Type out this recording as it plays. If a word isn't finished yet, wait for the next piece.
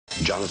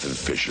Jonathan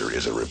Fisher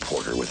is a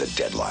reporter with a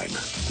deadline.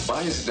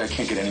 Why is it I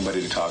can't get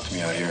anybody to talk to me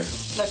out here?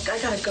 Look, I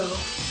gotta go.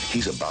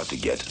 He's about to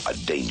get a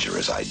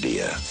dangerous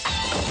idea.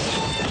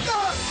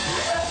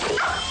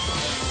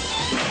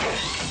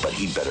 But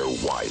he'd better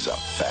wise up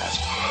fast,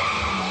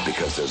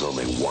 because there's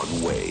only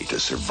one way to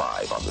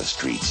survive on the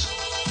streets.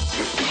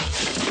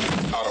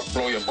 I'll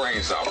blow your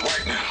brains out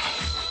right now.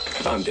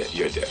 If I'm dead,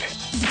 you're dead.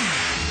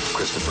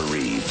 Christopher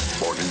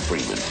Reeve, Morgan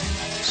Freeman,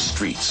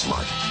 Street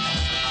Smart.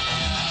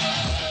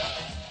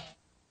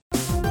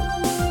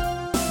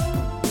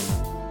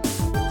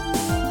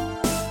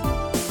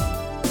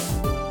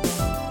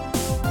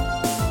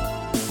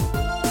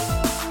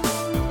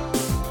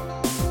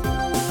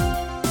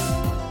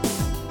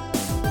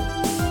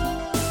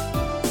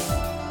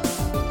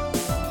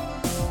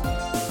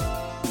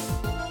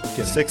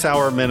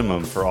 Six-hour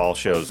minimum for all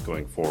shows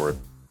going forward.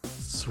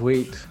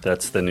 Sweet.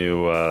 That's the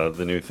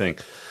new thing.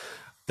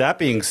 That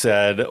being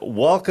said,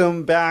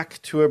 welcome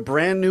back to a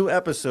brand new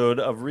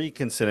episode of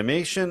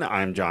Reconcinimation.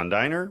 I'm John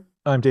Diner.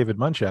 I'm David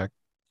Munchak.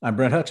 I'm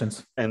Brent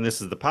Hutchins. And this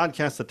is the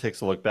podcast that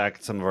takes a look back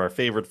at some of our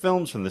favorite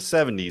films from the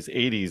 70s,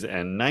 80s,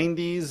 and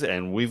 90s.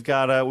 And we've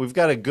got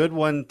a good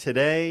one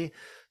today.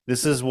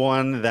 This is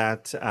one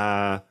that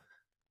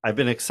I've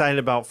been excited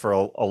about for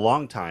a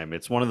long time.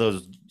 It's one of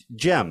those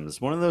gems,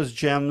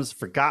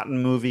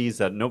 forgotten movies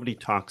that nobody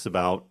talks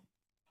about,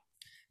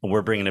 and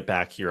we're bringing it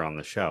back here on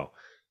the show.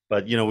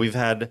 But you know, we've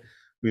had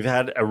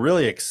a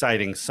really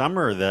exciting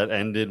summer that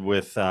ended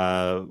with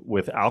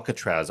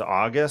Alcatraz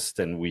August,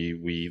 and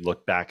we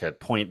look back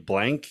at Point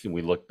Blank, and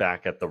we look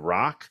back at The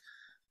Rock,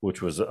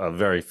 which was a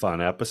very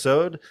fun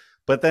episode.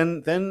 But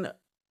then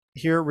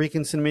here at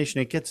Reconcinimation,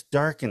 it gets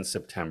dark in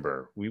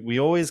September. We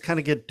always kind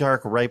of get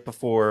dark right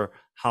before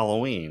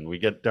Halloween. We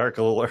get dark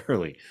a little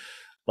early.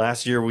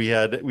 Last year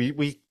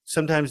we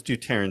sometimes do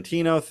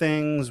Tarantino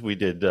things. We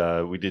did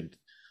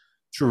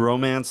True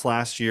Romance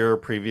last year.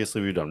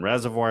 Previously we've done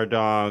Reservoir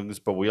Dogs,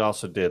 but we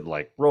also did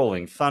like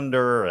Rolling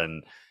Thunder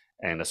and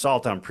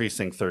Assault on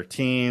Precinct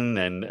 13,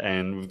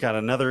 and we've got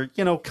another,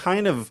 you know,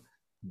 kind of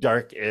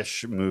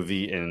dark-ish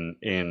movie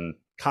in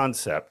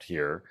concept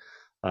here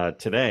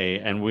today,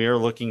 and we are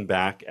looking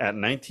back at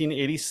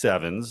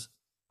 1987's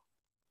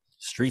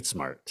Street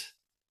Smart.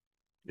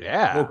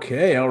 Yeah.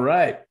 Okay. All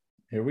right.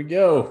 Here we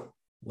go.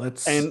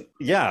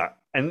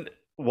 And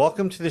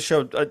welcome to the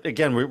show.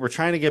 Again, we're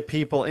trying to get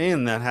people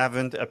in that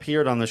haven't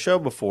appeared on the show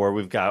before.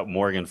 We've got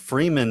Morgan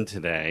Freeman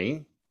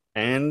today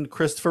and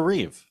Christopher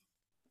Reeve.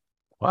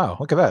 Wow,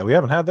 look at that. We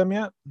haven't had them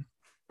yet.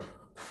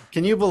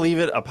 Can you believe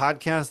it? A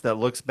podcast that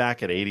looks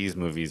back at 80s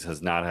movies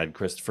has not had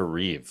Christopher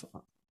Reeve.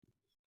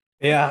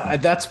 Yeah,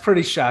 that's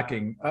pretty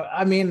shocking.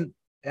 I mean,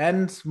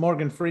 and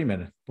Morgan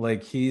Freeman,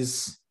 like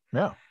he's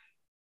been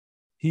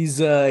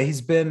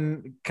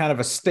kind of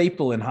a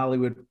staple in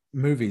Hollywood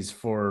movies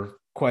for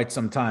quite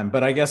some time,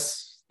 but I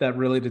guess that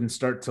really didn't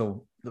start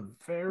till the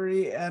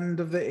very end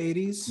of the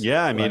 80s.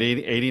 Yeah, I mean,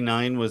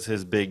 89 was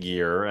his big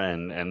year,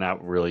 and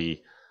that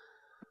really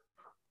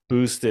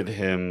boosted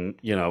him,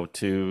 you know,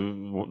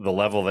 to the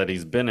level that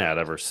he's been at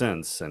ever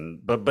since. And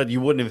but you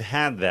wouldn't have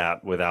had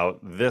that without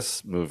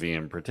this movie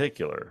in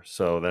particular.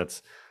 So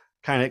that's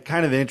kind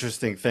of the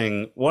interesting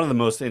thing. One of the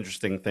most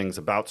interesting things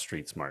about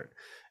Street Smart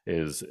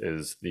is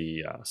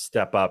the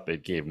step up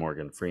it gave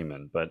Morgan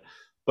Freeman. But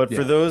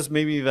for those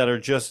maybe that are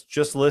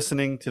just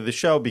listening to the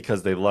show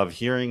because they love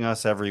hearing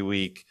us every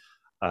week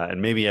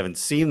and maybe haven't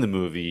seen the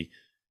movie,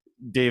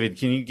 David,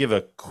 can you give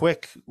a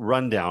quick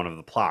rundown of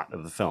the plot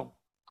of the film?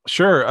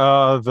 Sure.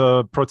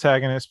 The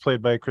protagonist,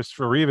 played by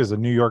Christopher Reeve, is a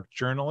New York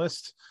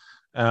journalist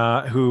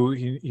who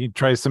he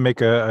tries to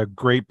make a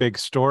great big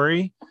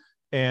story,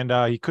 and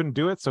he couldn't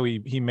do it, so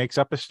he makes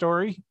up a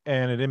story,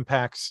 and it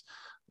impacts.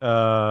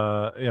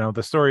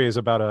 The story is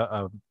about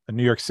a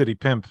New York City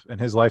pimp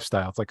and his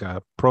lifestyle. It's like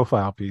a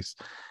profile piece,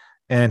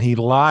 and he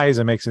lies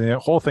and makes the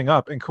whole thing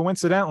up. And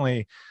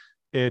coincidentally,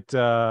 it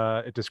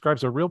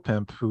describes a real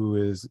pimp who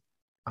is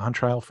on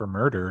trial for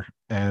murder,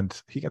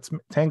 and he gets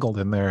tangled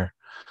in there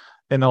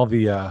in all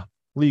the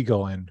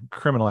legal and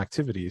criminal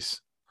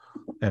activities,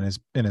 and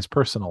in his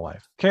personal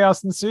life.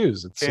 Chaos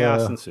ensues.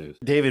 Chaos ensues.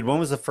 David, when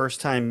was the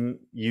first time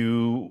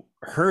you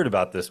heard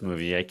about this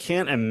movie? I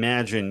can't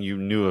imagine you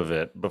knew of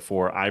it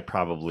before I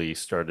probably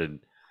started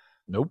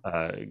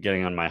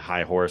getting on my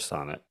high horse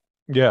on it.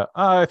 Yeah,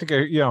 I think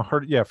I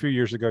heard a few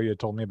years ago you had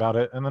told me about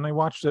it, and then I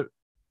watched it,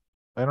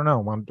 I don't know,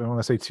 I want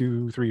to say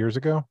 2-3 years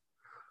ago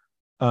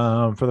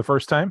for the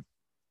first time.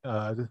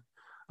 I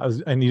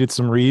needed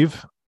some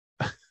Reeve.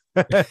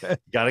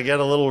 Got to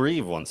get a little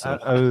Reeve once in a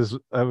while.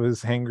 I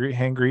was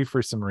hangry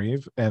for some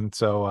Reeve, and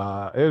so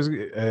it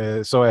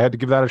was so I had to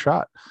give that a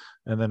shot.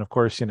 And then, of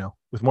course,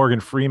 with Morgan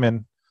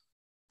Freeman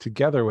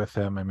together with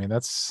him, I mean,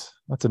 that's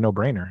a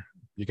no-brainer.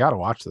 You got to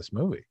watch this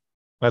movie.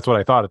 That's what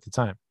I thought at the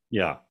time.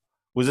 Yeah.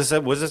 Was this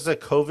a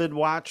COVID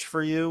watch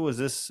for you? Was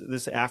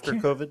this after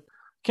COVID?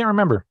 Can't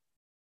remember.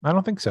 I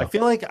don't think so. I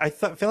feel like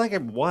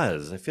it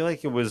was. I feel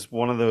like it was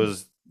one of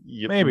those.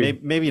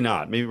 Maybe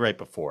not. Maybe right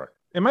before.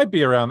 It might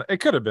be around. It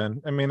could have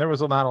been. I mean, there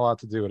was not a lot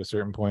to do at a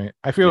certain point.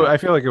 I feel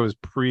like it was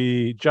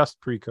just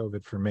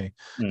pre-COVID for me.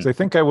 So I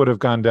think I would have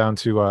gone down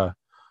to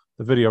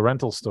the video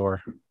rental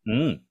store.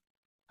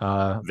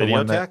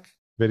 Videotheque?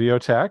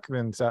 Videotheque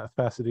in South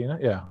Pasadena.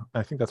 Yeah,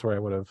 I think that's where I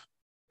would have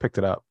picked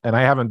it up. And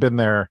I haven't been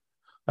there.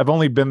 I've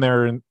only been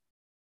there in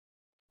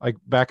like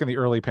back in the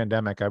early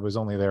pandemic. I was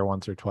only there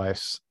once or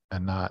twice,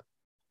 and not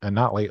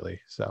lately.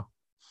 So.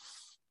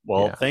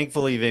 Well,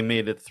 thankfully they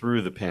made it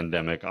through the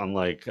pandemic,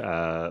 unlike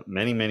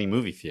many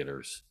movie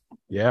theaters.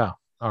 Yeah,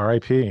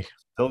 R.I.P.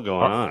 Still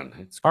going on.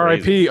 It's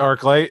R.I.P.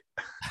 ArcLight.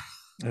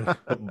 But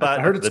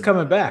I heard it's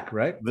coming back,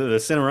 right? The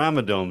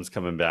Cinerama Dome's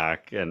coming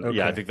back, and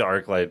I think the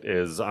ArcLight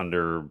is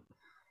under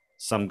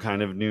some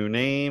kind of new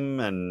name,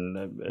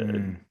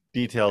 and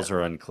details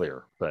are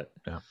unclear. But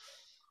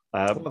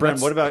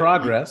Brent, what about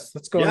progress?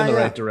 Let's go in the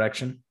right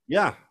direction.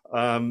 Yeah.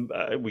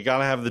 We got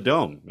to have the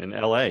dome in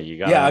LA. You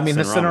got I mean,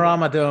 the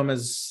Cinerama Dome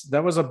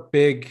was a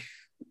big,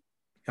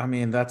 I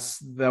mean, that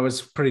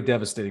was pretty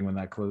devastating when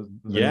that closed.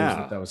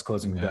 That was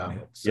closing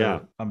down.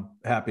 So I'm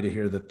happy to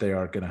hear that they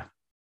are going to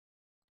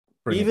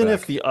bring even it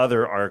back. If the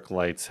other arc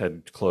lights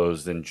had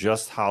closed and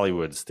just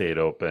Hollywood stayed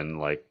open,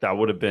 like that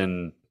would have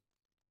been.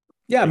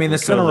 Yeah. I mean, the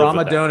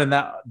Cinerama Dome and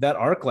that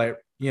arc light,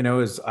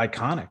 is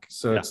iconic.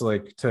 So it's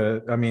like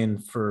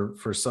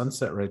for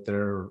Sunset right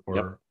there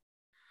or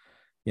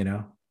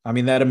I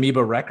mean, that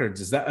Amoeba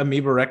Records, is that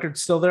Amoeba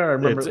Records still there? I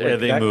remember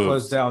that moved.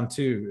 Closed down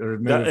too. Or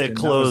moved, it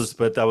closed,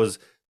 but that was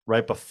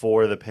right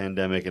before the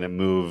pandemic, and it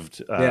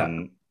moved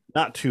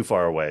not too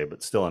far away,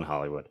 but still in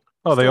Hollywood.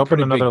 Oh, they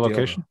opened another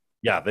location?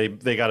 Yeah, they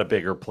got a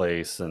bigger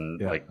place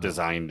and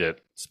designed it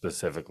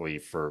specifically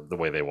for the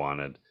way they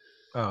wanted.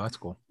 Oh, that's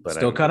cool. But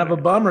still kind of a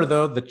bummer,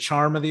 though. The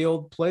charm of the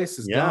old place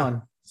is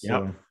gone.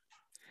 So,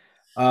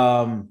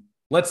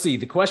 let's see.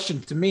 The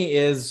question to me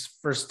is,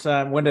 first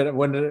time, when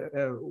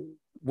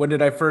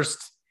did I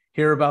first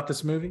hear about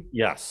this movie?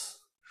 Yes.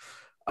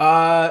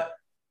 I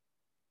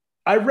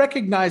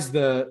recognize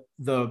the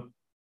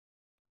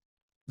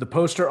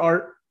poster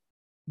art,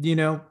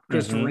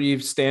 Christopher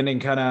Reeve standing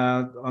kind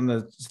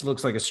of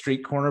looks like a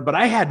street corner, but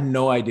I had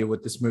no idea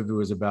what this movie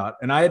was about.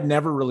 And I had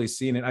never really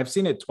seen it. I've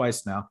seen it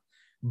twice now,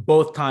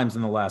 both times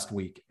in the last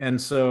week.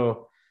 And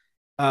so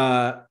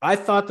I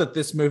thought that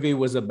this movie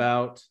was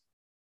about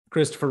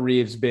Christopher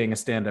Reeves being a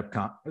stand-up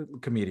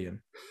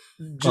comedian.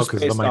 Just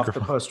based off the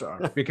poster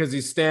art, because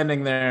he's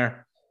standing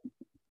there.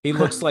 He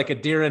looks like a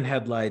deer in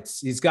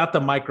headlights. He's got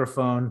the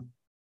microphone.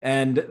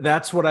 And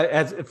that's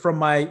what from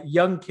my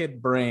young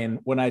kid brain,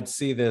 when I'd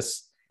see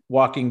this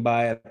walking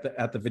by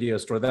at the video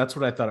store, that's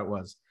what I thought it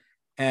was.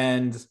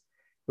 And it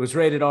was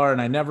rated R,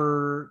 and I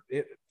never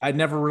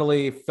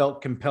really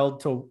felt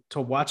compelled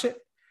to watch it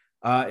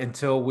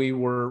until we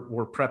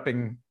were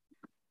prepping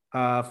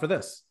for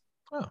this.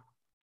 Oh,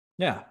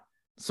 yeah.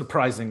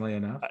 Surprisingly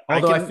enough,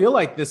 although I feel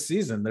like this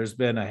season there's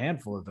been a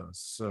handful of those.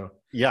 So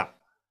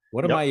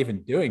what am I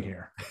even doing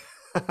here?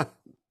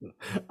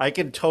 I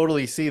can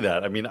totally see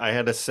that. I mean, I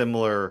had a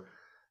similar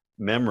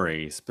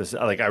memory.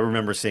 Like I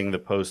remember seeing the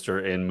poster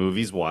in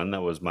Movies One.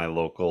 That was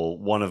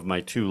one of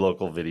my two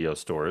local video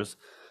stores,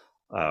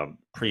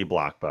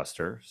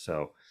 pre-Blockbuster.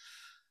 So,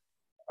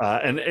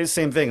 and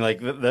same thing. Like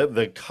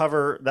the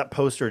cover, that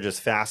poster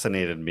just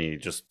fascinated me.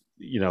 Just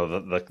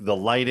the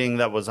lighting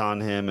that was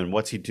on him and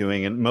what's he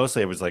doing, and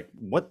mostly it was like,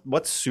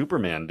 what's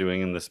Superman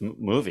doing in this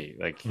movie?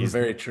 Like he's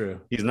very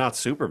true. He's not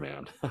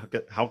Superman.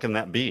 How can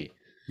that be?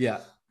 Yeah.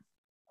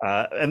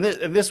 And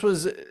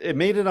it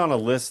made it on a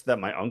list that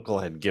my uncle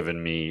had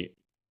given me.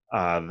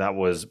 That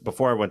was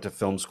before I went to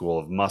film school,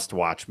 of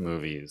must-watch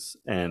movies,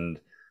 and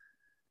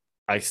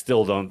I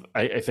still don't.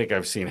 I think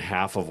I've seen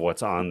half of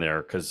what's on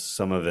there because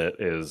some of it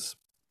is,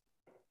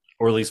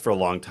 or at least for a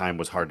long time,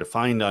 was hard to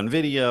find on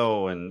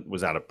video and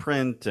was out of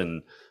print.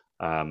 And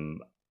I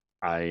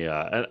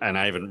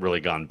haven't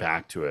really gone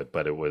back to it,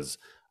 but it was,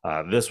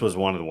 this was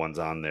one of the ones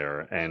on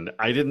there. And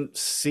I didn't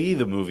see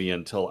the movie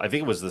until, I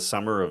think it was the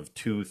summer of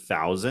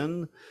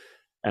 2000.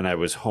 And I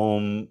was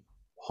home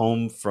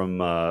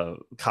from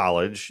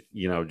college,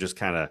 just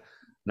kind of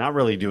not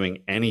really doing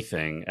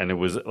anything. And it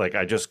was like,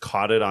 I just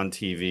caught it on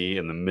TV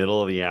in the middle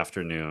of the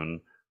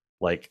afternoon,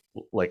 like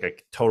a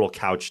total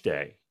couch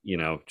day,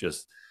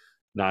 just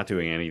not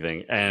doing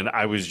anything. And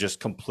I was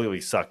just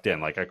completely sucked in.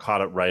 Like I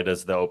caught it right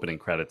as the opening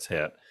credits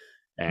hit.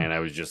 And I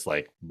was just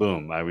like,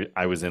 boom,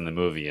 I was in the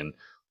movie and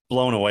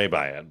blown away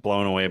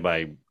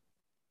by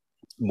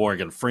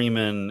Morgan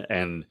Freeman,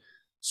 and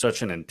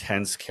such an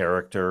intense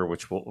character,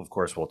 which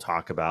we'll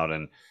talk about.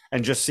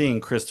 And just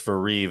seeing Christopher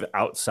Reeve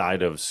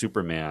outside of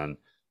Superman,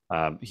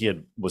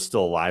 was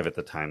still alive at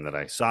the time that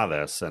I saw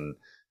this.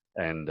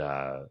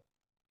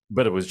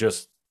 But it was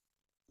just,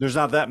 there's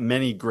not that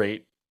many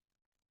great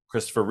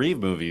Christopher Reeve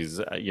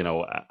movies,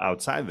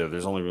 outside there.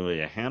 There's only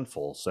really a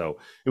handful. So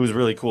it was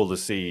really cool to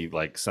see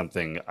like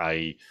something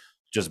I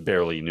just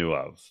barely knew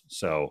of.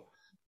 So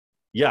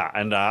yeah.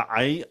 And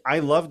I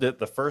loved it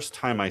the first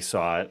time I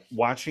saw it.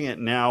 Watching it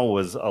now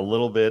was a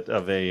little bit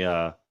of a,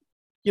 I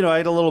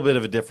had a little bit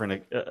of a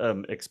different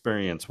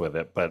experience with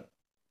it, but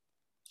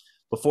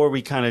before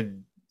we kind of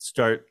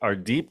start our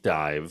deep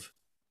dive,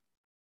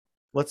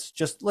 let's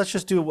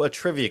just do a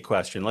trivia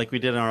question like we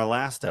did in our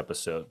last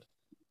episode.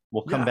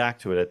 We'll come back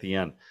to it at the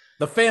end.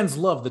 The fans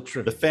love the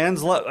trivia. The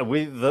fans love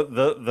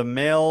the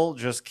mail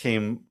just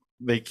came.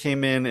 They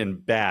came in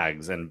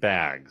bags and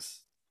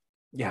bags.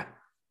 Yeah,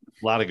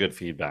 a lot of good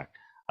feedback.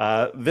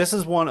 This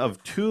is one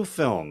of two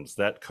films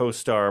that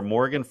co-star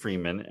Morgan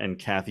Freeman and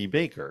Kathy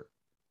Baker.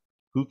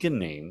 Who can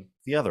name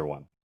the other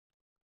one?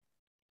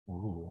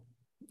 Ooh,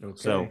 okay.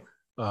 So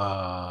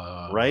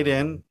write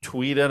in,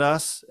 tweet at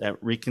us at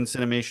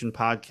Reconciliation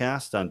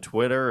Podcast on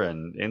Twitter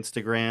and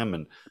Instagram,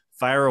 and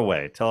fire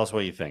away. Tell us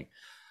what you think.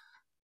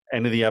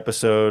 End of the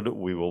episode,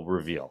 we will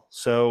reveal.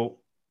 So,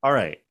 all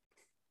right.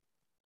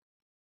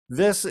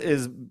 This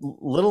is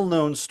little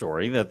known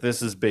story that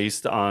this is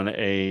based on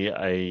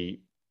I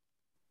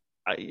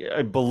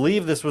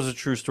believe this was a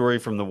true story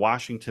from the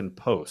Washington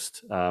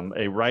Post.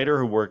 A writer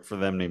who worked for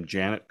them named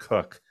Janet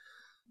Cook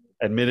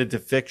admitted to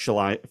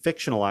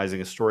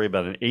fictionalizing a story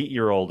about an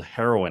 8-year-old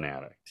heroin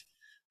addict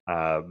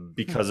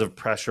because of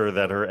pressure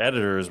that her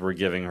editors were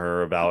giving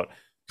her about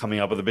coming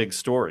up with a big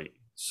story.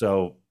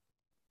 So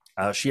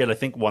she had, I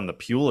think, won the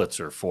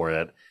Pulitzer for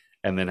it,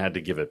 and then had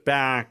to give it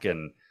back,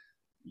 and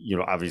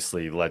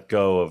obviously let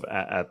go of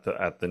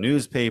at the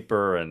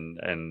newspaper,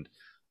 and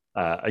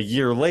a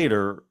year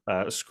later,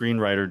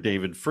 screenwriter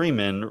David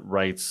Freeman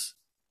writes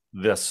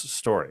this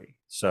story.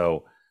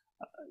 So,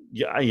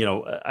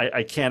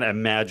 I can't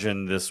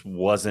imagine this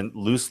wasn't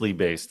loosely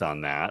based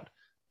on that,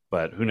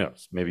 but who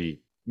knows?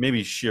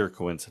 Maybe sheer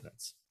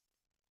coincidence.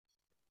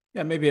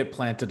 Yeah, maybe it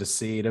planted a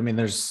seed. I mean,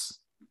 there's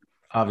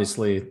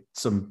obviously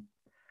some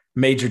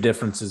major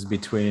differences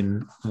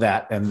between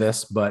that and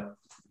this, but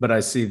I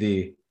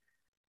see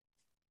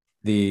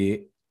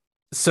the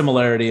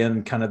similarity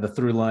and kind of the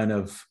through line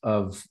of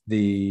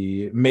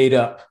the made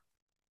up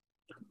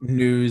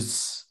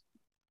news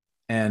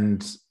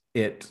and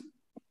it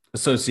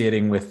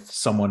associating with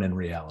someone in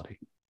reality.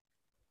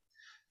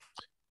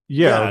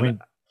 Yeah, I mean,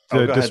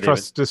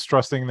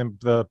 distrusting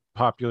the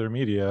popular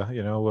media,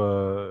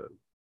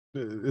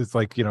 it's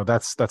like,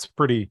 that's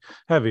pretty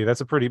heavy. That's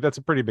a pretty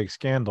big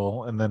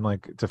scandal. And then,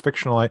 like, to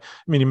fictionalize,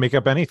 I mean, you make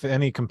up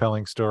any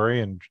compelling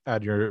story and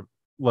add your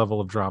level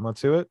of drama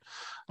to it.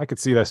 I could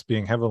see this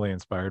being heavily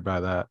inspired by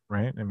that,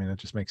 right? I mean, it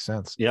just makes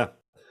sense. Yeah.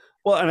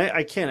 Well, and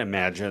I can't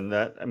imagine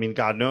that. I mean,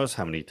 God knows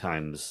how many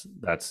times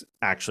that's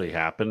actually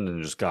happened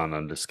and just gone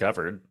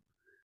undiscovered.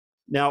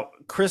 Now,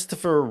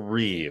 Christopher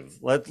Reeve.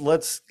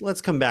 Let's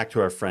come back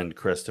to our friend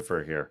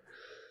Christopher here.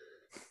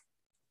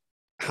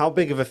 How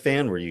big of a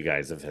fan were you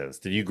guys of his?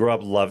 Did you grow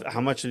up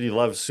how much did you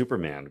love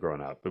Superman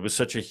growing up? It was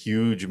such a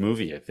huge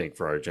movie, I think,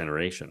 for our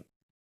generation.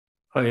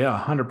 Oh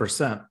yeah,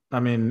 100%. I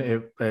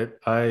mean,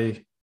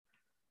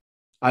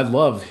 I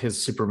love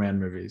his Superman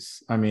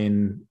movies. I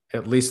mean,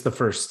 at least the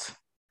first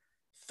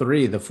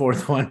 3. The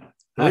fourth one,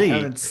 I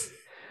haven't.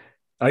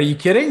 Are you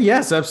kidding?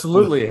 Yes,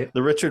 absolutely.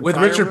 Richard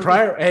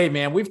Pryor. Hey,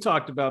 man, we've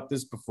talked about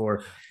this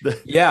before.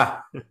 The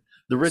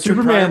Richard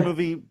Pryor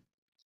movie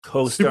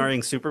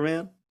co-starring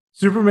Superman.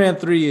 Superman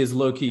 3 is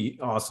low-key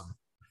awesome.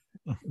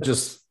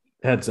 Just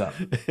heads up.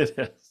 It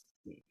is.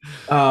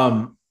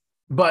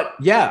 But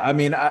yeah, I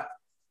mean,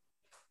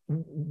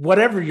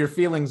 whatever your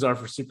feelings are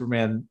for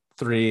Superman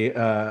 3,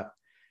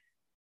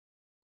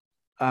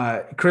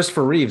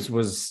 Christopher Reeves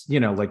was,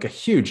 like a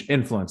huge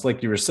influence,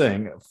 like you were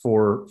saying,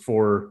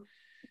 for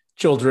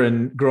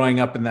children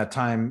growing up in that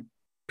time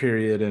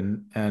period.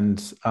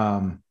 And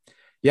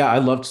I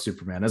loved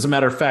Superman. As a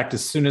matter of fact,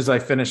 as soon as I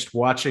finished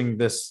watching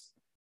this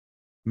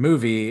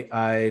movie,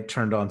 I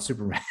turned on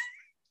Superman.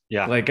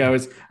 Yeah. Like I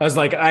was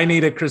like, I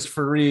need a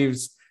Christopher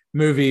Reeves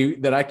movie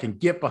that I can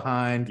get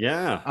behind.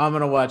 Yeah. I'm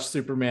going to watch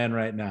Superman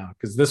right now,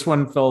 because this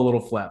one fell a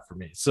little flat for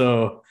me.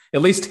 So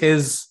at least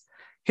his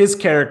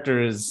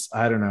character is,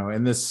 I don't know,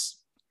 and this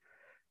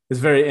is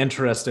very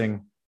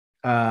interesting.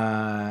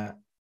 And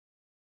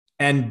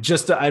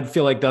just, I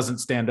feel like doesn't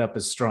stand up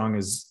as strong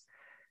as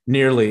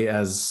nearly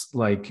as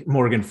like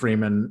Morgan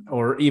Freeman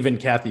or even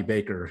Kathy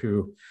Baker,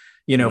 who,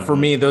 for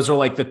me, those are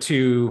like the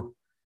two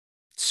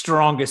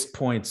strongest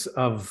points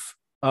of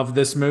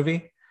this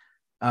movie.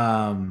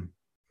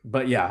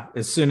 But yeah,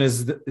 as soon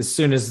as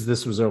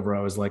this was over,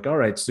 I was like, all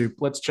right, Soup,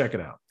 let's check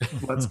it out.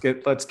 Let's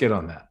get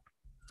on that.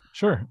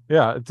 Sure.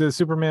 Yeah. The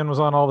Superman was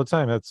on all the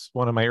time. That's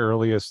one of my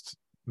earliest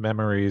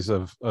memories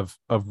of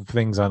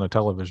things on a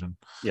television.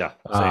 Yeah.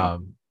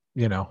 Same.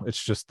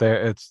 It's just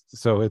there.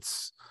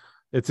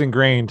 It's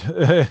ingrained.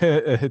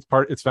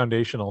 It's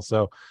foundational.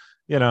 So,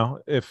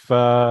 if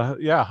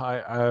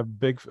I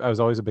was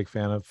always a big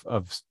fan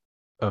of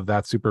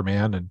that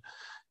Superman. And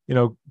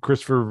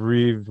Christopher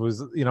Reeve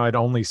was, I've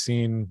only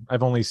seen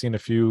a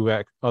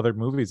few other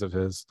movies of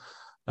his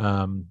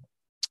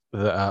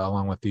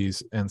along with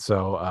these, and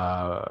so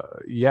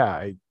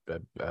I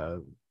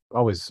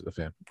always a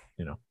fan.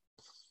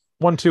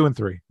 1, 2, and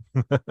 3.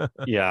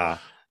 Yeah.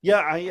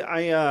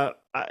 I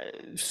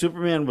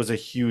Superman was a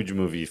huge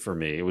movie for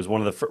me. It was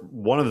one of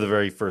the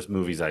very first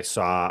movies I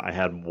saw. I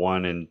had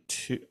 1 and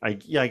 2. I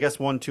guess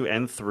 1, 2,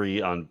 and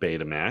 3 on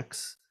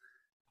Betamax,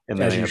 And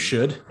then As you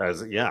should.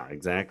 yeah,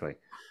 exactly.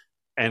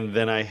 And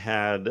then I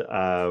had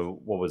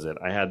what was it?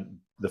 I had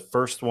the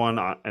first one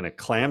in a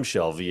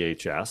clamshell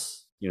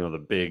VHS.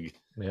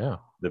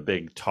 The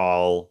big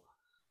tall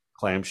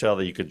clamshell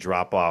that you could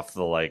drop off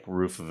the like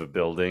roof of a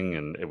building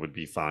and it would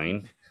be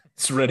fine.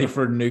 It's ready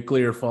for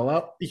nuclear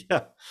fallout.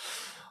 Yeah.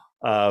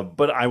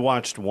 But I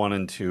watched 1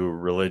 and 2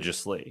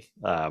 religiously.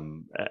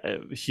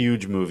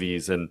 Huge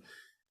movies,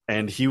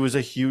 and he was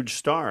a huge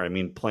star. I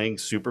mean, playing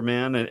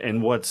Superman,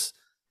 and what's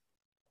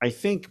I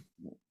think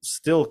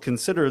still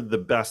considered the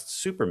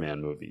best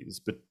Superman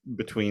movies, but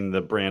between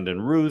the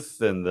Brandon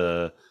Routh and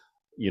the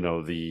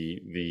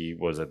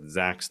was it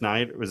Zack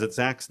Snyder? Was it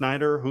Zack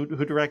Snyder who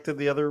directed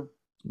the other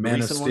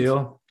Man of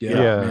Steel? Ones?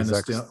 Man of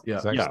Zack Steel. Yeah.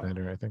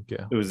 Snyder, I think.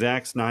 Yeah, it was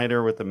Zack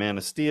Snyder with the Man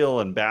of Steel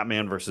and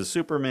Batman versus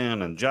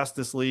Superman and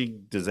Justice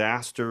League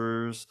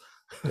disasters.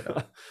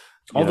 Yeah.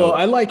 Although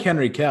I like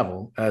Henry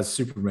Cavill as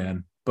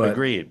Superman, but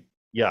agreed.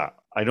 Yeah,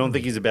 I don't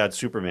think he's a bad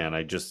Superman.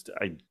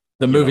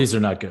 The movies are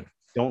not good.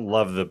 Don't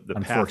love the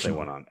path they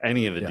went on.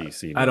 Any of the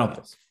DC movies. I don't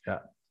think. Yeah.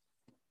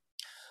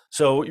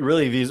 So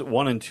really, these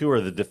 1 and 2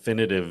 are the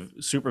definitive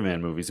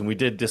Superman movies, and we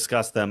did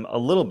discuss them a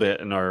little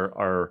bit in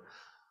our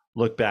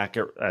look back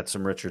at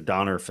some Richard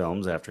Donner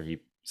films after he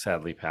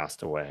sadly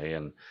passed away,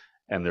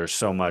 and there's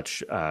so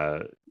much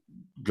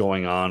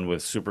going on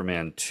with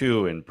Superman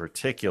 2 in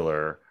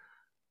particular,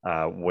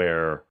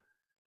 where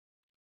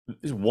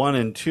 1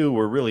 and 2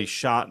 were really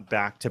shot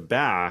back to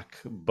back,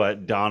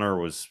 but Donner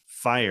was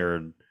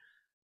fired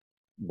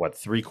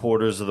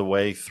 3/4 of the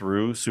way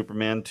through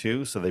Superman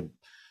 2, so the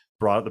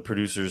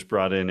producers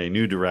brought in a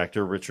new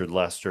director, Richard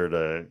Lester,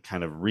 to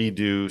kind of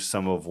redo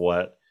some of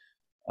what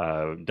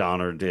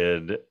Donner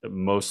did,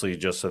 mostly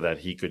just so that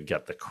he could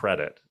get the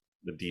credit,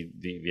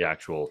 the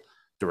actual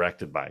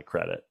directed by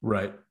credit.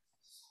 Right.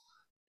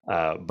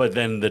 But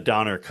then the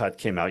Donner cut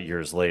came out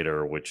years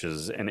later, which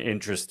is an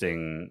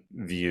interesting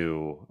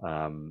view.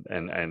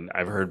 And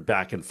I've heard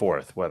back and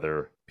forth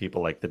whether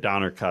people like the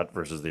Donner cut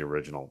versus the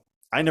original.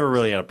 I never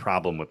really had a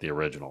problem with the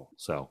original.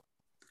 So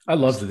I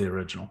loved the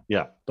original.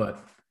 Yeah. But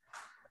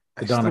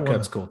the Donner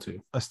cut's cool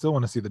too. I still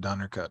want to see the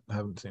Donner cut. I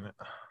haven't seen it.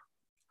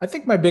 I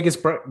think my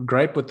biggest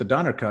gripe with the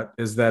Donner cut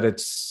is that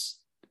it's,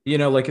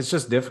 it's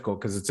just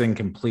difficult because it's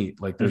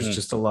incomplete. Like there's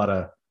just a lot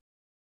of,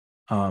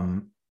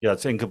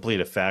 it's incomplete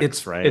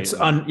effects, right? It's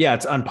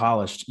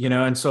unpolished,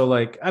 and so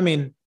like, I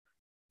mean,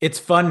 it's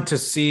fun to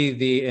see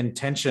the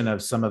intention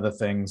of some of the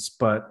things,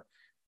 but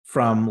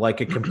from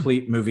like a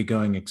complete movie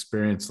going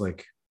experience,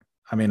 like,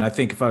 I mean, I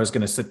think if I was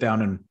going to sit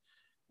down and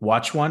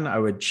watch one, I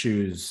would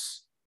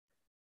choose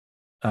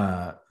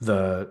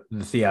the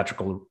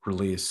theatrical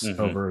release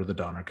over the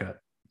Donner cut.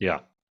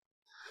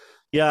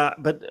 Yeah,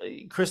 but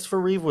Christopher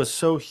Reeve was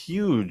so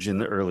huge in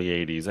the early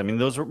 80s. I mean,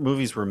 those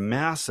movies were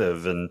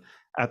massive, and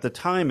at the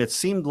time it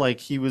seemed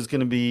like he was going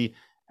to be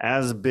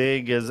as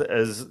big as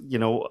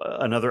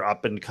another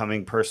up and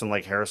coming person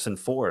like Harrison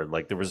Ford.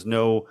 Like there was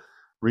no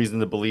reason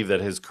to believe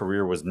that his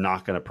career was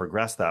not going to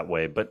progress that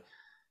way, but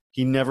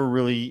he never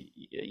really,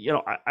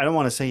 I don't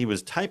want to say he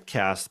was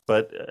typecast,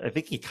 but I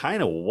think he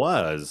kind of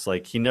was.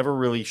 Like he never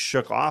really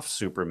shook off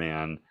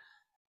Superman.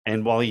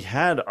 And while he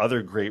had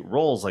other great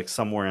roles like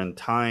Somewhere in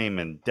Time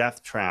and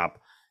Death Trap,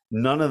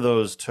 none of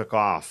those took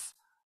off,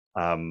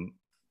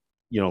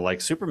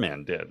 like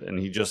Superman did. And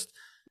he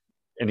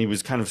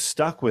was kind of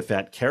stuck with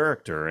that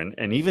character.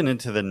 And even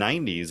into the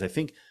 90s, I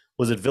think,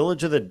 was it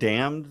Village of the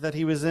Damned that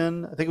he was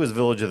in? I think it was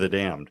Village of the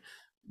Damned,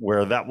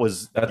 where that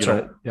was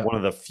right. Yeah. One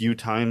of the few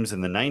times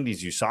in the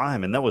 90s you saw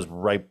him. And that was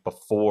right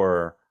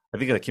before, I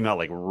think that came out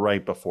like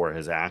right before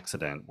his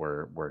accident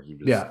where he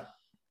was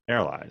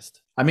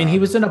paralyzed. I mean, he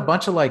was in a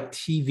bunch of like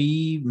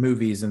TV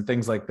movies and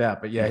things like that,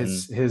 but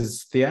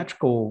his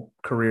theatrical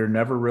career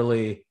never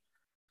really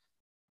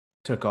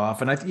took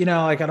off. And I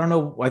don't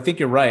know. I think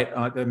you're right.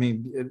 I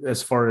mean,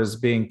 as far as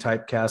being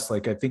typecast,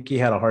 like I think he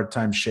had a hard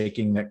time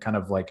shaking that kind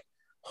of like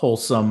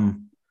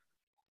wholesome,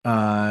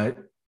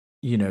 do-gooder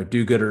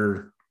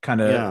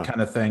kind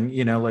of thing.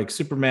 Like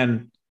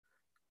Superman.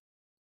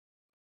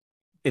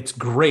 It's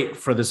great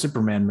for the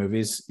Superman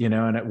movies,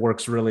 and it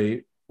works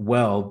really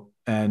well.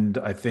 And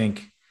I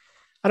think,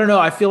 I don't know,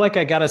 I feel like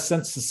I got a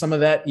sense of some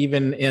of that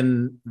even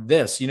in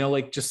this,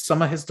 like just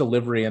some of his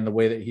delivery and the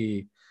way that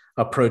he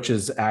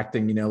approaches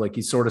acting, like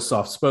he's sort of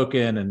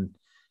soft-spoken and,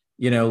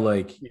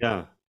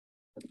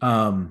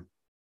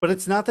 but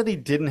it's not that he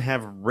didn't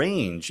have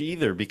range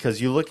either, because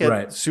you look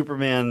at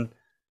Superman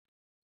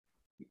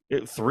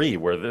 3,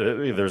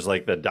 where there's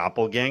like the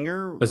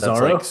doppelganger,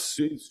 Bizarro. That's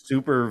like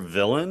super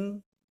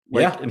villain.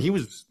 And he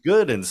was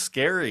good and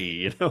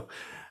scary,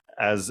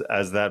 as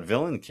that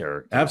villain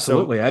character.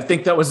 Absolutely. So, I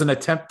think that was an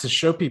attempt to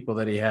show people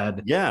that he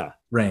had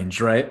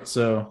range, right?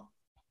 So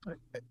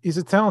he's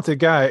a talented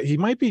guy. He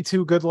might be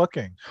too good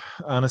looking,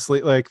 honestly.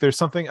 Like there's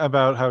something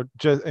about how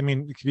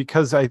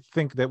because I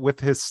think that with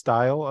his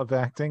style of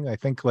acting, I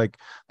think like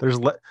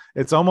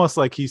it's almost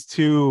like he's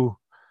too,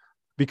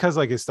 because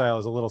like his style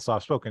is a little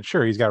soft spoken.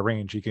 Sure, he's got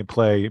range. He can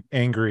play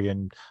angry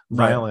and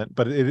violent,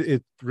 but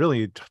it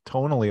really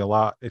tonally a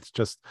lot. It's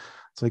just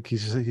It's like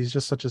he's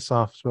just such a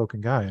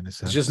soft-spoken guy in a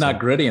sense. He's just not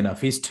gritty enough.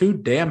 He's too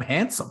damn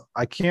handsome.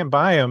 I can't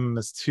buy him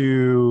as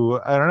too,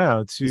 I don't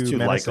know, He's too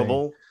menacing.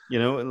 likable. You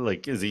know,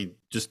 like, is he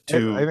just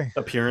too I think,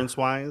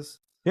 appearance-wise?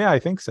 Yeah, I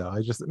think so.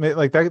 I just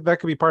like that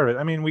could be part of it.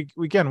 I mean, we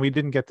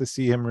didn't get to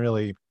see him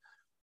really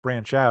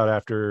branch out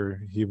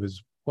after he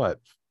was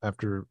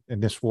after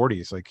in his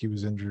 40s. Like he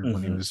was injured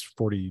when he was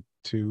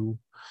 42,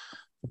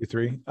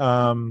 43.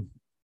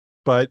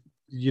 But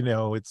you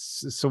know,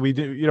 it's so we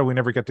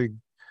never get to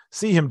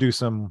see him do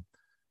some.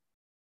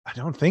 I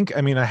don't think.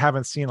 I mean, I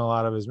haven't seen a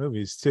lot of his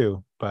movies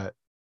too, but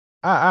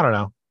I don't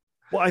know.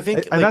 Well, I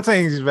think I'm not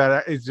saying he's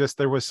bad. It's just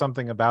there was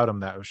something about him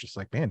that was just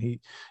like, man,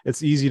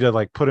 it's easy to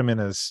like put him in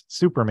as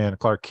Superman,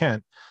 Clark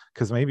Kent,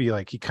 because maybe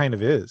like he kind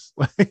of is.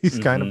 He's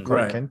kind of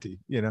Clark Kenty,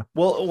 you know.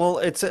 Well,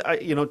 it's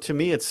you know, to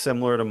me, it's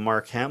similar to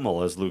Mark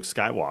Hamill as Luke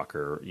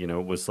Skywalker. You know,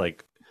 it was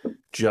like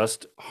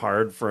just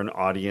hard for an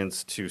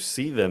audience to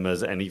see them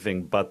as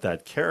anything but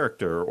that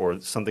character or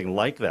something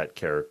like that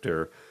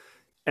character.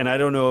 And I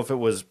don't know if it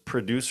was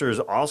producers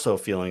also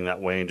feeling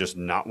that way and just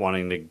not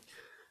wanting to,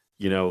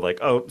 you know, like,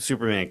 oh,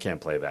 Superman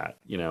can't play that,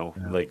 you know,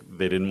 like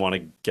they didn't want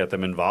to get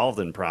them involved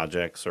in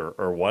projects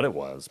or what it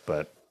was.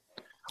 But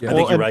I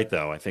think you're right,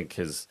 though. I think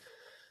his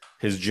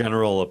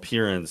general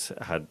appearance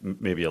had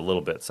maybe a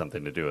little bit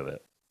something to do with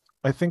it.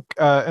 I think,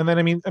 and then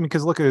I mean,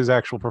 because look at his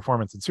actual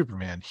performance in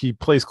Superman. He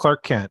plays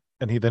Clark Kent,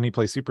 and he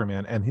plays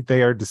Superman, and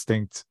they are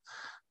distinct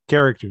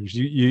characters.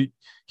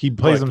 He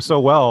plays them so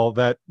well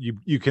that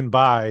you can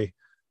buy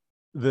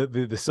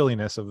the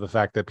silliness of the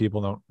fact that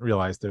people don't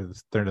realize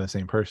they're the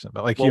same person.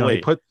 But like, well,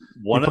 you know,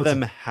 one of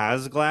them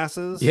has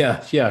glasses. Yeah.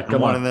 Come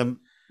on. One of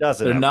them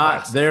doesn't.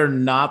 They're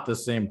not the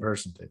same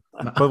person.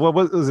 But what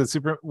was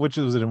it? Which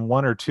was it in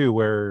 1 or 2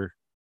 where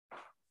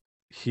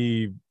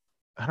he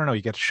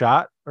gets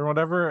shot or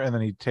whatever, and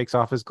then he takes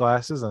off his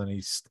glasses, and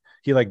then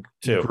he like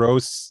 2.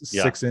 grows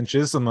 6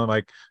 inches, and then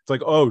like it's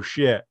like, oh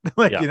shit,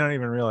 like you don't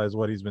even realize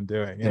what he's been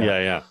doing. You know?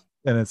 Yeah.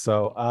 And it's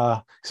so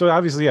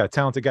obviously,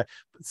 talented guy.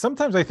 But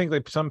sometimes I think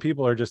like some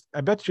people are just, I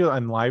bet you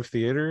in live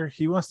theater,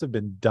 he must have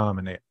been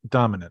dominant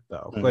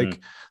though. Like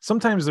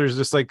sometimes there's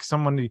just like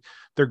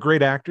they're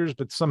great actors,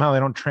 but somehow they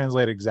don't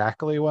translate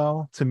exactly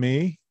well to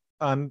me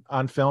on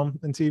film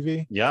and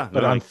TV. Yeah.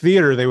 But on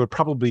theater, they would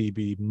probably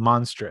be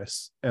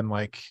monstrous. And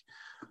like,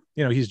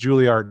 you know, he's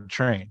Juilliard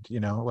trained, you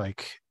know,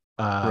 like,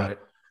 right.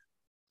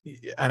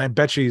 And I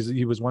bet you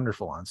he was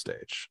wonderful on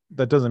stage.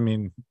 That doesn't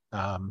mean,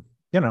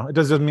 you know, it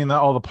doesn't mean that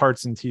all the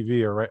parts in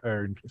TV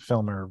or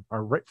film are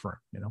right for him,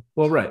 you know?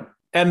 Well, right.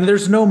 And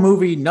there's no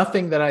movie,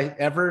 nothing that I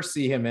ever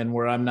see him in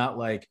where I'm not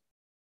like,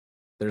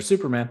 there's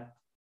Superman.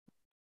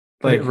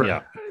 Like,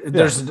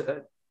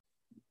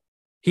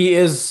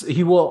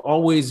 he will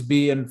always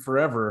be and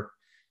forever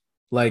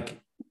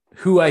like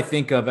who I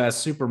think of as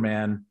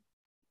Superman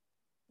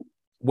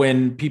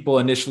when people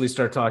initially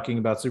start talking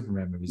about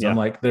Superman movies. I'm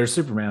like, there's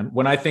Superman.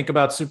 When I think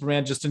about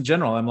Superman just in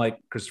general, I'm like,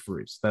 Christopher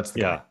Reeves. That's the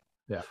guy.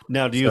 Yeah.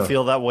 Now, do you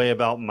feel that way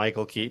about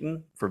Michael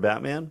Keaton for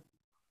Batman?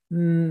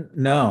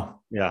 No.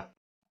 Yeah.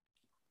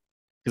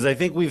 Because I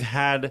think we've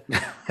had.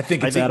 I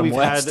think it's Adam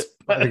West.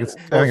 I think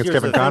it's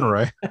Kevin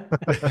Conroy.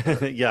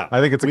 Yeah.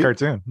 I think it's a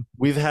cartoon.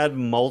 We've had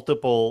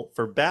multiple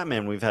for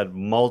Batman. We've had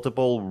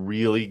multiple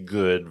really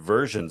good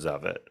versions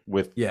of it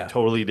with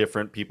totally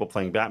different people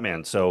playing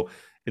Batman. So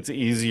it's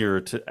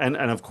easier to, and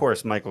of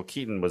course, Michael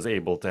Keaton was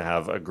able to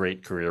have a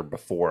great career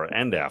before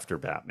and after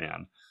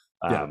Batman.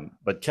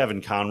 But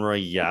Kevin Conroy,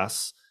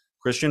 yes.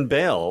 Christian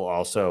Bale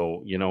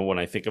also, you know, when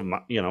I think of,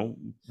 you know,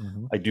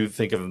 I do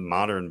think of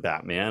modern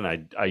Batman.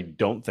 I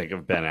don't think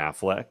of Ben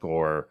Affleck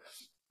or,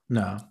 you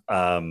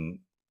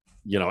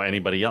know,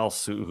 anybody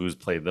else who's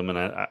played them.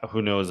 And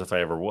who knows if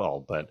I ever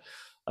will. But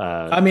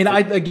I mean,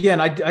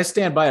 I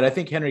stand by it. I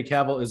think Henry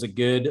Cavill is a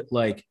good,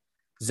 like,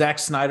 Zack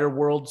Snyder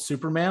world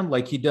Superman.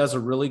 Like, he does a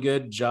really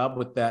good job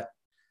with that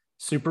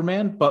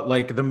Superman. But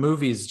like the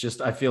movies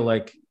just, I feel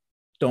like,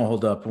 don't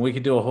hold up. And we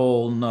could do a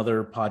whole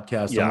nother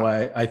podcast on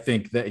why I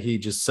think that he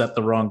just set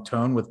the wrong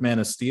tone with Man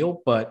of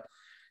Steel. But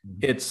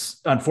it's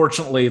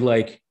unfortunately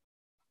like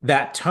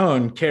that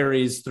tone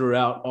carries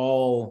throughout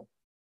all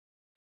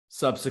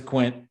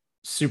subsequent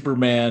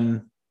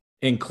Superman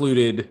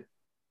included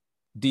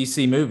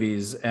DC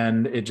movies.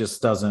 And it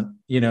just doesn't,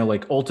 you know,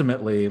 like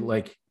ultimately,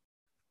 like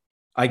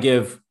I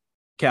give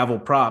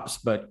Cavill props,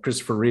 but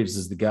Christopher Reeves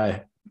is the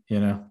guy, you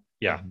know?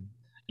 Yeah.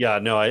 Yeah,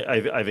 no,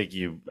 I think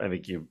you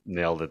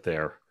nailed it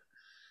there.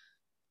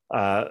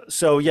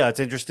 So yeah, it's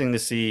interesting to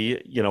see,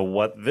 you know,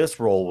 what this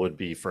role would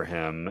be for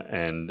him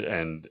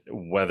and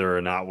whether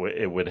or not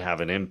it would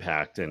have an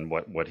impact in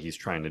what he's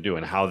trying to do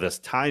and how this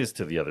ties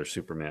to the other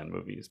Superman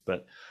movies.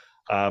 But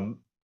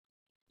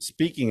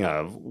speaking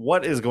of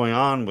what is going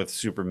on with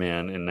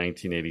Superman in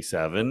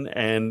 1987,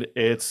 and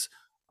it's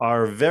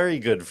our very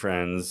good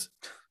friends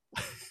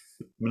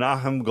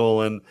Menahem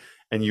Golan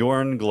and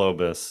Jorn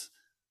Globus.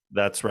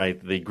 That's right.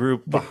 The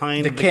group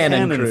behind the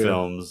Cannon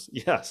films.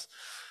 Yes.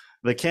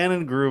 The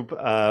Cannon Group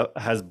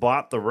has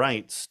bought the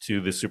rights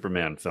to the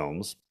Superman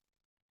films.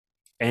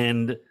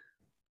 And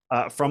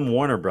from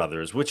Warner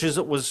Brothers, which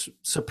was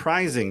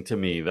surprising to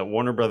me that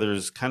Warner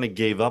Brothers kind of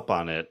gave up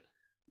on it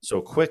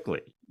so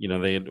quickly. You know,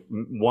 they had,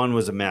 one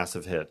was a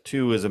massive hit,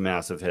 two is a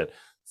massive hit,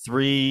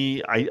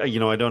 three, I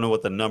don't know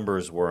what the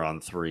numbers were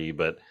on three,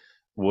 but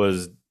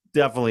was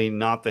definitely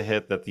not the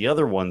hit that the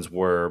other ones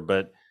were.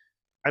 But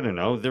I don't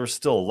know, there was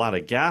still a lot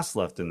of gas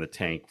left in the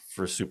tank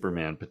for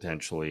Superman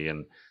potentially,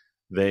 and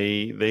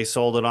they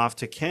sold it off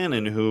to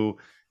Cannon, who,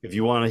 if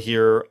you want to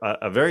hear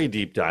a very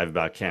deep dive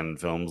about Cannon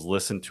Films,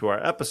 listen to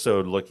our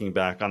episode looking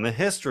back on the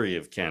history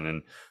of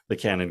Cannon, the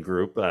Cannon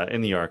Group,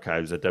 in the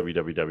archives at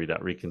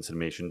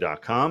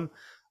www.reconciliation.com.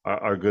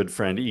 Our good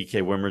friend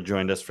E.K. Wimmer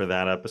joined us for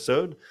that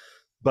episode.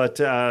 But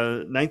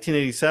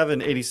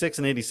 1987, 86,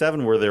 and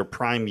 87 were their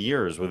prime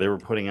years, where they were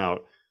putting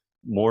out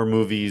more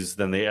movies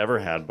than they ever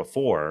had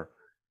before.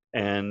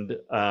 And,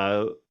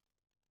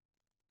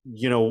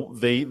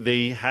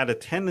 they had a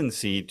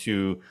tendency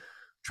to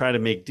try to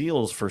make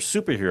deals for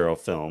superhero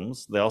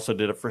films. They also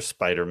did it for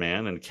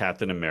Spider-Man and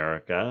Captain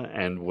America,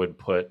 and would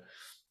put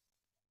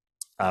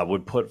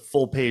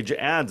full page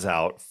ads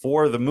out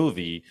for the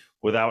movie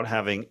without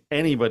having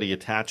anybody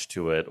attached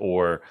to it,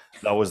 or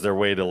that was their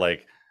way to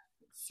like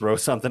throw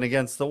something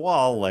against the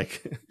wall,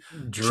 like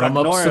drum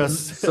Chuck up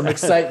Norris some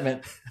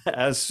excitement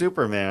as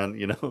Superman,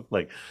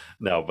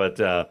 but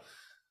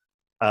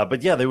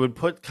yeah, they would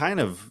put kind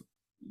of,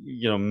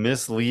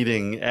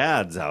 misleading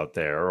ads out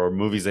there, or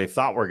movies they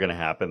thought were going to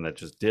happen that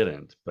just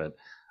didn't. But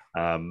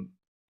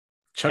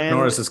Chuck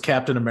Norris as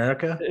Captain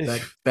America,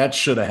 that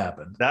should have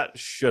happened. That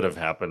should have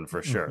happened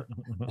for sure.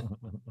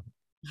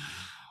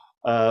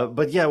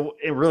 But yeah,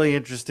 really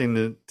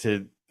interesting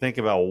to think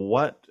about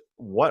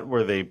what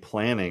were they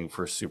planning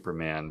for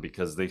Superman,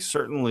 because they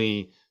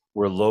certainly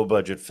were low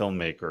budget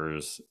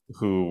filmmakers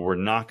who were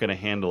not going to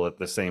handle it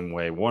the same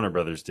way Warner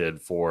Brothers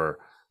did for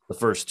the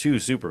first two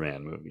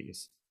Superman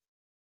movies.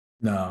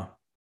 No.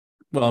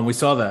 Well, and we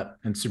saw that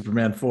in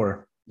Superman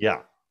 4. Yeah.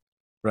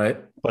 Right?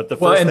 But the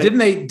first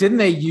didn't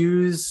they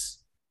use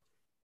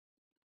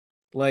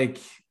like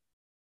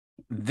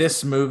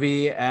this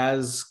movie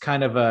as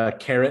kind of a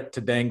carrot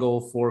to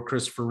dangle for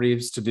Christopher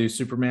Reeves to do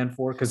Superman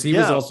 4? Because he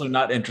was also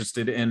not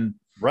interested in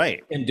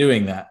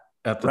doing that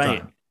at the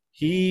time.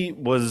 He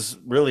was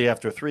really,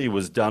 after 3,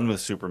 was done with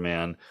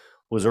Superman,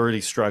 was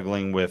already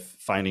struggling with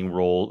finding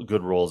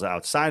good roles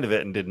outside of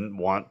it, and didn't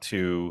want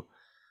to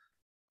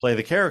play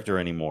the character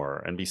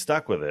anymore and be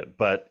stuck with it.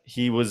 But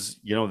he was,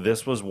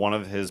 this was one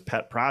of his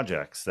pet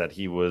projects that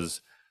he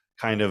was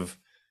kind of,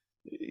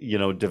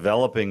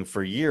 developing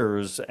for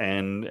years,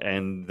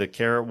 and the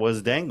carrot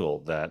was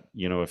dangled that,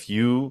 if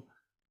you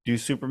do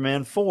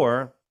Superman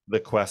 4, The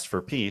Quest for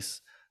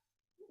Peace,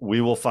 we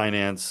will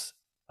finance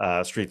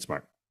Street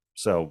Smart.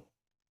 So,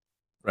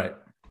 right.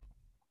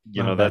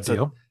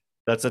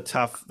 That's a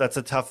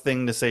tough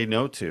thing to say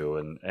no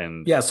to.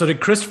 And yeah. So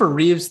did Christopher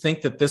Reeves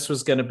think that this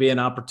was going to be an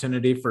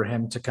opportunity for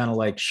him to kind of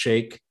like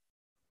shake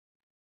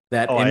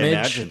that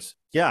image?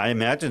 I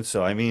imagine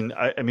so. I mean,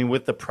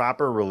 with the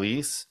proper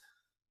release,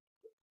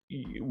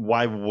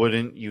 why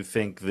wouldn't you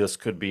think this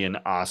could be an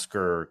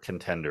Oscar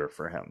contender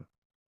for him?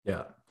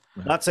 Yeah.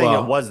 Not saying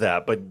it was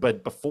that,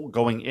 but before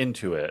going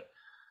into it,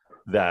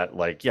 that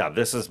like, yeah,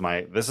 this is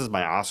my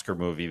Oscar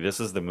movie. This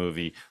is the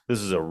movie.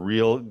 This is a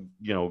real,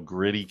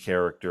 gritty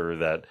character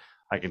that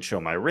I can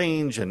show my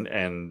range,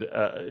 and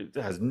it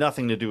has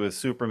nothing to do with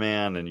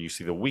Superman. And you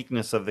see the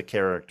weakness of the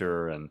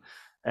character,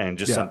 and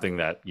just something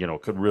that,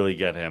 could really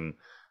get him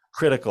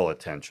critical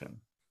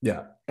attention.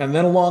 Yeah. And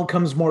then along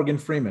comes Morgan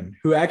Freeman,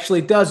 who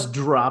actually does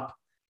drop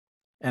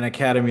an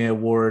Academy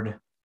Award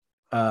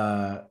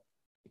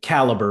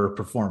caliber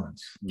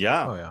performance.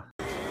 Yeah. Oh yeah.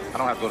 I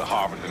don't have to go to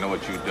Harvard to know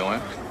what you're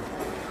doing.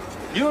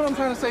 You know what I'm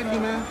trying to say to you,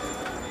 man?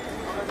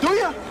 Do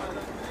you?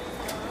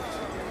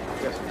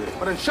 Yes, I do.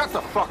 Well, then shut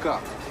the fuck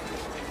up.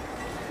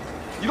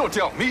 You don't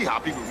tell me how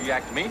people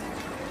react to me.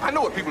 I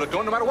know what people are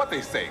doing no matter what they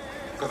say.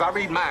 Because I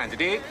read minds, you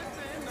dig?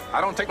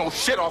 I don't take no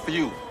shit off of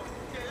you.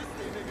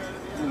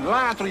 You're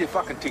lying through your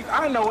fucking teeth.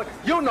 I know it,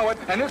 you know it,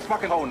 and this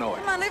fucking hoe know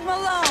it. Come on, leave him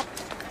alone.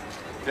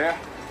 Yeah?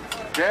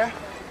 Yeah?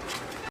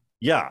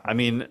 Yeah, I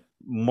mean,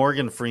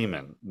 Morgan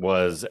Freeman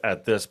was,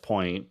 at this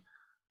point,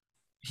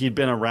 he'd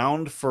been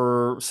around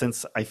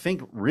since I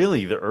think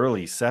really the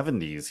early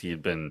 70s.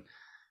 He'd been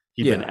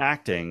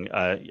acting,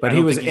 but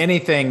he was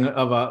anything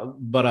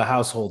but a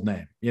household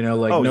name,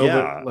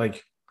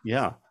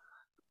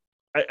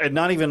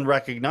 not even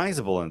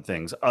recognizable in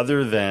things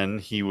other than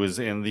he was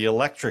in the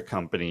Electric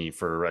Company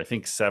for I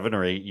think 7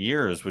 or 8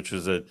 years, which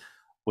was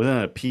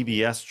wasn't a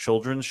PBS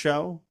children's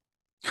show.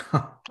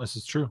 This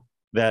is true.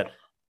 That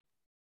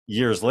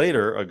years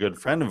later, a good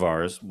friend of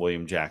ours,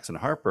 William Jackson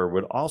Harper,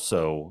 would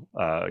also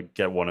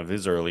get one of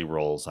his early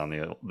roles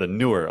on the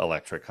newer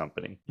Electric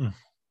Company.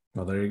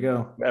 Well, there you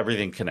go.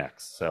 Everything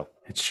connects. So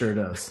it sure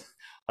does.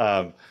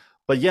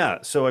 But yeah,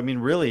 so I mean,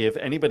 really, if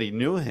anybody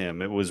knew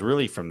him, it was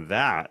really from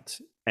that.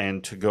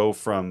 And to go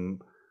from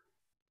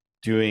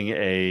doing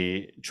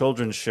a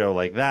children's show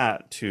like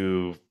that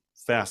to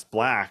Fast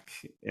Black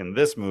in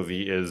this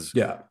movie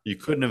you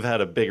couldn't have had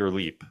a bigger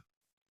leap.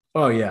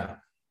 Oh yeah.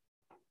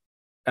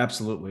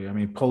 Absolutely. I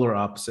mean, polar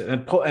opposite,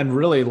 and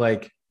really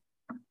like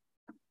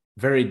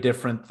very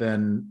different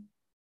than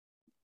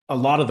a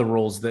lot of the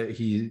roles that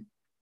he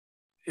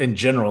in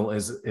general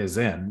is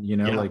in. You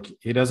know, Yeah. like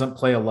he doesn't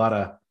play a lot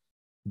of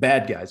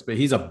bad guys, but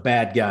he's a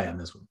bad guy in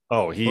this one.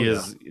 Oh, he Oh, yeah.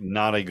 is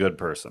not a good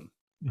person.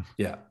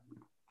 Yeah.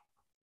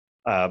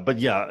 But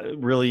yeah,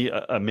 really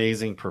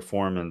amazing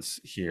performance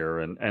here,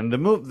 and the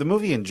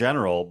movie in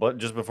general. But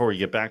just before we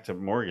get back to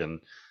Morgan,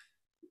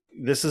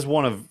 this is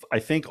one of, I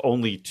think,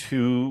 only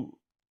two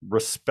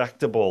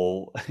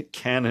respectable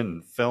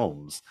canon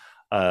films.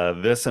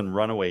 This and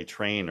Runaway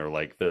Train are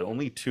like the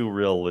only two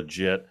real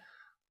legit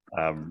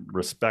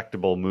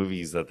respectable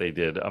movies that they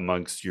did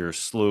amongst your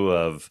slew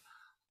of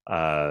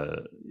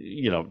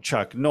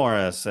Chuck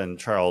Norris and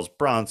Charles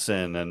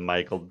Bronson and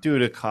Michael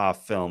Dudikoff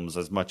films,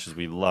 as much as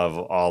we love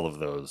all of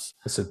those.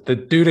 Listen, the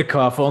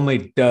Dudikoff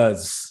only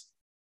does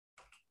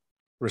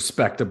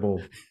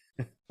respectable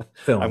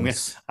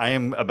films. I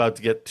am about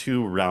to get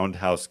 2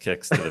 roundhouse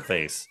kicks to the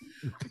face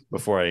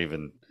before I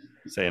even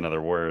say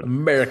another word.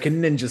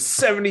 American Ninja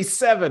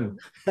 77.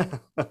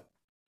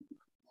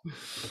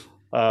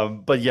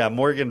 But yeah,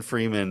 Morgan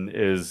Freeman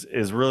is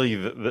really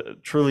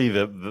truly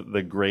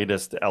the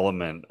greatest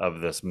element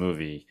of this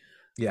movie.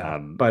 Yeah,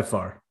 by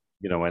far.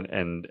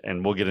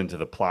 And we'll get into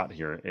the plot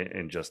here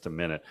in just a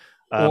minute.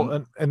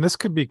 Well, and this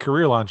could be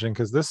career launching,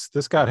 because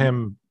this got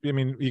him. I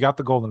mean, he got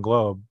the Golden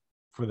Globe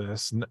for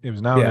this. It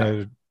was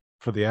nominated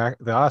for the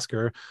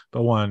Oscar,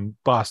 but won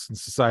Boston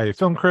Society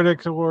Film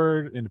Critics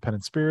Award,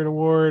 Independent Spirit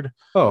Award.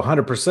 Oh,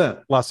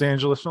 100%. Los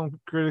Angeles Film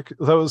Critic.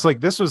 That was like,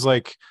 this was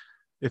like,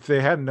 if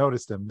they hadn't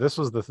noticed him, this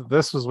was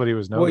what he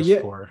was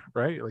noticed for,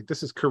 right? Like,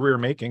 this is career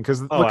making,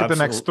 because look at the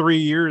next 3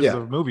 years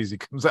of movies he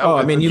comes out. Oh,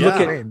 I mean, you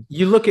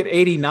look at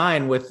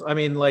 89 with, I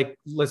mean, like,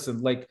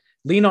 listen, like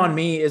Lean on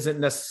Me isn't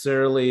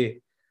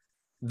necessarily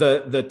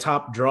the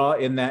top draw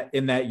in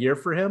that year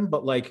for him,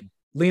 but like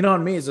Lean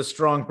on Me is a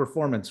strong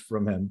performance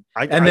from him.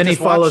 And then he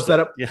follows that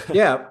up.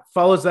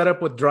 Follows that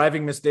up with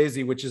Driving Miss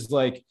Daisy, which is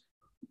like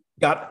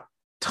got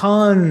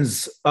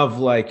tons of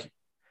like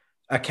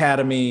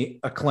Academy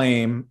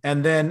acclaim,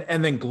 and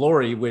then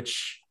Glory,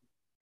 which,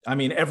 I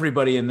mean,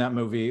 everybody in that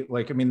movie,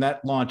 like, I mean,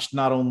 that launched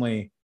not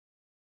only,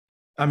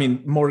 I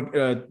mean, more,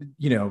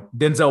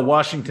 Denzel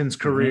Washington's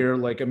career.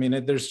 Like, I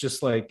mean, there's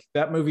just like,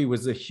 that movie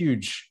was a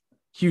huge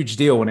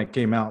deal when it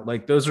came out.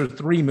 Like, those are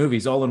 3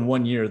 movies all in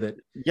one year that,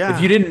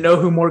 if you didn't know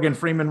who Morgan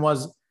Freeman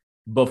was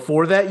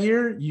before that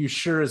year, you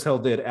sure as hell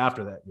did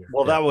after that year.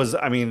 Well,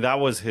 that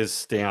was his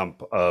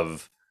stamp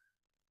of,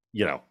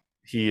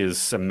 he is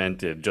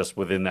cemented just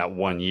within that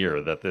 1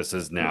 year that this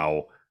is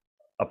now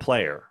a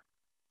player.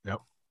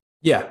 Yep.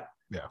 Yeah.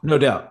 No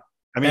doubt.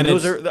 I mean,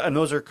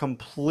 those are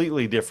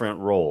completely different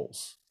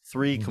roles.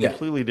 3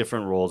 completely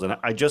different roles. And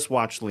I just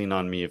watched Lean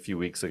on Me a few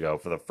weeks ago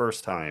for the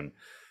first time,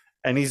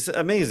 and he's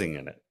amazing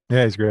in it.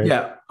 Yeah, he's great.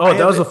 Yeah. Oh,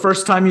 that was the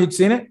first time you'd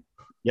seen it?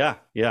 Yeah.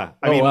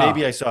 I mean,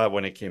 maybe I saw it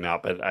when it came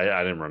out, but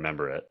I didn't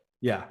remember it.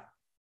 Yeah.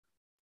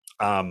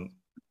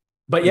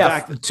 But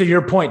yeah, to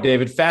your point,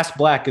 David, Fast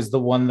Black is the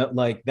one that,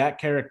 like, that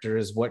character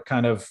is what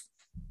kind of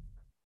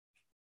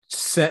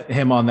sent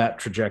him on that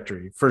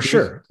trajectory for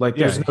sure. Like,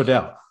 there's no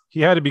doubt.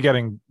 He had to be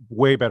getting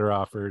way better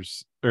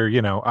offers or,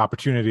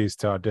 opportunities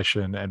to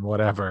audition and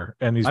whatever.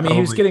 And he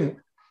was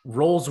getting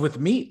roles with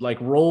meat, like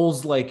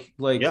roles like,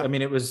 I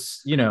mean, it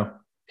was,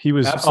 he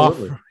was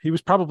he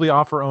was probably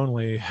offer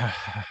only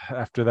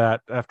after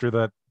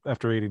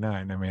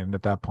 89. I mean,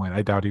 at that point,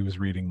 I doubt he was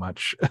reading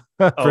much.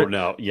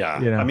 No. Yeah.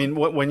 I mean,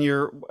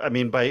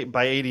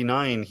 by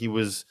 89, he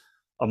was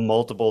a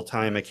multiple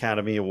time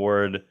Academy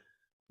Award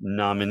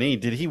nominee.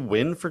 Did he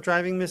win for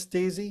Driving Miss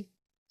Daisy?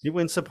 Did he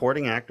win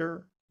supporting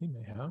actor? He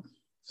may have.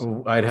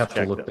 I'd have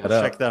to look that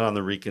up. Check that on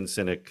the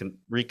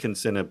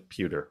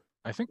Reconsineputer.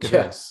 I think it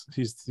is.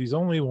 He's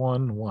only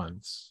won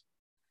once.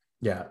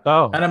 Yeah.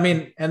 Oh. And I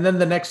mean, and then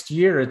the next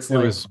year it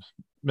was $1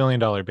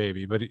 Million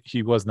Baby, but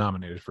he was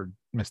nominated for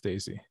Miss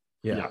Daisy.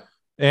 Yeah.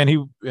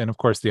 And of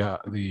course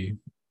the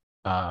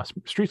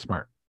Street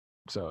Smart.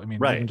 So I mean,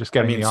 right. Just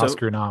getting the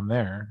Oscar nom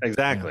there.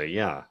 Exactly.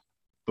 Yeah.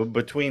 But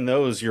between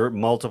those, you're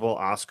multiple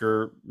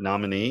Oscar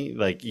nominee.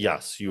 Like,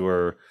 yes,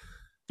 you're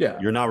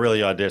not really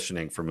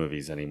auditioning for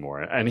movies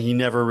anymore. And he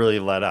never really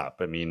let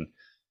up. I mean,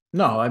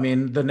 no, I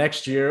mean, the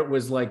next year it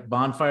was like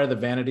Bonfire of the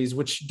Vanities,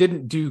 which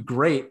didn't do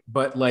great,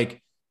 but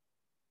like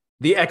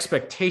the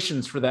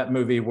expectations for that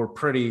movie were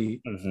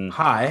pretty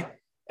high.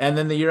 And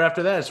then the year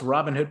after that, it's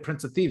Robin Hood,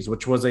 Prince of Thieves,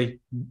 which was a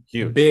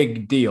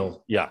big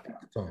deal. Yeah.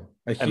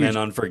 And then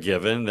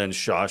Unforgiven, then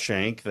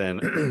Shawshank,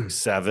 then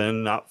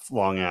Seven, not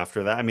long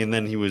after that. I mean,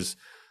 then he was,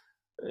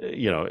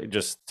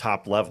 just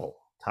top level.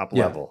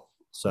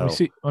 So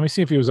let me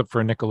see if he was up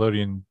for a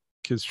Nickelodeon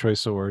Kids'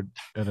 Choice Award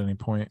at any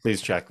point.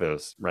 Please check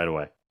those right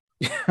away.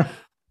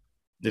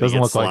 Did Doesn't he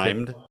get look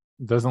slimed? Like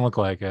it. Doesn't look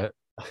like it.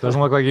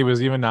 Doesn't look like he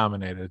was even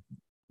nominated.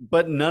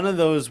 But none of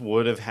those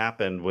would have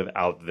happened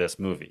without this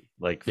movie.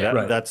 Like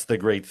that's the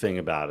great thing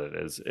about it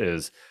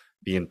is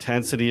the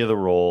intensity of the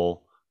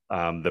role,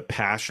 the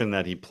passion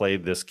that he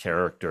played this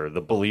character,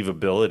 the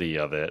believability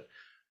of it.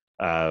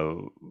 uh,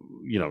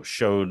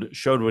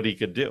 showed what he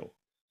could do.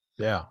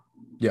 Yeah.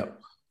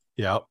 Yep.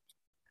 Yep.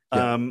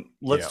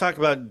 Let's Yeah. talk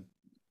about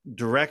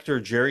director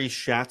Jerry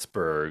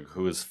Schatzberg,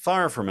 who is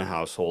far from a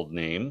household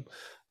name.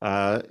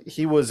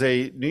 He was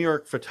a New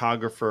York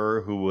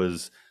photographer who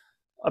was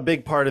a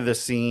big part of the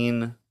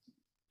scene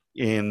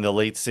in the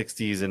late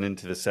 60s and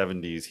into the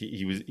 70s.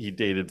 He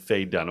dated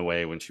Faye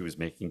Dunaway when she was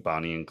making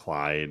Bonnie and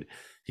Clyde.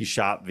 He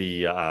shot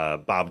the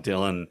Bob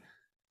Dylan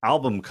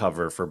album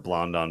cover for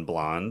Blonde on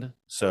Blonde.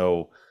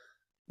 So,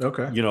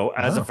 Okay.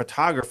 as a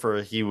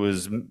photographer, he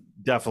was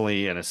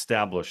definitely an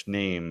established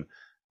name,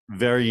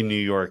 very New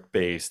York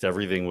based.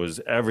 Everything was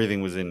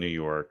in New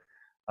York.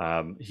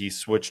 He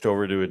switched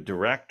over to a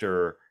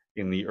director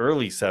in the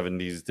early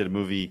 70s, did a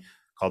movie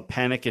called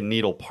Panic in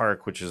Needle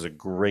Park, which is a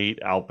great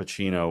Al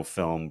Pacino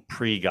film,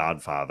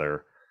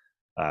 pre-Godfather.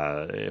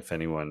 If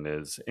anyone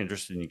is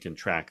interested, you can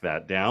track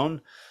that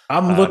down.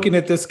 I'm looking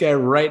at this guy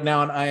right now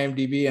on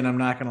IMDb, and I'm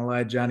not gonna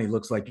lie, Johnny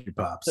looks like your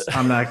pops.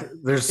 I'm not.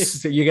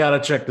 You got to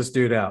check this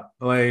dude out.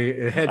 Like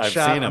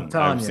headshot.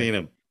 I've seen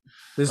him.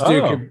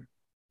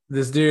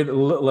 This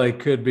dude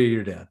could be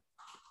your dad.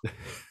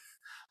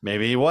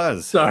 Maybe he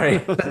was.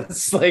 Sorry,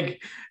 it's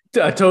like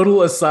a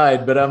total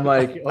aside, but I'm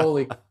like,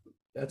 holy,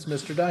 that's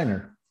Mr.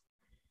 Diner.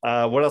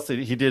 What else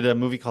he did a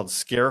movie called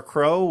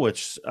Scarecrow,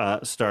 which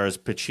stars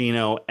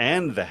Pacino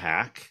and the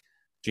Hack,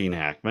 Gene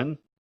Hackman.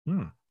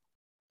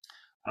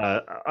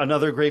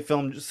 Another great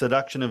film,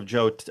 Seduction of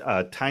Joe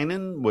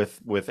Tynan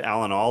with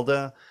Alan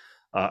Alda,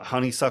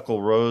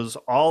 Honeysuckle Rose.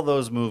 All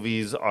those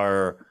movies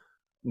are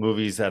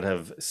movies that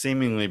have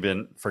seemingly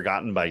been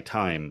forgotten by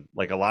time.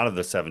 Like a lot of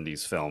the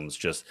 70s films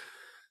just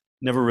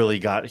never really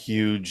got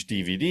huge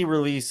DVD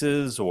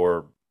releases,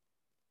 or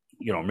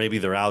maybe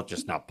they're out,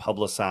 just not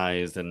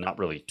publicized and not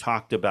really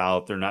talked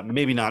about. They're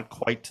maybe not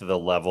quite to the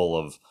level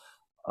of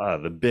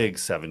the big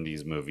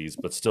 70s movies,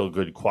 but still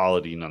good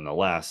quality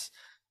nonetheless.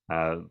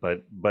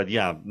 But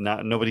yeah,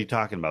 nobody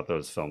talking about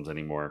those films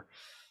anymore.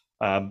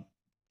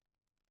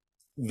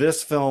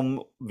 This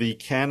film, the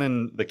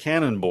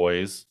Cannon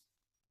Boys,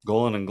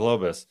 Golan and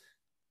Globus,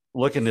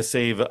 looking to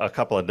save a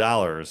couple of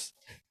dollars,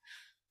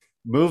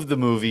 moved the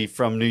movie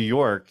from New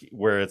York,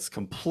 where it's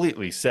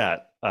completely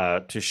set,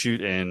 to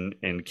shoot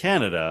in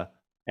Canada,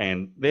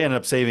 and they ended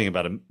up saving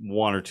about $1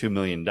 or $2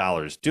 million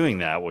doing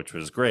that, which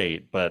was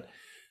great, but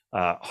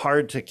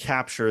hard to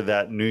capture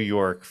that New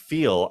York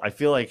feel. I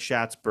feel like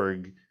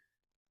Schatzberg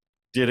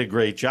did a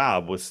great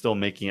job with still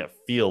making it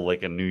feel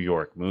like a New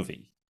York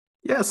movie.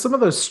 Yeah, some of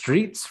those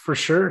streets for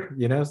sure.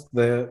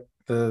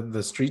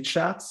 The street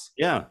shots.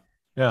 Yeah,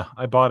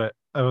 I bought it.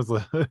 I was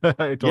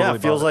I totally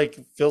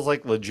feels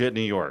like legit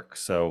New York.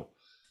 So,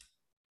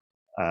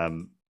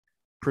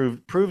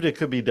 proved it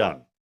could be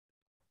done.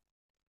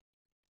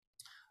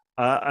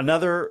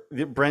 Another,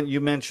 Brent,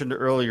 you mentioned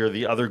earlier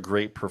the other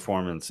great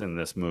performance in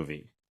this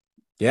movie.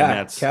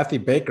 Yeah, Kathy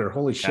Baker.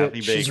 Holy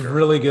shit, she's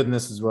really good in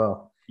this as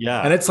well.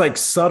 Yeah, and it's like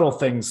subtle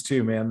things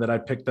too, man, that I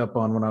picked up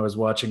on when I was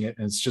watching it.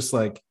 And it's just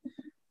like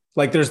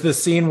there's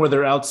this scene where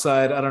they're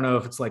outside. I don't know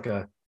if it's like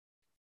a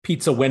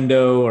pizza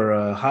window or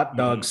a hot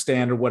dog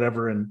stand or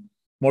whatever, and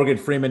Morgan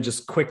Freeman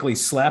just quickly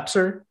slaps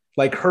her.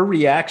 Like her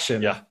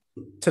reaction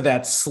to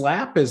that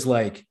slap is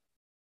like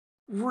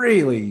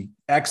really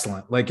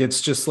excellent. Like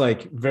it's just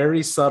like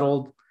very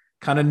subtle,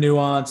 kind of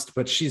nuanced,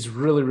 but she's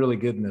really, really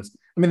good in this.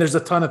 I mean, there's a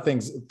ton of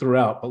things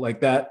throughout, but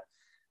like that,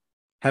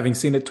 having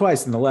seen it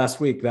twice in the last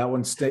week, that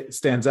one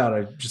stands out.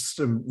 I just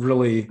am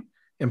really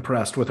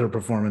impressed with her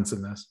performance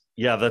in this.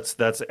 Yeah,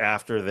 that's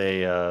after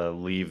they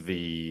leave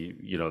the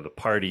the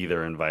party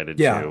they're invited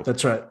to. Yeah,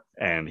 that's right.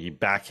 And he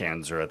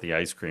backhands her at the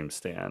ice cream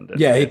stand.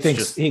 Yeah, he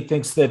thinks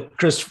that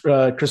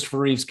Christopher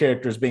Reeve's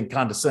character is being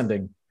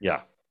condescending.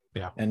 Yeah.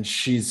 And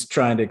she's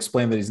trying to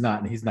explain that he's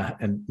not, and he's not,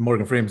 and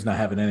Morgan Freeman's not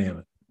having any of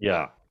it.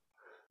 Yeah.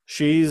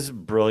 She's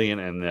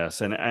brilliant in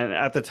this. And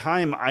at the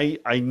time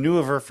I knew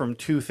of her from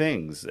two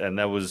things, and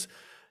that was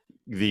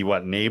the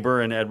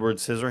Neighbor and Edward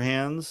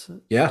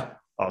Scissorhands. Yeah.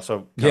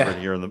 Also covered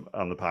here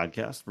on the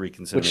podcast,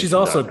 Reconsideration. Which she's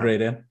also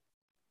great in.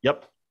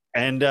 Yep.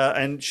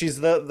 And she's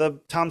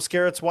the Tom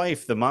Skerritt's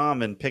wife, the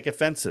mom in Picket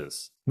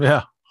Fences.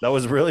 Yeah. That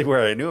was really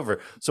where I knew of her.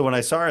 So when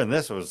I saw her in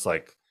this, I was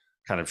like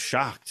kind of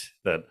shocked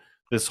that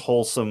this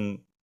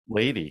wholesome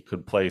lady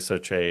could play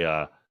such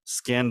a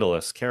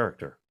scandalous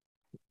character.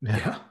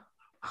 Yeah.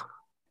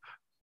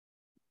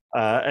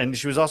 And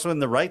she was also in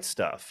The Right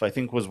Stuff. I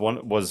think was one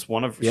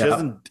of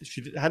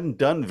she hadn't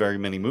done very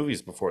many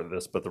movies before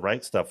this, but The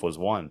Right Stuff was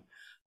one.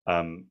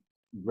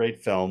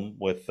 Great film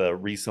with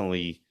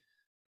recently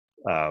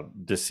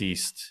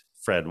deceased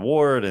Fred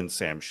Ward and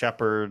Sam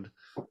Shepard.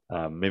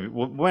 Maybe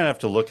we might have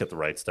to look at The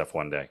Right Stuff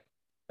one day.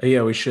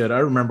 Yeah, we should. I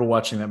remember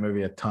watching that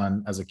movie a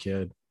ton as a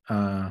kid.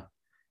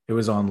 It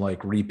was on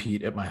like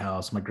repeat at my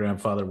house. My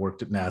grandfather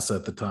worked at NASA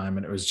at the time,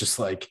 and it was just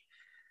like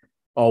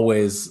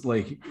always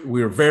like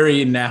we were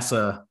very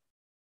NASA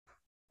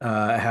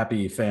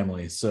happy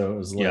family. So it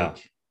was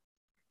like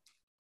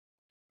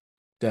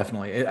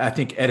Definitely. I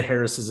think Ed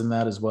Harris is in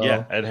that as well.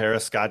 Yeah, Ed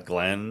Harris, Scott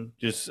Glenn,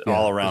 just Yeah,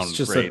 all around it's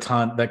just great. a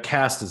ton. The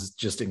cast is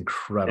just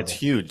incredible. It's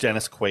huge.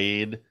 Dennis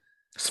Quaid.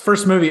 It's the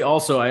first movie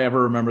also I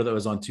ever remember that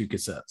was on 2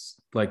 cassettes,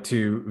 like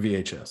 2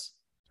 VHS.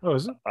 Oh,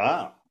 is it?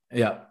 Ah,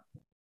 Yeah,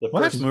 the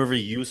What? first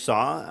movie you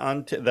saw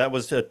on that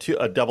was a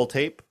double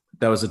tape.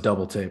 that was a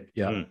double tape.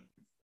 Yeah. Mm.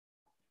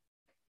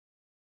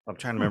 I'm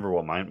trying to remember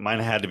what mine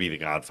had to be The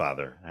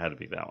Godfather. It had to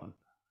be that one.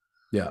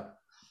 Yeah.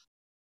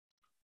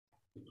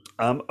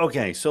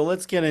 Okay, so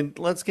let's get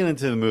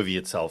into the movie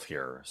itself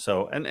here.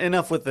 So, and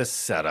enough with this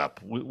setup.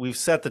 We've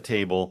set the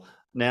table.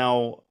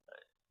 Now,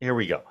 here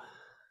we go.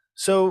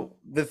 So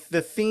the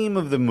theme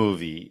of the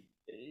movie,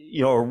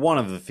 or one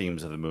of the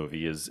themes of the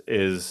movie is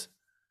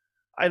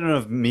I don't know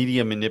if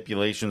media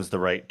manipulation is the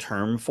right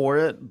term for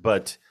it,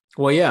 but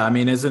Well, yeah. I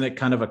mean, isn't it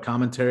kind of a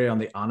commentary on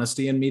the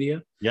honesty in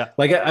media? yeah,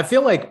 Like, I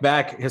feel like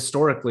back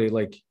historically,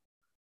 like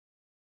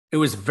it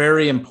was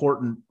very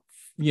important,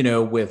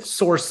 with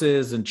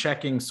sources and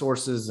checking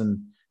sources and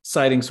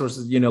citing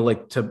sources,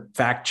 like to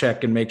fact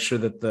check and make sure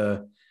that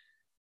the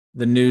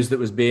news that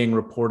was being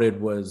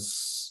reported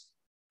was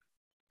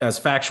as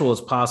factual as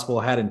possible,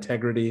 had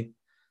integrity,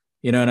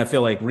 and I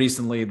feel like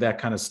recently that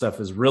kind of stuff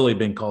has really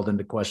been called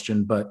into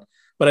question, but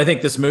I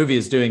think this movie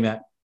is doing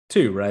that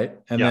too. Right.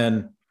 And Yeah.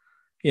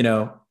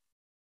 then,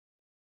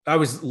 I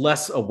was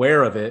less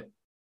aware of it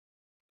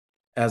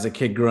as a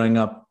kid growing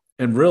up,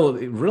 and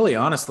really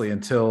honestly,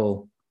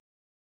 until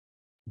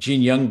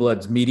Gene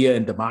Youngblood's Media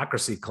and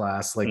Democracy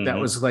class, like that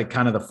was like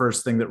kind of the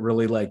first thing that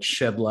really like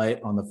shed light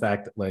on the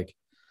fact that like,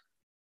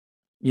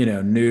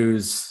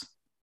 news,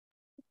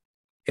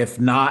 if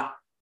not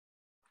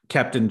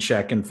kept in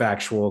check and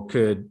factual,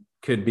 could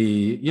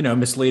be,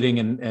 misleading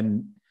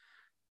and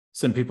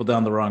send people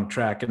down the wrong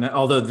track. And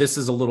although this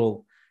is a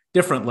little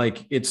different,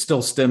 like it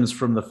still stems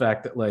from the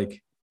fact that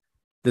like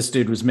this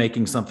dude was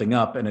making something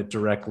up and it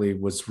directly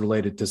was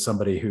related to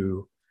somebody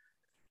who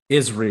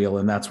is real,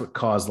 and that's what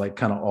caused like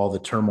kind of all the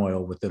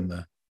turmoil within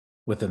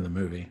the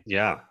movie.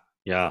 yeah.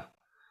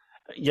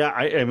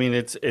 I mean,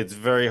 it's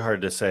very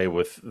hard to say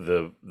with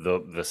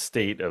the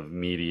state of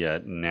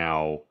media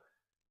now,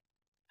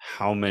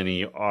 how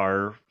many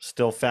are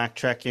still fact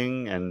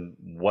checking and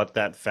what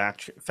that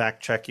fact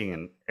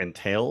checking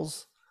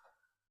entails.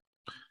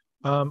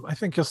 I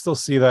think you'll still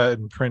see that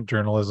in print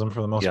journalism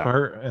for the most Yeah.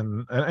 part,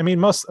 and I mean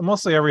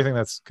mostly everything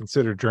that's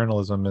considered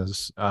journalism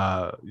is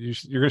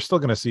you're still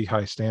going to see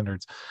high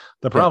standards.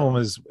 The problem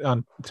is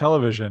on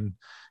television,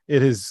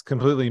 it is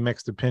completely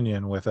mixed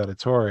opinion with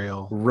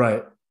editorial,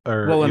 Right.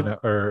 or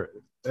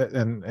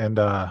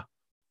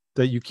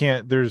that you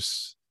can't.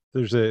 There's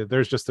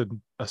just a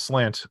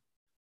slant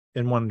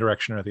in one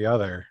direction or the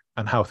other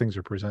on how things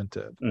are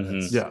presented.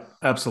 Mhm. Yeah,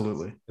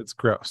 absolutely. It's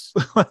gross.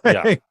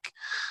 Yeah.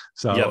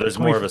 So Yeah, there's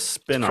more of a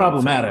spin on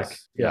problematic.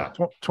 things. Yeah.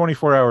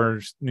 24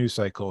 hours news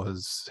cycle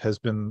has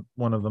been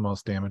one of the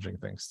most damaging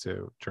things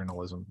to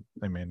journalism.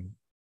 I mean,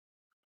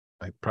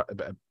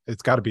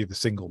 it's got to be the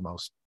single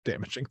most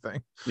damaging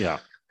thing. Yeah.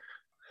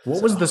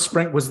 What was the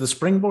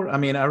springboard? I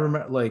mean, I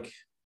remember, like,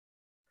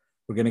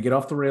 we're going to get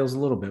off the rails a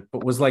little bit,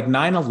 but was like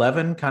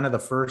 9/11 kind of the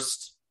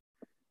first?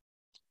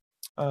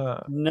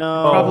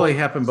 No, Probably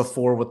happened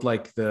before with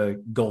like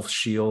the Gulf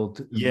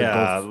Shield,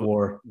 Yeah. the Gulf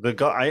War.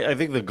 I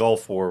think the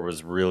Gulf War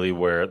was really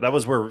where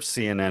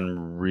CNN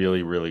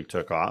really, really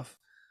took off.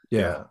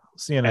 Yeah.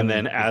 CNN, And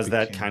then as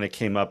that became- kind of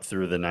came up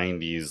through the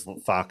 90s,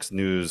 Fox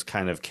News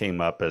kind of came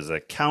up as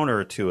a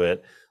counter to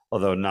it,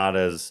 although not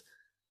as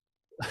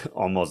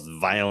almost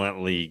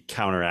violently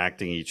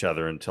counteracting each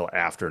other until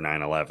after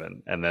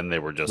 9/11. And then they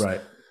were just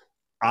Right.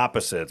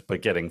 opposites,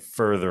 but getting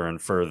further and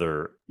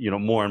further,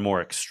 more and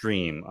more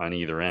extreme on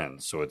either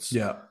end. So it's,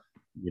 Yeah.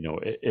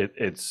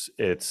 it's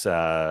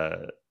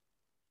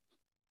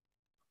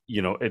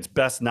it's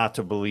best not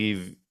to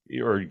believe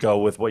or go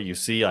with what you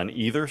see on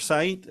either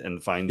site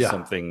and find Yeah.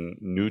 something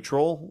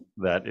neutral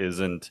that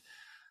isn't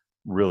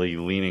really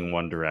leaning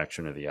one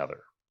direction or the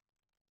other.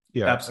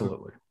 yeah,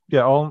 Absolutely.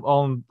 yeah.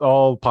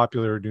 All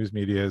popular news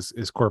media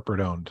is corporate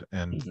owned,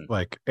 and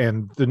Mhm.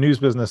 and the news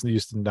business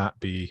used to not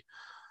be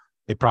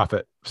a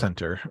profit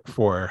center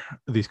for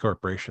these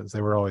corporations.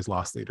 They were always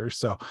loss leaders.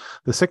 So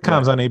the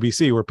sitcoms on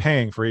ABC were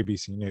paying for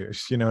ABC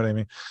News. You know what I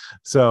mean?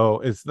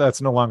 So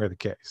that's no longer the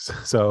case.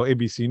 So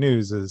ABC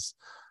News is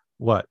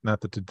what?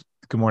 Not the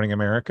Good Morning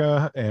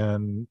America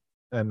and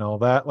all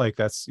that. Like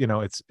that's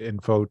it's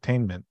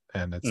infotainment,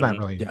 and it's not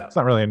really Yeah. it's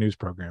not really a news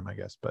program, I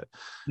guess. But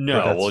No,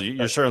 that's- well,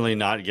 you're certainly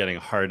not getting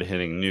hard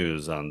hitting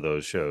news on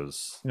those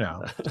shows.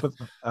 no,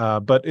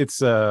 but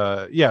it's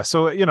yeah.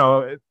 So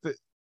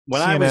When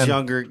I was CNN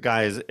younger,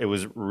 guys, it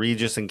was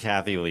Regis and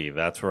Kathy Lee.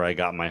 That's where I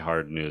got my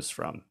hard news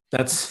from.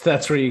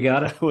 That's where you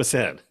got it. That was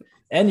it.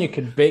 And you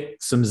could bake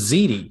some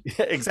ziti.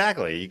 Yeah,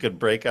 exactly. You could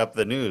break up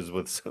the news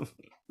with some.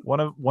 one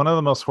of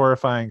the most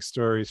horrifying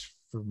stories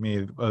for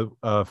me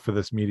for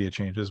this media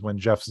change is when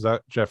Jeff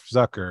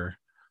Zucker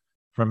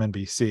from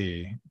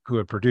NBC, who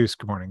had produced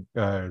Good Morning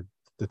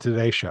the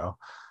Today Show,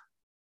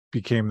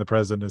 became the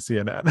president of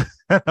CNN.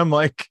 I'm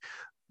like,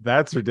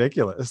 that's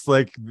ridiculous.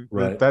 Like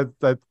Right.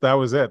 that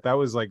was it. That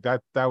was like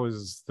that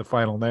was the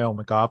final nail in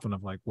the coffin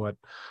of like what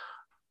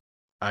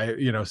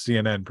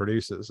CNN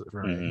produces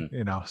for me,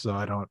 so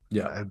I don't,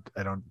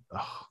 I don't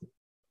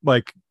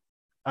like,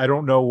 I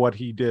don't know what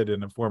he did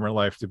in a former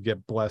life to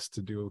get blessed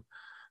to do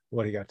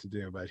what he got to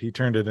do, but he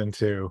turned it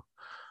into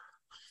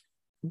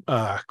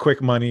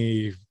quick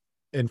money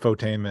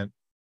infotainment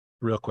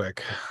real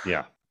quick.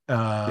 Yeah.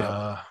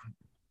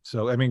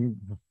 So, I mean,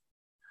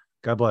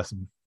 God bless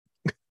him.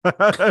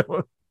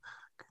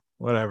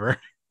 Whatever.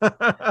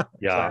 Yeah.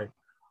 Sorry.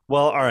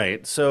 Well, all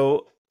right.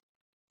 So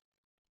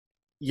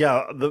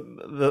yeah,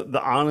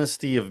 the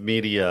honesty of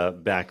media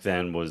back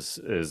then was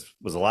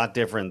a lot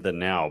different than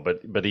now,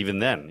 but even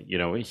then,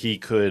 he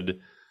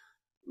could,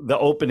 the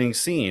opening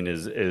scene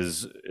is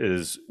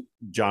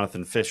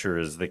Jonathan Fisher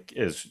is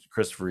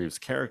Christopher Reeve's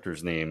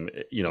character's name,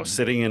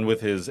 sitting in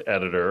with his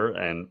editor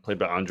and played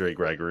by Andre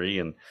Gregory,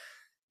 and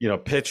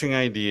pitching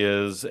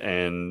ideas,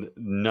 and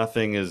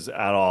nothing is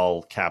at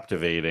all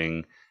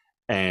captivating,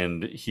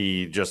 and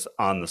he just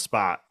on the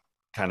spot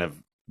kind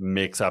of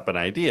makes up an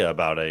idea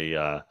about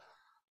a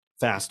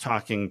fast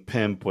talking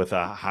pimp with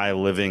a high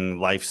living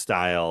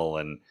lifestyle,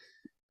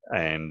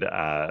 and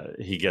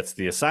he gets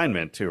the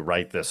assignment to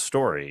write this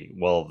story.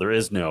 Well, there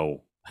is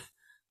no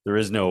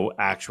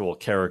actual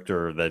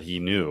character that he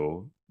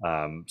knew,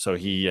 so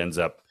he ends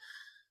up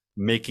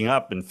making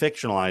up and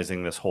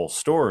fictionalizing this whole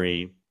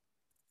story,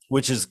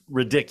 which is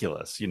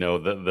ridiculous.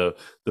 The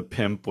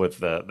pimp with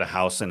the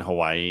house in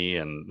Hawaii,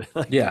 and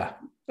yeah,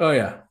 oh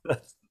yeah,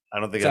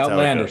 I don't think it's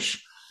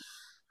outlandish.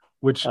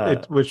 Which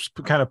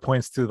kind of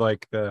points to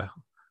like the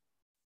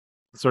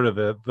sort of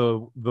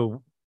the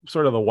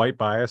sort of the white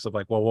bias of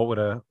like, well, what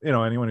would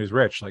anyone who's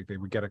rich, like they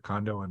would get a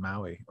condo in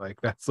Maui,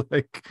 like that's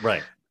like,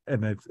 right.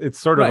 And it's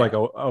sort of like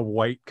a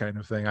white kind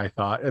of thing. I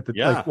thought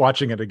like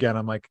watching it again,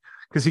 I'm like,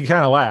 because he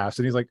kind of laughs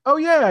and he's like, oh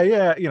yeah,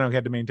 he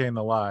had to maintain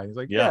the lie. He's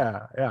like,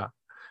 yeah.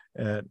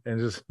 And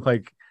just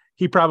like,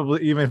 he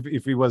probably, even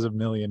if he was a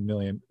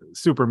million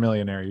super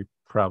millionaire, he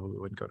probably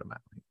wouldn't go to Maui.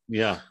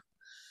 Yeah.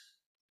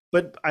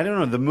 But I don't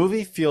know, the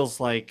movie feels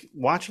like,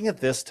 watching it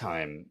this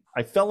time,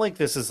 I felt like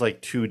this is like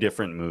two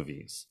different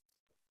movies.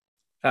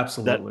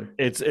 Absolutely.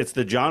 It's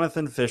the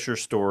Jonathan Fisher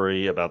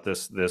story about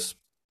this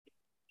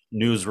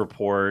news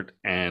report,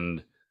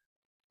 and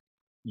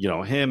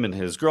him and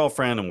his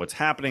girlfriend and what's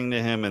happening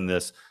to him, in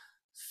this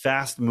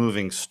fast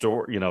moving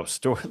story.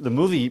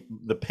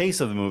 The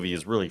pace of the movie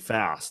is really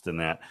fast, in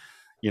that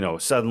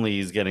suddenly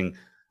he's getting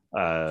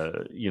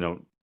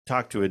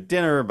talked to at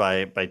dinner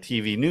by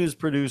TV news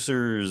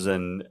producers,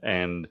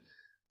 and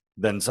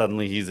then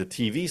suddenly he's a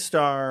TV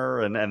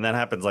star, and that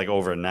happens like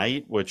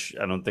overnight, which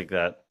I don't think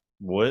that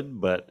would,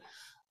 but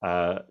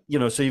so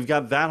you've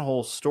got that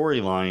whole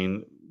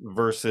storyline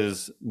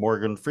versus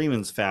Morgan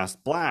Freeman's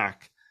Fast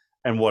Black,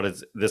 and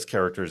what this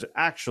character's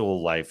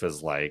actual life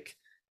is like,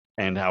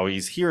 and how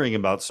he's hearing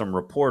about some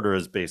reporter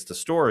has based a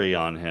story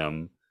on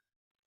him,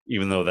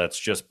 even though that's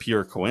just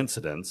pure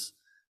coincidence,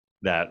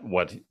 that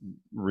what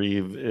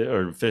Reeve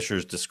or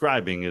Fisher's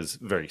describing is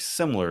very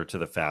similar to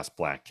the Fast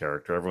Black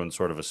character. Everyone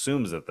sort of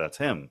assumes that that's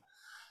him.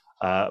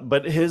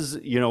 But his,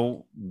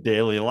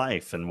 daily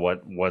life and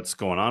what's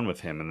going on with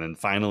him. And then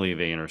finally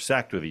they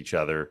intersect with each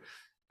other,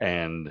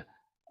 and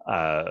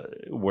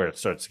where it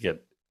starts to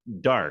get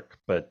dark.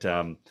 But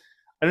I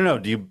don't know.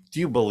 Do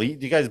you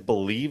guys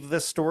believe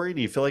this story?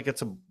 Do you feel like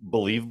it's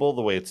believable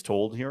the way it's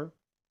told here?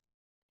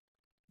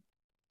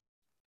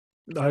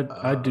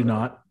 I do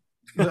not.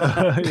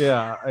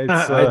 Yeah,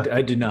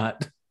 I do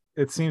not.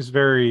 It seems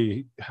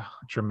very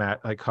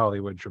dramatic, like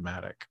Hollywood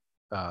dramatic.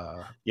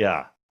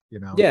 Yeah.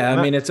 Yeah,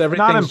 I mean, it's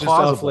everything's just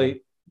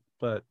awfully,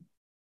 but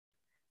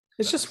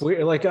it's just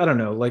weird. Like, I don't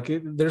know, like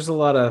there's a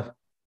lot of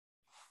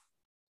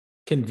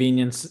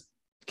conveniences,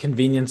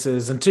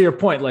 and to your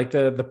point, like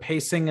the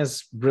pacing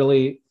is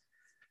really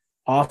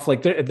off.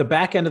 Like at the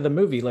back end of the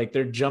movie, like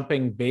they're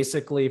jumping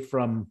basically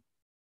from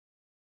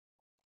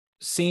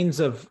scenes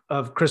of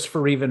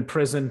Christopher Reeve in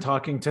prison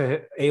talking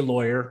to a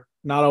lawyer,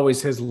 not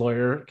always his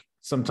lawyer,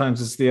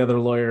 sometimes it's the other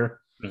lawyer,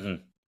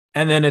 and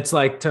then it's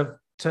like to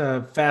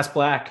Fast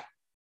Black,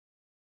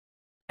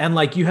 and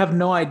like you have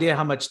no idea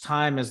how much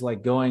time is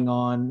like going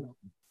on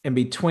in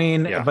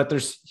between, but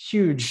there's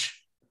huge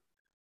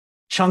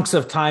chunks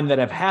of time that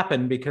have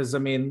happened, because I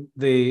mean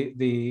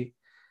the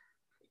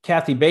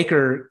Kathy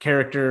Baker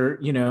character,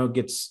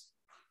 gets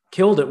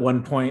killed at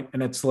one point,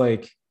 and it's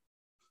like,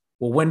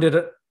 well, when did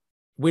it?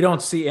 We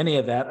don't see any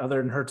of that other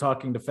than her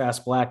talking to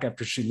Fast Black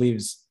after she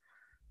leaves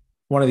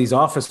one of these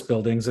office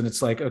buildings, and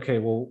it's like, okay,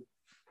 well,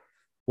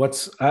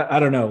 I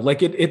don't know.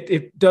 Like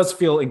it does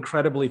feel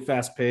incredibly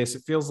fast paced.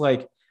 It feels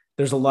like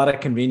there's a lot of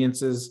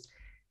conveniences.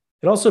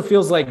 It also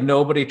feels like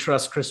nobody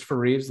trusts Christopher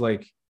Reeves.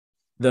 Like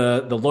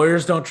the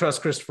lawyers don't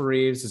trust Christopher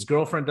Reeves. His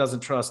girlfriend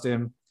doesn't trust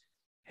him.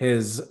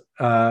 His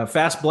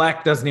Fast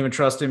Black doesn't even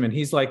trust him. And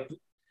he's like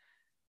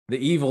the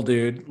evil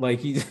dude. Like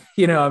he's,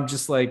 I'm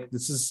just like,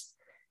 it's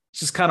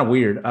just kind of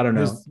weird. I don't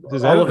know.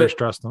 Does all of it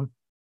trust him?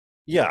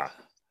 Yeah.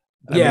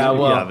 They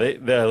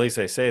at least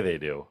they say they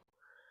do.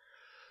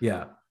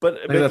 Yeah. But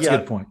That's yeah, a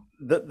good point.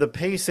 the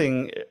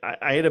pacing,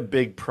 I had a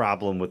big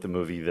problem with the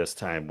movie this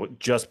time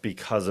just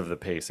because of the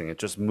pacing. It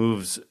just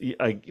moves,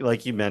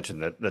 like you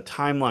mentioned, that the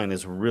timeline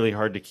is really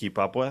hard to keep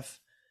up with.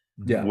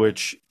 Yeah.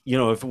 Which,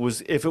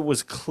 if it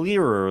was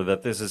clearer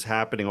that this is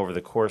happening over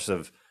the course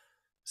of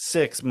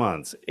 6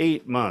 months,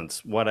 8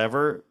 months,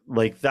 whatever,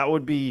 like that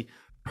would be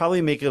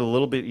probably make it a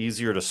little bit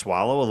easier to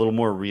swallow, a little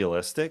more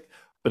realistic.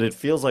 But it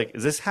feels like,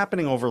 is this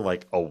happening over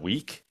like a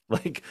week?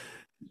 Like,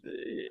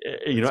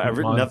 every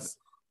nothing. Months.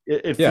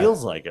 It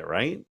feels like it,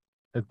 right?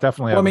 It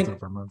definitely Well, happens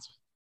over months.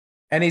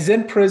 And he's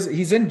in prison.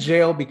 He's in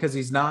jail because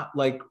he's not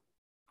like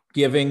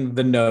giving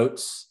the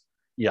notes.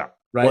 Yeah.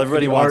 Right. Well,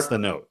 everybody wants the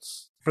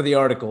notes for the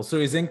article. So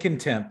he's in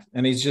contempt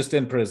and he's just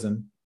in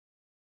prison.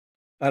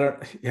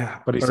 But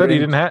he said he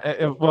didn't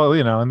have, well,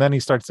 and then he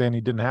starts saying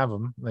he didn't have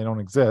them. They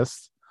don't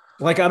exist.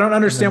 Like, I don't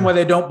understand why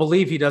they don't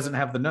believe he doesn't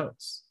have the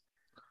notes.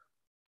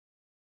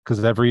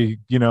 Because every,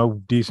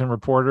 decent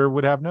reporter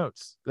would have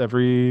notes.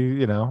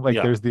 Every,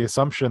 there's the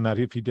assumption that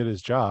if he did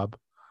his job,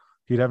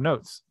 he'd have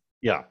notes.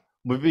 Yeah.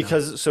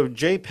 Because so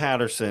Jay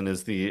Patterson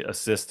is the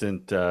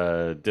assistant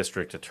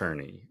district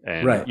attorney,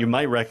 and you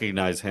might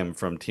recognize him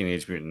from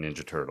Teenage Mutant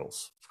Ninja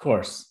Turtles. Of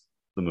course.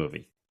 The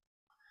movie.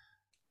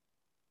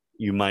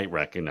 You might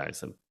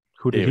recognize him.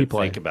 Who did he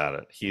play? Think about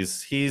it.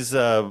 He's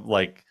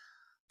like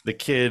the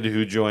kid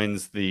who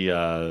joins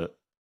the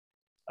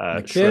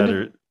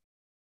Shredder.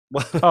 The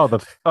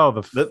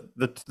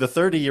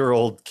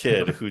 30-year-old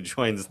kid who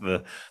joins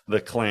the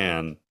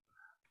clan.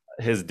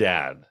 His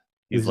dad.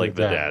 He's like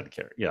the dad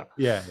character.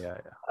 Yeah.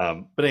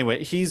 But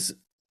anyway,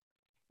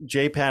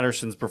 Jay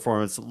Patterson's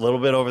performance a little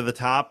bit over the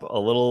top, a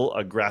little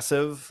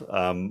aggressive.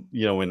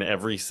 In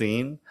every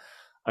scene.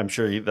 I'm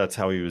sure that's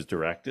how he was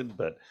directed,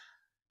 but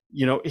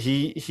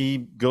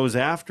he goes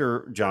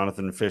after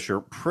Jonathan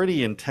Fisher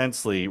pretty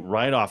intensely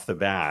right off the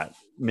bat.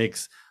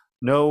 Makes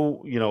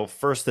no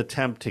first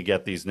attempt to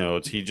get these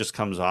notes. He just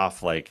comes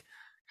off like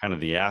kind of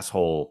the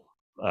asshole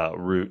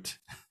route,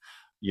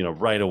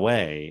 right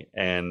away,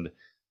 and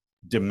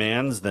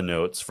demands the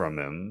notes from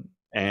him,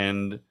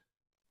 and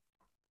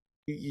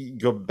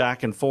go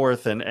back and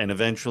forth, and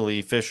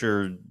eventually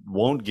Fisher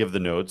won't give the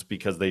notes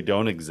because they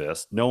don't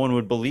exist. No one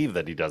would believe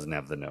that he doesn't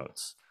have the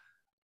notes.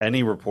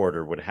 Any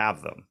reporter would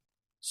have them.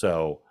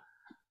 So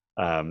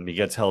he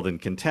gets held in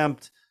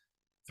contempt,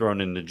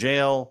 thrown into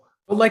jail.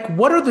 Like,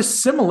 what are the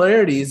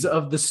similarities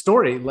of the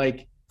story?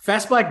 Like,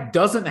 Fast Black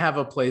doesn't have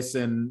a place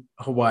in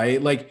Hawaii.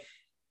 Like,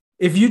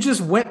 if you just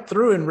went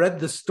through and read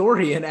the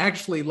story and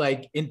actually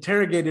like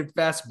interrogated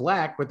Fast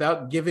Black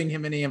without giving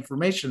him any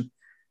information,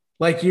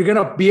 like, you're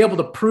going to be able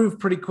to prove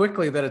pretty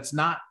quickly that it's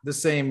not the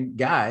same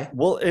guy.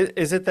 Well,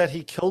 is it that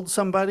he killed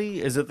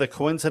somebody? Is it the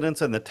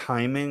coincidence and the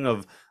timing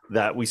of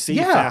that? We see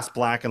Fast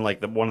Black in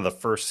like one of the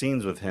first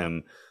scenes with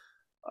him,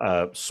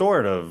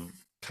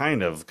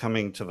 kind of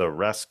coming to the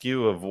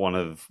rescue of one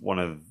of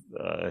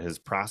his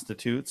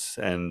prostitutes,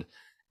 and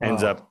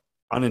ends up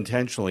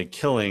unintentionally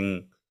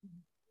killing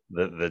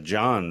the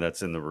John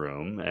that's in the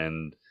room,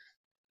 and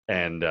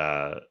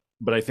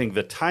but I think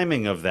the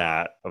timing of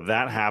that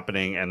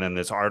happening and then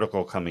this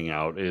article coming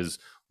out is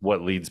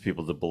what leads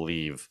people to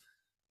believe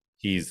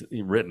he's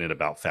written it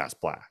about Fast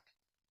Black.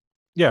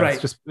 Yeah,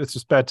 right. It's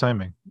just bad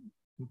timing,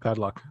 bad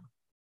luck.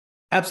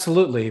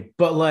 Absolutely,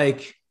 but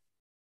like,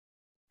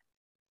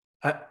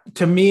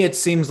 to me, it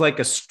seems like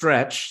a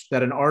stretch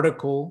that an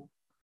article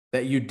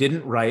that you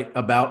didn't write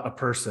about a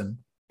person,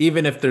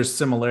 even if there's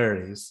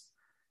similarities,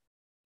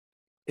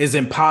 is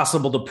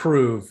impossible to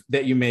prove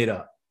that you made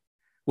up,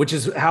 which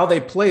is how they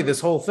play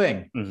this whole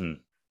thing. Mm-hmm.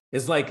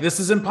 Is like,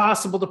 this is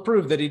impossible to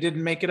prove that he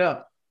didn't make it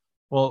up.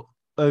 Well,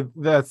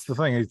 that's the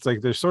thing. It's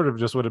like there sort of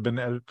just would have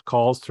been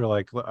calls to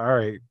like, all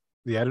right,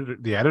 the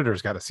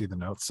editor's got to see the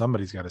notes.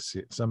 Somebody's got to see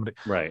it. Somebody,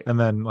 right? And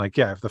then like,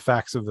 if the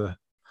facts of the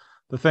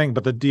thing,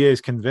 but the DA is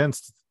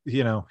convinced,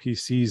 he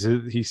sees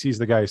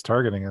the guy he's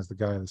targeting as the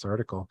guy in this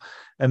article,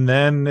 and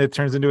then it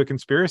turns into a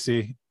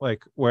conspiracy,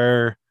 like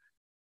where,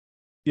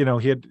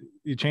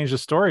 he changed the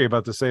story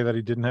about to say that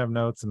he didn't have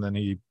notes, and then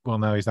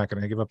now he's not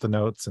going to give up the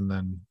notes, and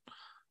then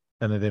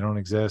they don't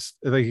exist.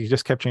 Like, he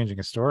just kept changing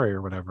his story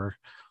or whatever.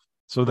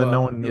 So then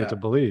no one knew what to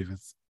believe.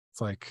 It's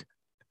like,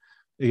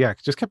 it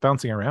just kept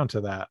bouncing around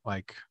to that.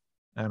 Like,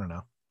 I don't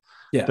know.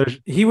 Yeah,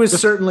 he was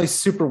certainly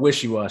super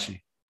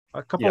wishy-washy.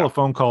 A couple of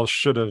phone calls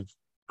should have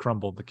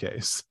crumbled the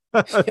case.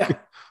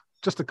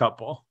 Just a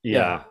couple.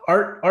 Yeah.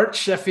 Art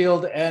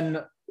Sheffield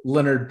and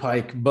Leonard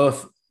Pike,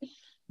 both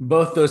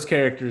those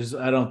characters,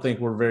 I don't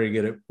think were very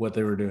good at what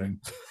they were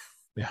doing.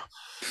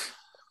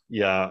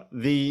 Yeah.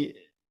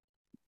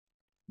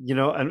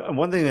 And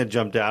one thing that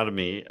jumped out at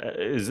me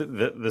is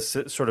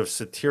the sort of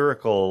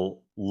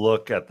satirical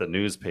look at the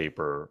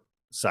newspaper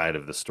side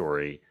of the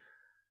story,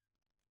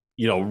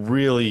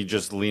 really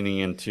just leaning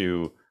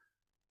into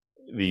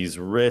these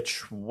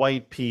rich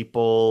white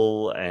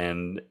people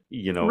and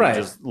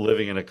just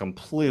living in a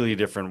completely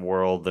different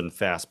world than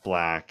Fast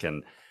Black,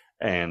 and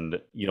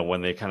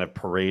when they kind of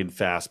parade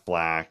Fast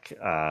Black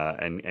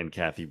and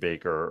Kathy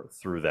Baker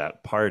through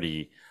that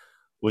party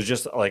was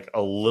just like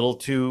a little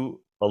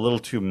too a little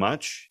too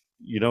much.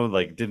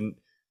 Like didn't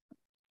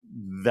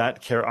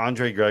that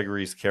Andre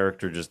Gregory's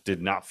character just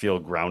did not feel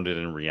grounded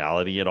in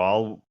reality at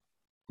all,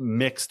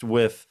 mixed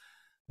with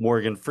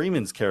Morgan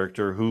Freeman's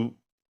character who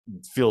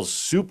feels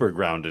super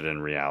grounded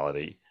in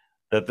reality.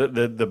 That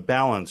the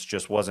balance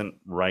just wasn't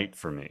right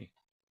for me.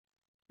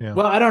 Yeah.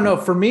 Well, I don't know.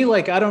 For me,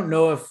 like, I don't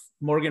know if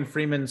Morgan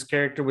Freeman's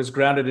character was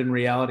grounded in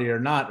reality or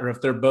not, or if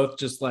they're both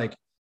just like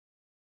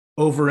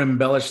over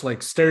embellished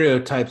like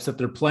stereotypes that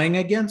they're playing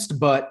against.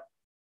 But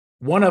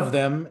one of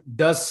them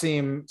does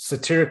seem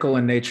satirical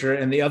in nature,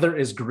 and the other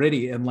is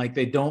gritty, and like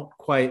they don't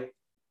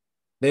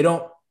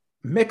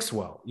mix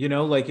well.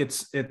 Like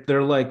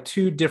they're like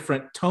two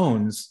different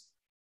tones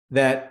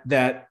that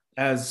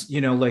as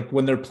like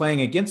when they're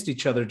playing against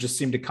each other just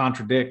seem to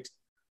contradict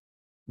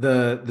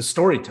the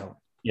storytelling.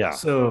 Yeah.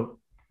 So,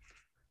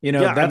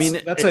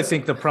 that's I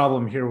think the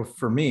problem here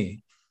for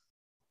me.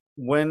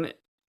 When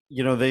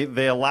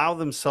they allow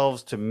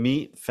themselves to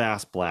meet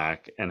Fast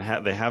Black and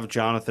they have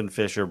Jonathan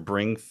Fisher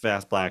bring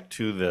Fast Black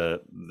to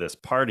this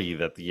party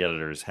that the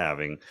editor is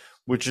having,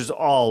 which is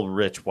all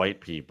rich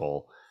white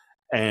people.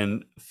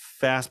 And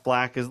Fast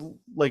Black is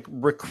like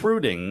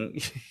recruiting,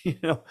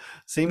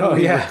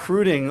 seemingly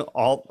recruiting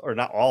all, or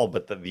not all,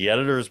 but the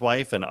editor's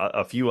wife and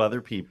a few other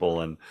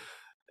people. And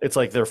it's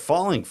like they're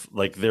falling,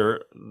 like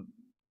they're,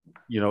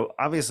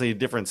 obviously a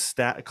different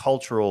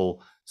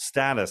cultural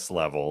status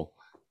level.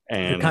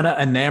 And kind of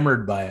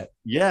enamored by it.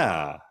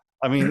 Yeah.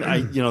 I mean,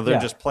 they're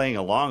just playing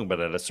along,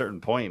 but at a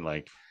certain point,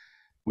 like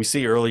we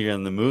see earlier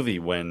in the movie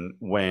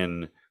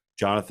when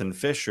Jonathan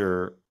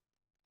Fisher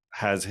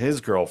has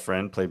his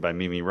girlfriend, played by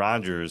Mimi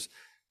Rogers,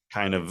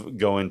 kind of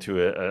go into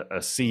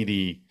a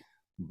seedy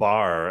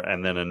bar,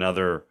 and then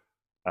another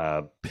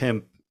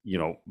pimp,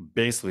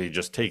 basically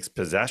just takes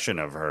possession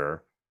of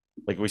her.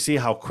 Like we see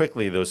how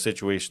quickly those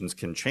situations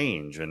can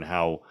change and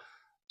how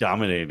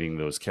dominating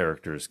those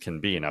characters can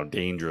be and how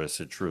dangerous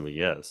it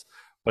truly is.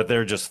 But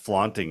they're just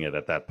flaunting it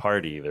at that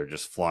party. They're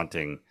just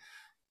flaunting,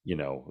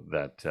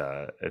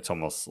 that it's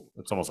almost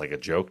like a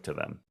joke to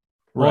them.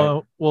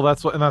 Well,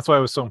 that's why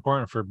it was so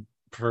important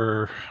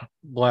for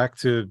Black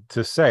to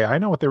say, I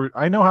know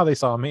how they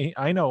saw me.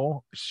 I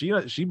know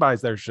she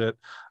buys their shit.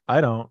 I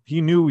don't.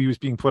 He knew he was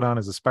being put on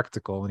as a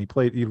spectacle, and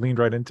he leaned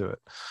right into it.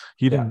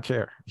 He didn't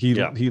care. He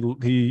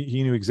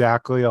knew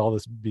exactly all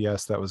this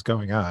BS that was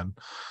going on.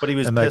 But he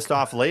was pissed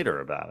off later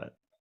about it.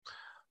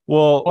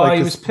 Well,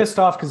 he was pissed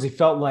off because he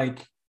felt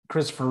like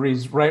Christopher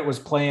Reeve's was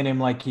playing him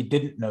like he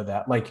didn't know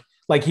that,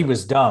 like he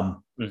was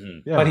dumb.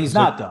 Mm-hmm. Yeah, but he's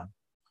not dumb.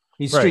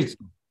 He's street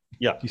smart.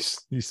 Yeah, he's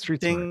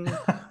street smart.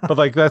 But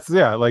like that's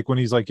like when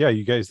he's like, yeah,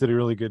 you guys did a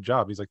really good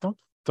job. He's like,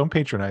 don't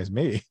patronize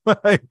me.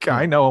 Like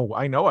I know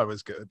I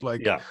was good.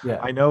 Like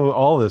I know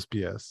all this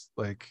BS.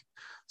 Like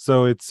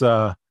so it's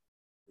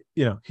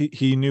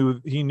he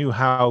knew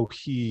how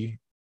he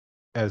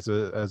as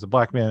a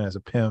black man, as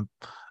a pimp,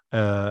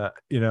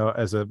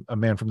 as a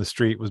man from the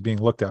street was being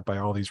looked at by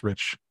all these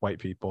rich white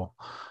people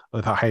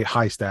with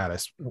high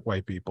status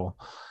white people.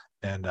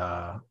 And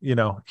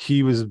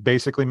he was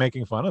basically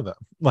making fun of them,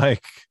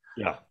 like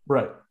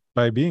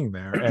by being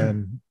there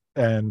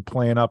and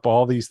playing up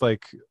all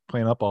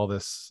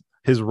this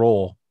his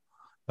role,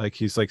 like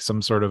he's like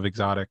some sort of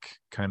exotic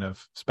kind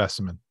of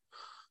specimen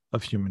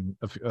of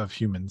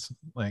humans,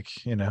 like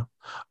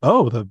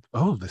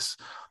this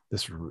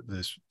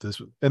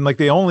and like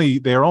they're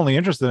only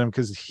interested in him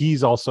because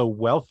he's also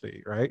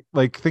wealthy, right?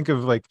 Like think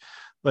of like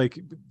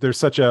there's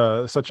such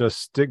a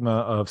stigma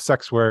of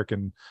sex work,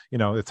 and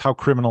it's how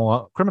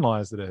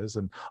criminalized it is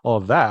and all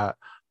of that.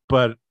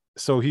 But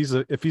so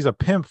if he's a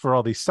pimp for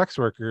all these sex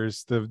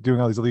workers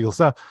doing all these illegal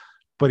stuff,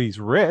 but he's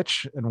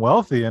rich and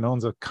wealthy and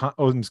owns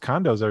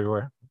condos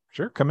everywhere,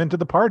 sure, come into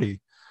the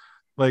party.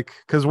 Like,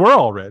 because we're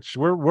all rich,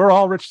 we're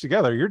all rich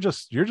together. You're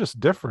just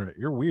different.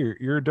 You're weird.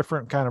 You're a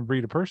different kind of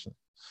breed of person.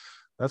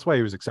 That's why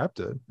he was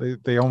accepted.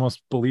 They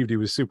almost believed he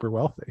was super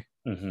wealthy.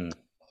 Mm-hmm.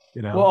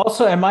 Well,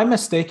 also, am I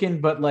mistaken?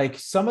 But like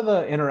some of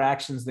the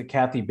interactions that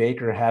Kathy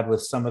Baker had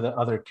with some of the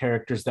other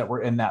characters that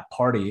were in that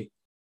party,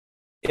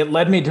 it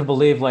led me to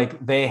believe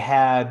like they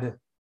had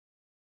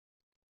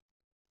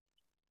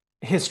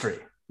history,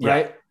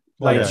 right?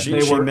 Like she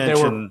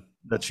mentioned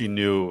that she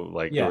knew,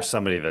 like there was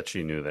somebody that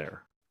she knew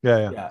there.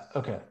 Yeah.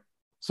 Okay.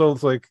 So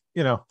it's like,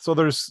 so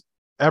there's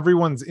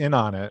everyone's in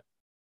on it.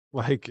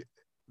 Like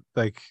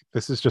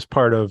this is just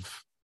part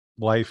of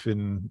life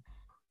in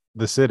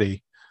the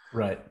city.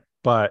 Right.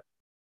 But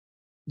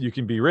you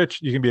can be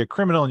rich, you can be a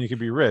criminal, and you can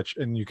be rich,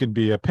 and you can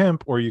be a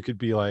pimp, or you could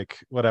be like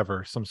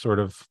whatever, some sort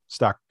of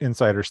stock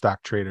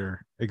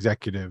trader,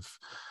 executive,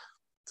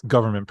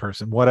 government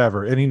person,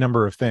 whatever, any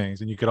number of things,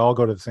 and you could all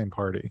go to the same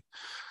party,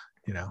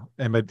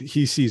 but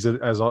he sees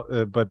it as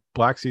but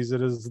Black sees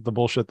it as the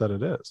bullshit that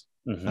it is.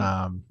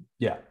 Mm-hmm.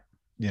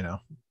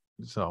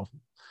 So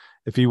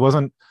if he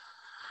wasn't,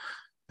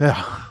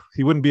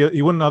 he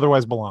wouldn't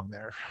otherwise belong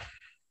there.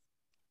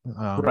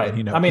 Right.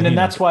 And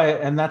that's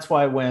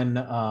why when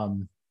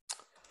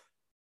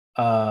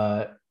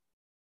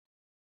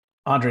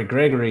Andre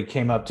Gregory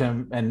came up to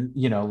him and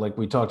like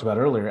we talked about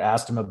earlier,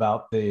 asked him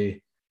about the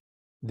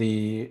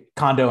the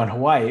condo in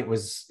Hawaii, it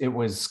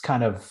was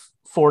kind of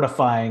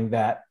fortifying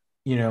that,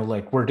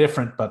 like we're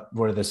different, but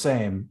we're the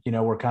same,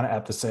 we're kind of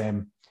at the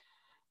same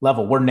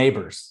level. We're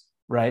neighbors.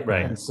 Right.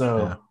 And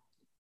so,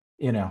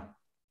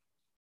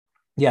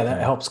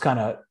 that helps kind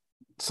of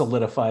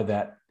solidify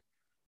that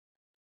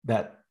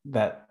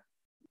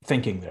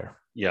thinking there.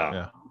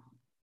 Yeah.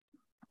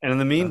 And in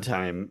the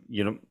meantime,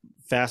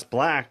 Fast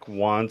Black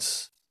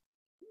wants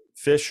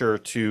Fisher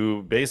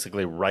to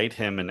basically write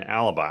him an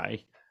alibi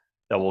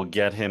that will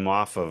get him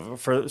off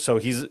of so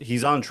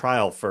he's on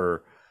trial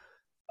for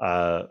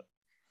the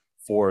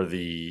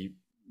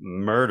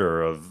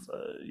murder of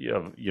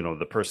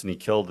the person he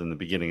killed in the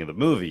beginning of the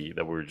movie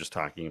that we were just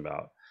talking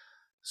about.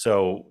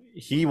 So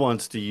they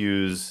want to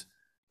use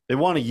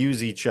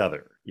each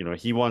other.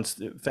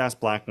 Fast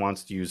Black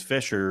wants to use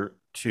Fisher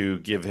to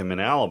give him an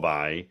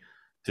alibi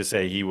to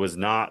say he was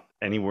not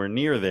anywhere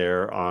near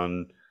there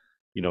on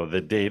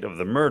the date of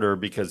the murder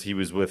because he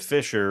was with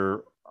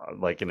Fisher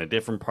like in a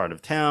different part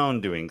of town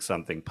doing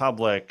something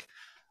public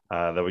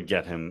that would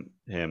get him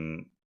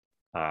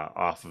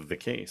off of the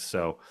case.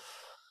 So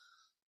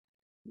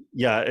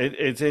yeah,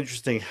 it's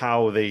interesting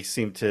how they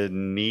seem to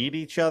need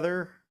each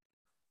other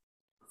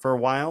for a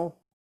while.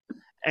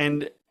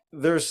 And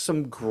there's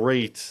some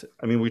great,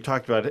 we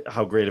talked about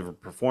how great of a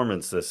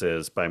performance this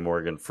is by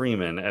Morgan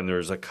Freeman, and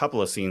there's a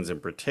couple of scenes in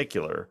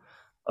particular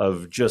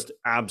of just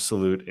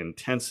absolute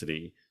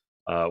intensity.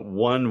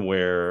 One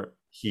where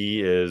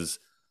he is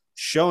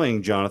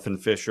showing Jonathan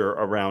Fisher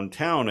around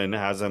town and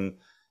has him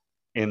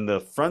in the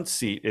front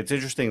seat. It's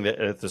interesting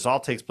that this all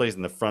takes place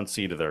in the front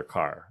seat of their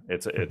car.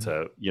 It's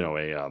a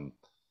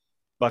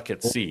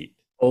bucket seat,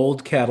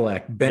 old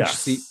Cadillac, bench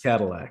seat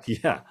Cadillac.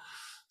 Yeah.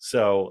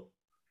 So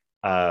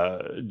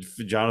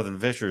Jonathan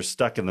Fisher is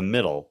stuck in the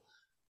middle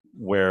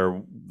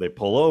where they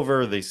pull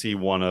over. They see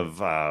one of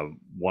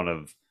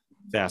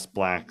Fast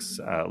Black's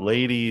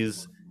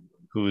ladies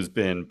who's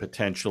been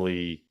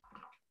potentially,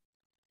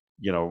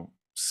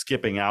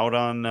 skipping out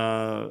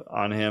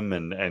on him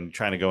and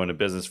trying to go into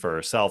business for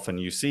herself.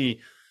 And you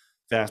see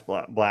Fast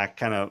Black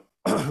kind of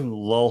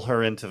lull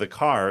her into the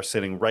car,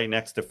 sitting right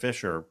next to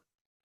Fisher,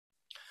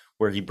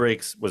 where he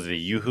breaks, was it a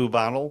Yoo-hoo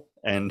bottle?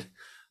 And,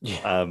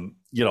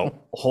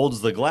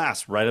 holds the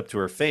glass right up to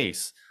her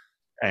face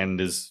and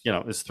is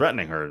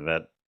threatening her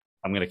that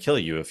I'm going to kill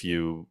you if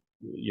you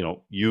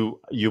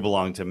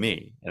belong to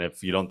me. And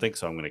if you don't think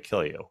so, I'm going to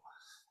kill you.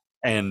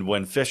 And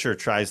when Fisher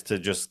tries to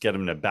just get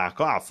him to back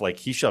off, like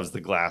he shoves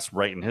the glass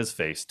right in his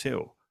face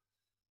too.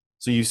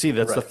 So you see,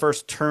 that's the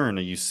first turn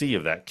you see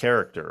of that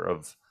character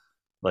of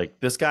like,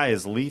 this guy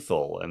is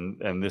lethal.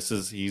 And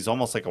he's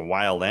almost like a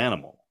wild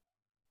animal.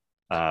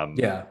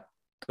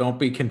 Don't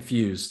be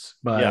confused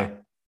by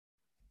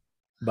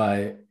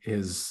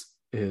his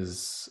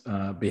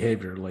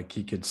behavior. Like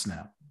he could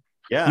snap.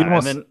 Yeah.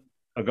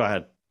 Go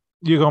ahead.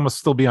 You could almost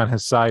still be on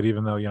his side,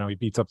 even though, he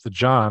beats up the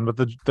John, but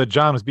the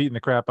John was beating the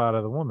crap out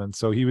of the woman.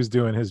 So he was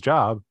doing his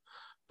job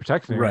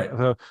protecting her. Right.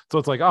 So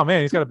it's like, oh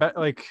man, he's got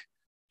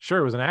sure,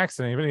 it was an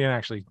accident, but he didn't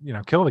actually,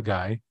 kill the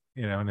guy,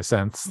 in a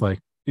sense,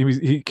 like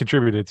he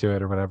contributed to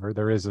it or whatever.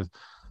 There is a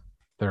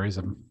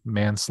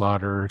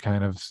manslaughter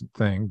kind of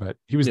thing, but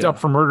he was up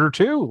for murder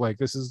too. Like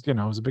this is, it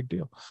was a big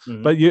deal.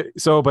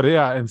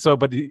 Mm-hmm.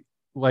 But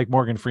like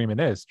Morgan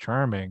Freeman is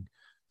charming,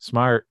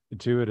 smart,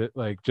 intuitive,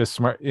 like just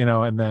smart,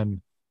 and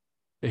then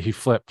he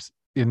flipped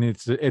and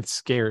it's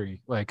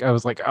scary. Like I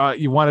was like,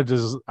 you wanted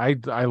to,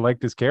 I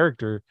liked this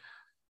character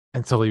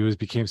until he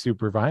became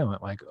super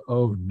violent. Like,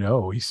 oh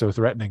no, he's so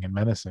threatening and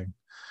menacing.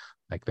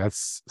 Like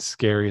that's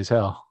scary as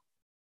hell.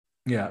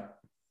 Yeah.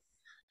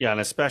 Yeah.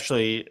 And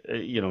especially,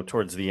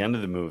 towards the end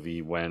of the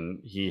movie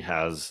when he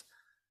has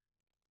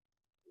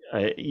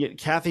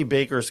Kathy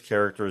Baker's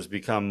character has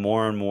become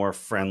more and more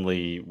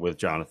friendly with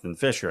Jonathan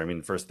Fisher.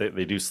 First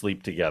they do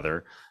sleep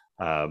together,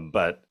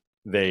 but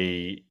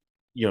they,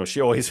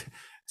 she always,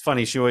 it's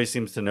funny, she always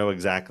seems to know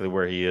exactly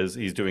where he is.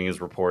 He's doing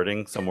his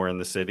reporting somewhere in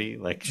the city.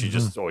 Like she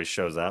just always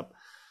shows up.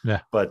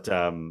 Yeah. But,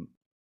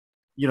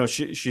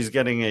 she's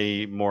getting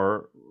a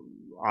more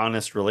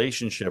honest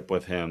relationship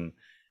with him,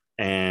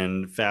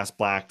 and Fast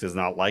Black does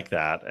not like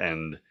that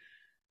and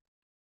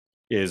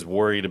is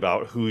worried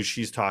about who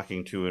she's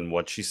talking to and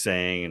what she's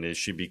saying. And is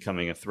she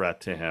becoming a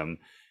threat to him?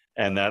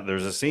 And that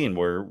there's a scene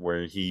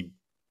where he,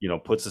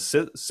 puts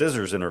the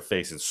scissors in her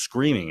face and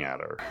screaming at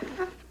her.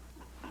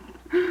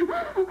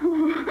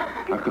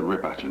 I could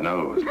rip out your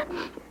nose.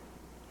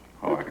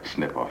 Or I could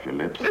snip off your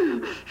lips.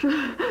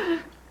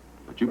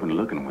 But you've been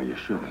looking where you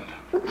shouldn't.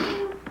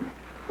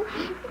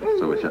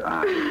 So it's your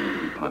eyes that need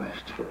to be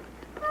punished.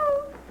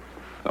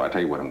 So I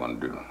tell you what I'm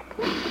going to do.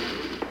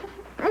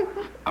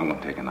 I'm going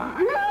to take an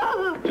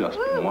eye. Just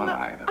one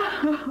eye.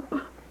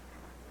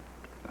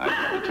 I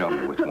want you to tell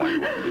me which one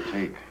you want me to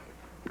take.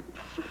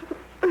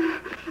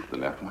 The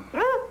left one?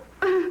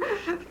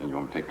 And you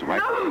want me to take the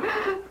right one?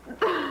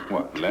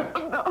 What, left?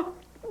 No.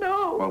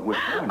 Well, which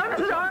one? I'm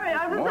sorry,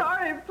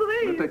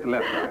 please. You take the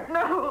left eye.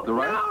 No. The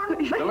right? No,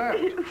 the left?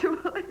 Please.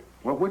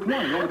 Well, which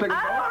one? You want me to take the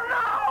I don't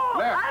know.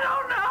 left? I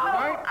don't know.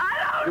 Right? I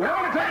don't You know.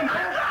 want me to take the I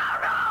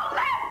don't know.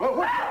 Left.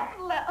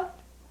 Left.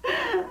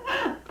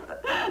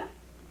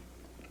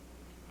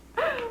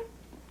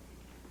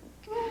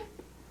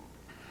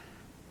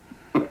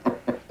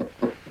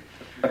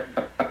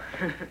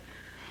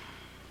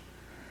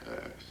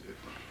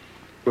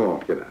 Go on,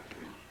 get out.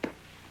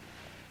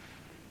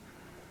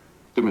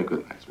 Do me a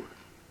good night's work.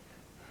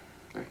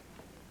 Okay?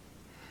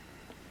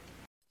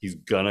 He's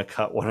gonna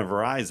cut one of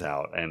her eyes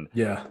out, and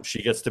Yeah.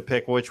 she gets to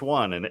pick which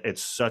one, and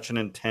it's such an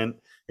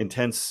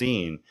intense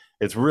scene.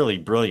 It's really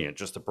brilliant,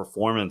 just the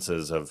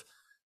performances of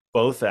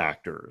both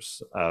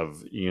actors.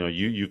 Of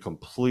you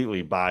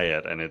completely buy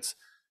it, and it's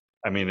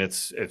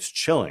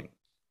chilling.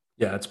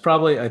 Yeah, it's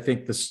probably, I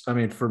think this, I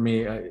mean, for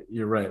me,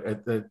 you're right.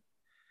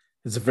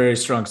 It's a very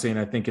strong scene.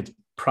 I think it's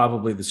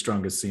probably the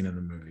strongest scene in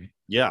the movie.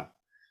 Yeah.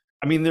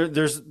 I mean,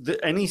 there's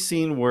any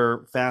scene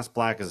where Fast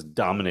Black is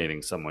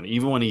dominating someone,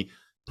 even when he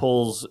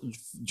pulls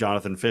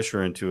Jonathan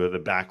Fisher into the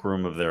back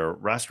room of their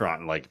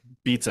restaurant and like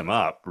beats him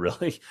up,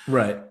 really.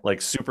 Right.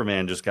 Like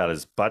Superman just got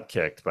his butt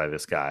kicked by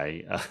this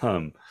guy.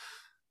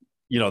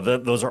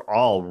 Those are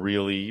all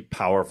really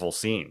powerful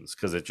scenes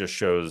because it just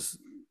shows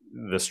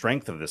the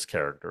strength of this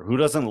character, who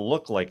doesn't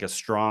look like a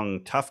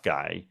strong, tough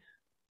guy,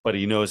 but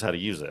he knows how to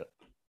use it.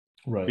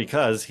 Right.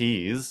 Because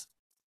he's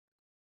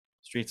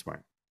street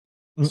smart.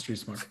 Street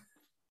smart.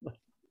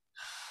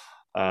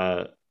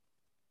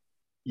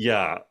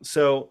 Yeah.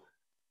 So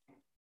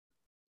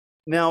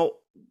now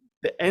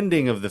the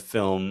ending of the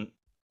film,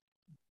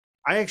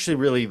 I actually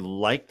really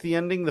liked the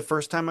ending the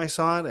first time I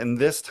saw it, and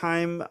this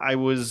time I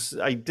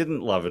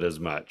didn't love it as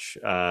much.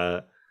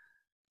 I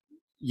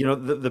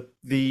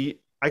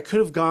could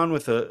have gone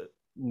with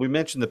we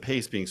mentioned the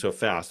pace being so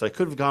fast. I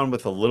could have gone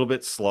with a little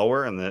bit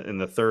slower in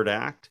the third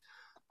act,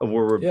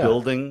 where we're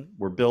building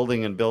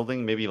and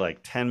building, maybe like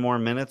 10 more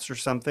minutes or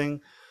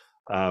something.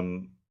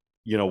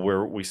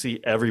 Where we see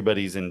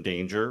everybody's in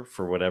danger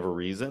for whatever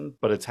reason,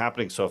 but it's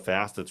happening so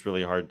fast it's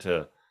really hard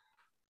to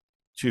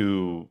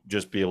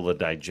just be able to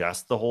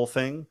digest the whole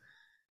thing.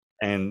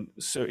 And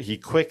so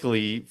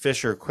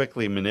Fisher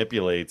quickly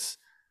manipulates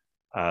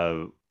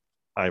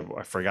I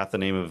forgot the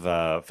name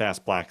of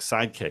Fast Black's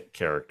sidekick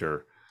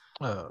character.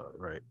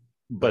 Right.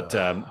 But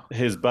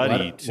his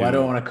buddy why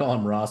do I want to call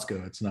him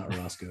Roscoe? It's not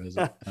Roscoe, is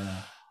it?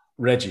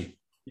 Reggie.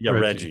 Yeah,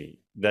 Reggie.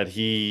 That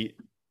he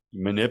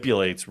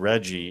manipulates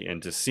Reggie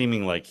into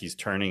seeming like he's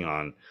turning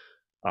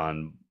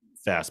on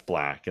Fast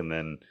Black, and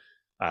then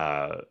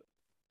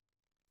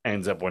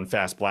ends up when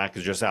Fast Black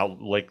is just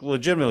out, like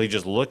legitimately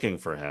just looking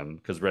for him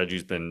because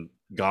Reggie's been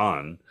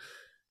gone.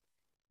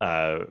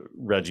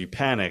 Reggie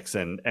panics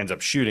and ends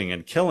up shooting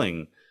and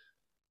killing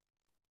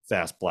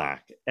Fast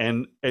Black,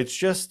 and it's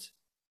just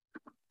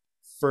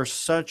for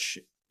such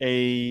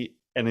an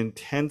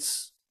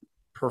intense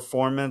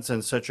performance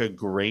and such a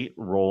great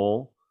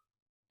role.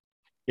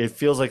 It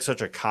feels like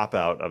such a cop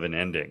out of an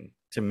ending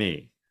to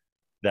me.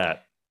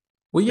 That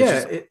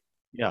it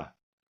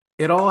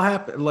all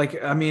happened.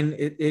 Like, I mean,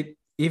 it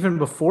even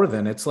before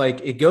then, it's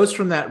like it goes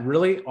from that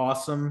really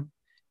awesome,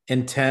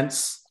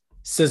 intense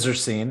scissor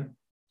scene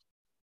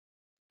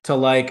to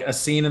like a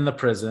scene in the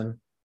prison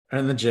or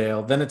in the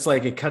jail. Then it's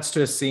like it cuts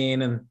to a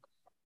scene, and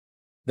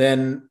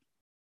then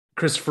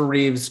Christopher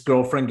Reeve's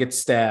girlfriend gets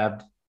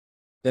stabbed.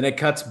 Then it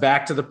cuts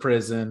back to the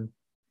prison.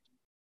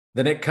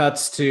 Then it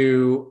cuts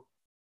to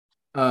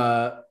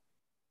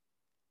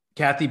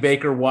Kathy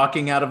Baker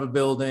walking out of a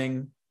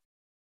building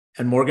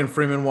and Morgan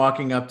Freeman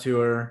walking up to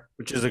her,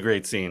 which is a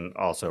great scene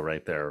also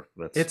right there.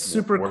 It's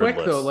super quick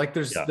though. Like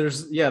there's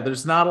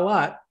not a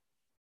lot.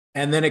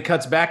 And then it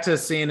cuts back to a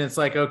scene. It's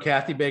like, oh,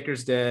 Kathy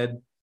Baker's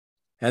dead.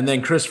 And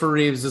then Christopher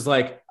Reeves is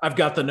like, I've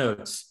got the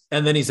notes.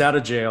 And then he's out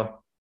of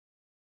jail.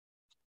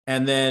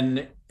 And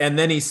then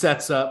he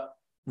sets up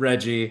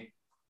Reggie.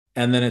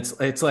 And then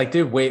it's like,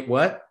 dude, wait,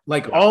 what?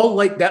 Like all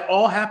like that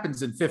all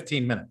happens in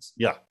 15 minutes.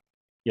 Yeah.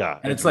 Yeah.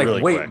 And it's like,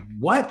 really wait, quick.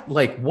 What?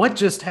 Like what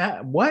just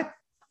happened? What?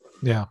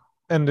 Yeah.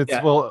 And it's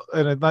not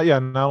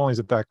only is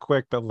it that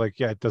quick, but like,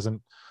 it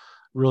doesn't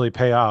really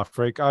pay off,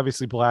 right?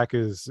 Obviously Black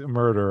is a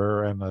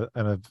murderer and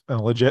a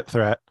legit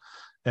threat.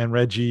 And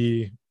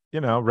Reggie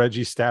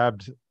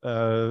stabbed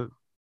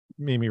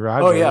Mimi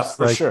Rogers. Oh yeah,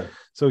 for sure.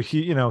 So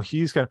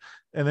he's kind of,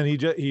 and then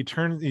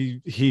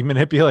he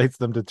manipulates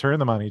them to turn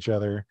them on each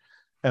other.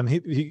 And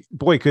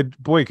could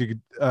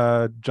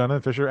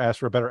Jonathan Fisher ask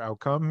for a better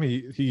outcome?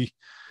 He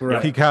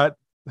got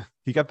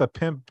the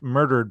pimp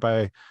murdered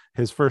by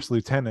his first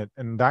lieutenant,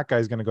 and that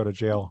guy's going to go to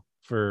jail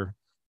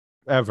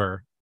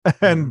forever.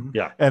 And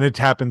it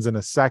happens in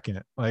a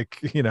second. Like,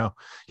 he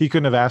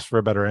couldn't have asked for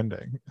a better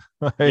ending.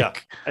 And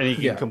he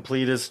can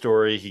complete his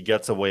story. He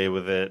gets away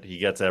with it. He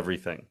gets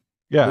everything.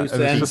 Yeah, loose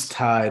ends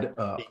tied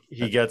up.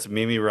 He gets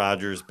Mimi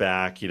Rogers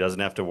back. He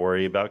doesn't have to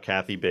worry about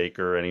Kathy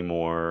Baker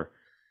anymore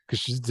because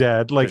she's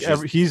dead. Like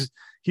he's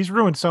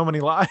ruined so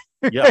many lives.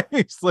 Yeah,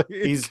 he's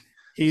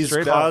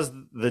caused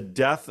the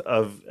death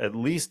of at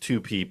least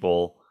 2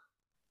 people.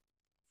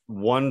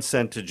 One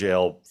sent to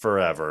jail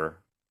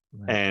forever,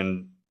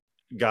 and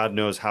God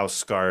knows how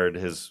scarred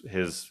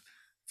his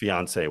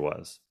fiance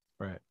was.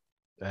 Right,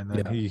 and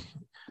then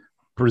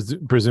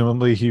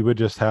presumably he would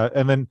just have,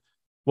 and then,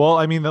 well,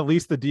 I mean, at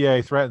least the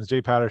DA threatens,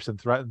 Jay Patterson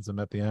threatens him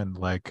at the end,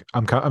 like,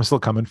 I'm still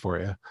coming for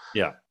you.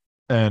 Yeah.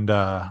 And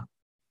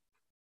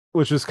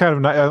which is kind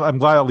of nice. I'm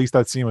glad at least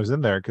that scene was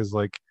in there, because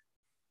like,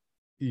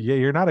 yeah,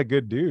 you're not a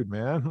good dude,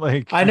 man.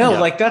 Like, I know, Yeah.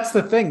 like that's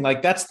the thing.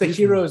 Like that's the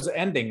hero's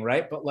ending,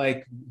 right? But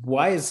like,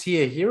 why is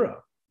he a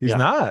hero? he's Yeah.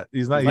 not.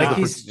 He's not. Like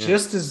He's he's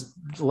just as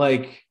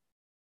like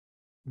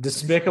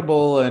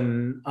despicable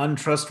and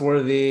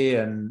untrustworthy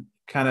and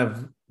kind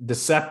of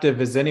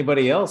deceptive as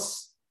anybody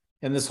else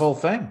in this whole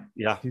thing.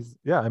 Yeah.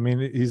 I mean,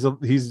 he's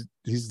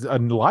a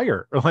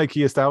liar. Like,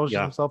 he established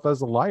Yeah. himself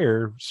as a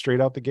liar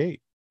straight out the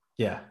gate.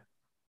 Yeah.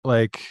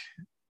 Like,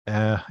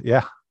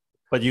 yeah.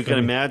 But you can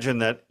Funny. imagine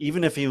that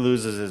even if he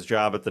loses his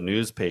job at the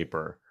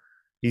newspaper,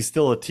 he's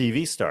still a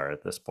TV star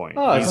at this point.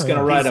 Oh, he's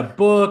gonna write a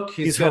book.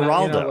 He's gonna,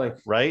 Geraldo,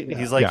 right? yeah.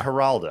 He's like Yeah.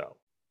 Geraldo.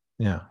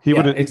 Yeah. He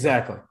Yeah, would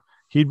exactly.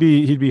 he'd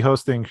be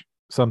hosting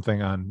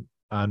something on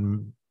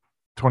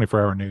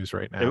 24-hour news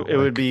right now. It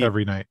would be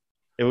every night.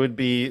 It would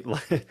be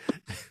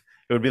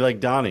like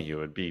Donahue. It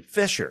would be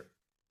Fisher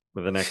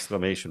with an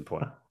exclamation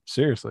point.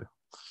 Seriously.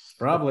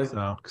 Probably.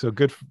 So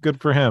good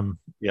for him.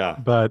 Yeah.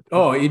 But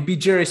Oh, it'd be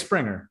Jerry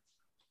Springer.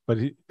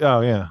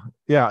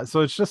 yeah. So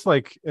it's just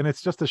like, and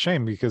it's just a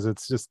shame, because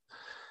it's just,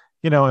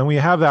 and we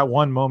have that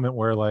one moment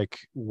where, like,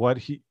 what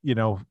he,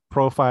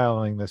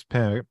 profiling this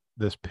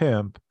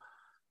pimp,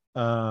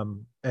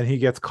 and he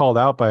gets called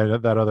out by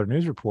that other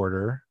news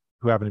reporter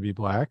who happened to be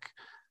black,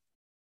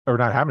 or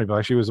not happened to be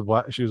black. She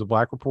was a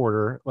black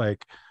reporter,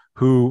 like,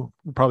 who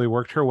probably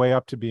worked her way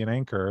up to be an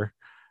anchor,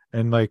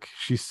 and like,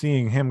 she's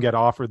seeing him get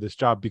offered this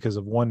job because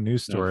of one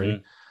news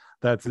story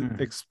that's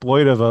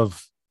exploitive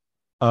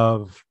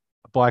of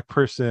a black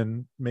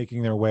person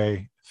making their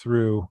way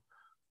through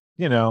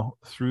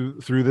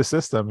the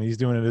system. He's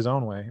doing it his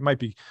own way. It might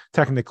be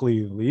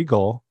technically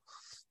legal.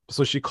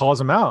 So she calls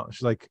him out.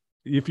 She's like,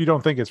 if you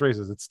don't think it's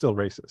racist, it's still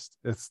racist.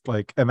 It's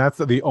like, and that's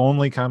the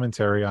only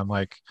commentary on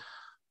like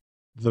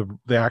the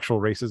actual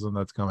racism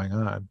that's going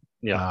on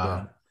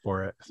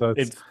for it. So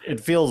it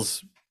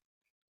feels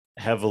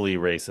heavily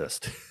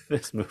racist,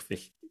 this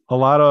movie. a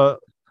lot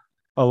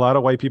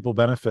of white people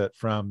benefit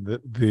from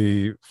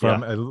the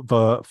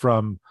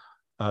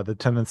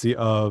tendency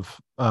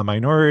of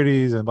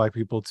minorities and black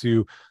people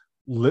to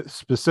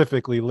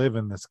specifically live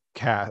in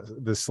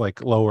this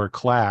like lower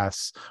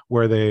class,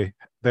 where they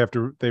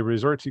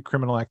resort to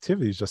criminal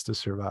activities just to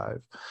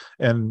survive.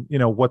 And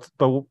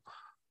but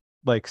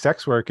like,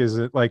 sex work, is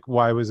it like,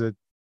 why was it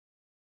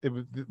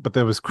but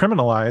that was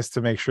criminalized to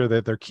make sure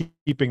that they're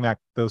keeping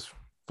those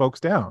folks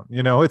down?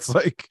 It's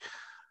like,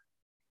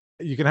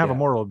 you can have a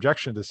moral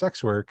objection to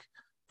sex work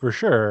for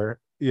sure,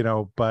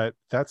 but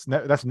that's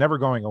never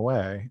going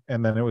away.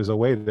 And then it was a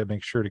way to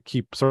make sure to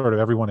keep sort of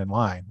everyone in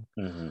line,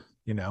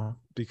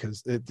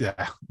 because I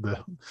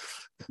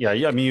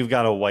mean, you've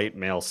got a white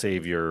male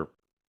savior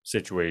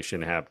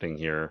situation happening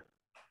here.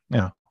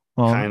 Yeah.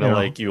 Well, kind of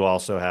like you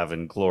also have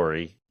in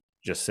Glory,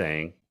 just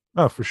saying.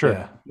 Oh, for sure.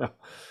 Yeah.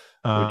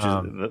 Which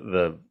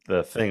is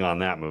the thing on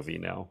that movie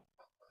now.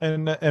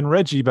 And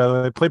Reggie, by the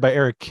way, played by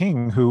Eric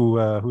King, who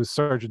was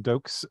Sergeant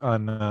Dokes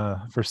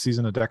on first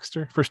season of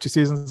Dexter, first 2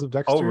 seasons of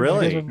Dexter. Oh,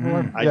 really?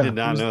 I did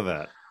not know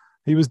that.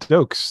 He was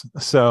Dokes.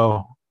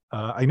 So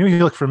I knew he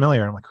looked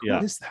familiar. I'm like, who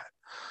is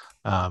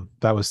that?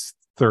 That was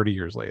 30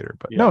 years later,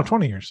 but no,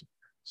 20 years.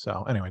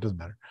 So anyway, it doesn't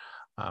matter.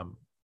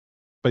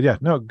 But yeah,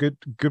 no, good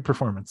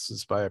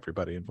performances by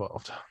everybody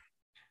involved.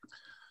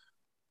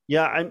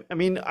 Yeah, I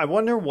mean, I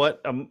wonder what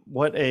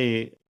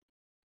a,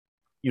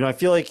 I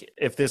feel like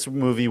if this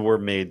movie were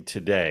made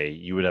today,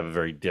 you would have a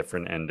very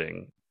different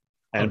ending,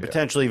 and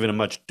potentially even a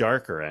much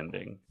darker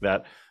ending.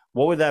 What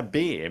would that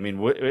be? I mean,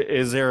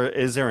 is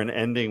there an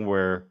ending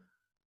where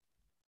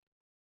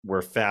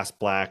Fast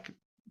Black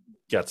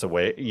gets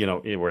away,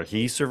 where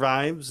he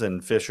survives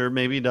and Fisher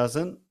maybe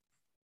doesn't?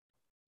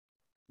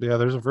 Yeah,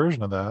 there's a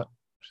version of that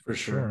for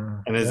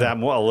sure. And is that a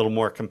little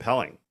more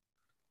compelling?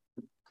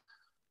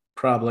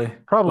 Probably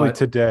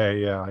today.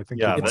 Yeah, I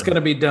think it's going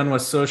to be done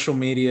with social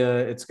media.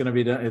 It's going to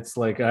be done. It's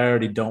like, I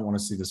already don't want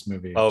to see this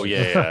movie. Oh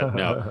yeah.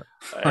 No,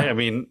 I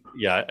mean,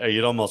 yeah,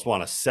 you'd almost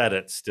want to set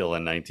it still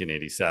in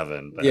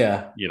 1987.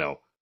 But,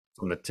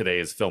 from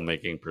today's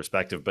filmmaking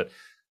perspective. But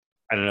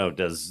I don't know.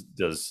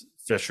 Does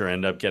Fisher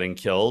end up getting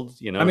killed?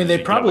 I mean, they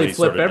probably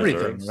flip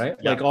everything, deserves? right?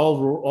 Yeah. Like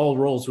all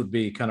roles would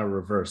be kind of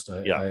reversed.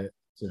 I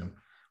assume,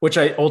 which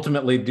I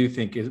ultimately do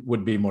think it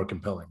would be more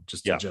compelling,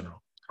 just in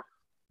general.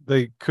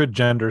 They could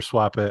gender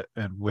swap it,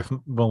 and with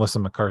Melissa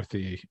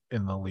McCarthy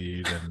in the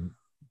lead, and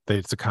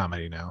it's a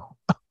comedy now.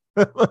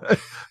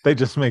 They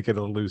just make it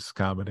a loose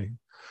comedy.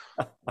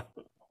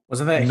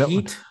 Wasn't that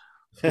Heat?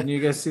 Didn't you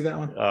guys see that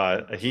one?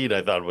 Heat,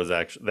 I thought was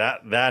actually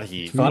that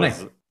Heat funny.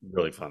 Was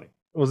really funny.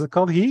 Was it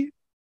called Heat?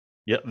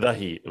 Yeah, The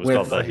Heat. It was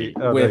called The Heat.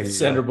 With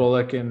Sandra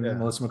Bullock and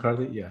Melissa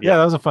McCarthy. Yeah,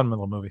 that was a fun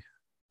little movie.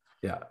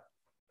 Yeah,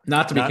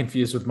 not to be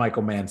confused with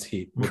Michael Mann's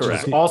Heat, which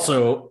Correct. is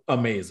also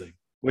amazing.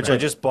 Which I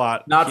just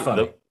bought. Not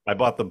funny. I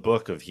bought the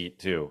book of Heat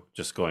too.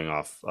 Just going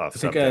off. I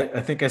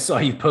think I saw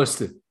you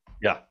posted.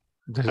 Yeah,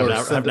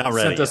 I've not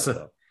read it yet,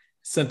 though.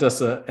 Sent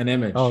us an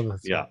image. Oh,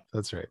 that's Yeah. right.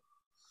 That's right.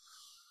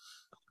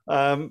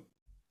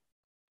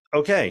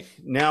 Okay,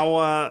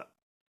 now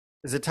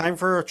is it time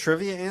for a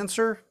trivia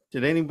answer?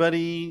 Did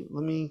anybody?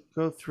 Let me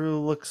go through.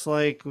 Looks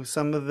like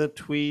some of the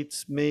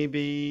tweets.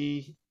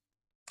 Maybe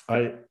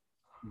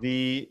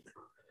the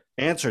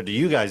answer. Do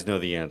you guys know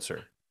the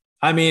answer?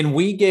 I mean,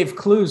 we gave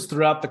clues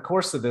throughout the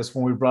course of this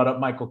when we brought up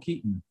Michael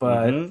Keaton,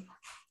 but Mhm.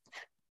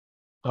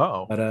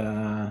 Oh,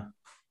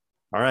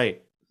 All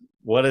right.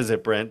 What is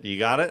it, Brent? You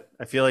got it?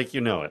 I feel like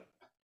you know it.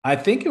 I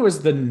think it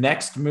was the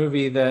next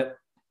movie that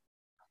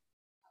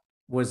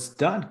was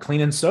done,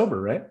 Clean and Sober,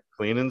 right?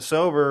 Clean and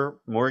Sober.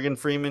 Morgan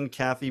Freeman,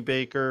 Kathy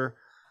Baker.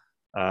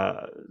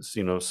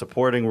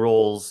 Supporting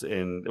roles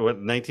in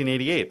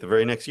 1988, the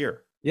very next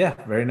year. Yeah,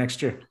 very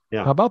next year.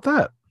 Yeah. how about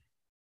that?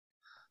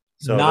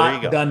 So there you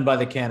Not go. done by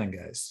the Cannon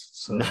guys.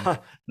 So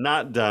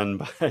Not done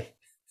by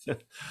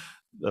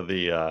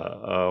the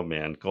oh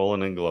man,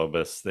 Golan and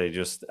Globus. They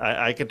just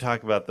I could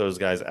talk about those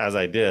guys as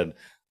I did.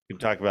 We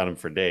could talk about them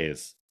for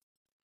days.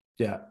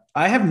 yeah,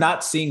 I have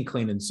not seen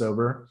Clean and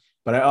Sober,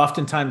 but I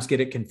oftentimes get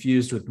it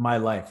confused with My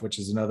Life, which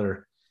is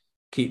another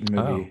Keaton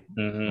movie,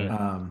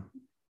 Mhm.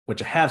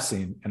 which I have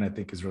seen and I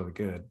think is really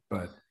good.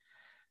 But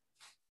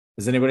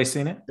has anybody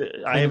seen it? I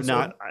Clean have and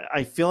not.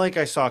 I feel like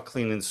I saw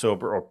Clean and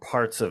Sober or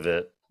parts of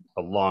it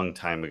a long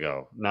time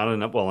ago. Not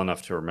enough, well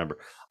enough to remember.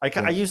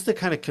 I used to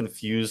kind of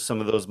confuse some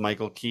of those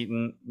Michael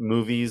Keaton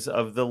movies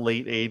of the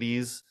late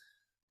 80s.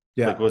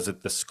 Yeah, Like, was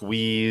it The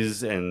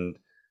Squeeze? And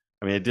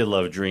I mean, I did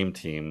love Dream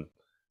Team.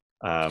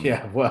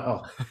 yeah.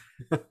 Well,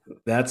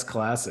 that's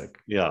classic.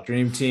 Yeah.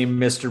 Dream Team,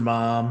 Mr.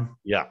 Mom,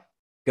 Yeah.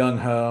 Gung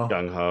Ho.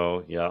 Gung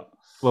Ho. Yeah.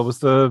 What was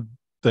the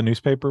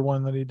newspaper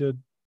one that he did?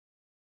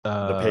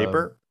 The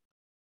Paper.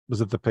 Was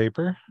it the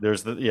paper?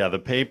 There's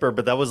the Paper,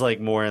 but that was like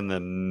more in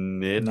the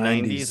mid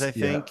 90s, I yeah.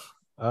 think.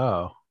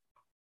 Oh,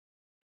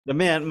 The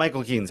man,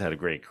 Michael Keaton's had a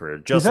great career,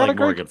 He's just had a like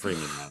great- Morgan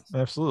Freeman has.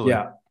 absolutely.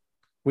 Yeah,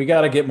 we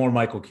got to get more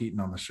Michael Keaton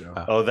on the show,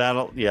 Oh,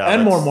 yeah.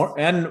 and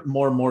that's-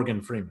 more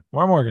Morgan Freeman.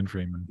 More Morgan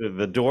Freeman.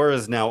 The door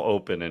is now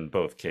open in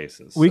both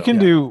cases. We so-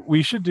 can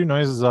we should do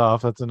Noises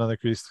Off. That's another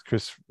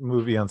Chris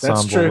movie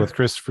ensemble true. with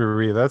Christopher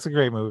Reeve. That's a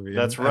great movie.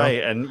 That's And,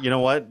 right. And you know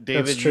what,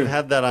 David, true. you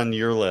had that on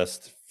your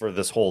list for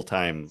this whole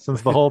time.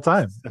 since the whole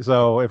time.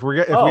 So if we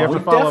have to follow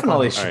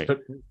definitely up on, should. All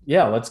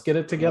Yeah, let's get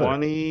it together.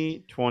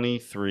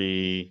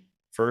 2023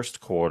 first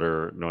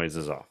quarter,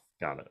 Noises Off.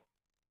 Got it.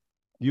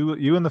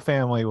 you and the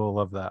family will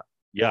love that.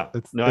 Yeah.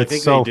 It's- No, I it's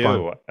think so they do.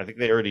 fun. I think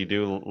they already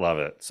do love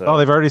it. So Oh,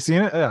 they've already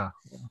seen it. Yeah,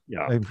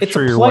 yeah. I'm It's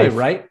sure a your play, wife-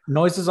 right?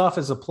 Noises Off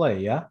is a play.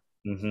 Yeah,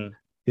 Hmm.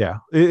 Yeah,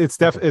 it's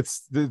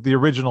the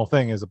original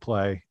thing is a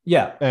play,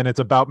 yeah. and it's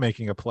about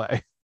making a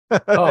play.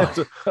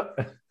 Oh,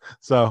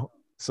 So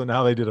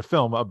now they did a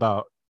film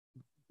about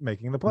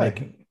making the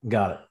play.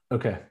 got it.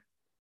 Okay.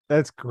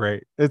 That's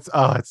great. It's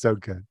so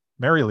good.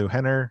 Mary Lou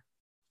Henner,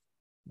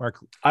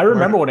 I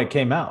remember when it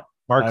came out.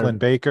 Mark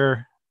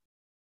Baker.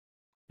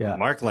 Yeah.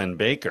 Mark Len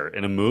Baker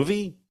in a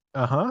movie.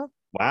 Uh-huh.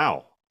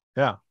 Wow.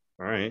 Yeah.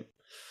 All right.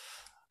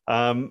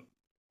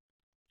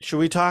 Should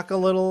we talk a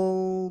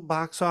little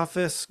box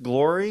office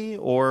glory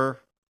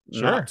or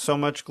Sure. not so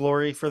much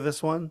glory for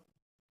this one?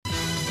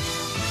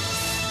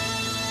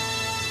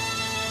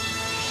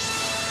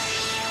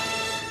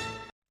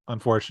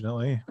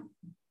 Unfortunately.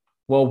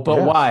 Well, but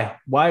Yeah.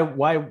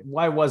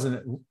 why wasn't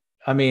it?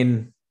 I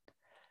mean,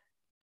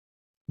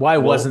 why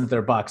wasn't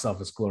there box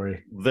office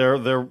glory? They're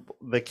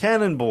the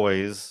Cannon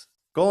Boys,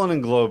 Golan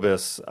and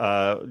Globus,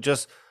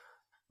 just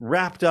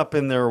wrapped up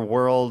in their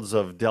worlds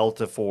of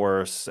Delta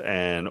Force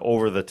and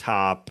Over the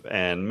Top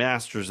and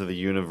Masters of the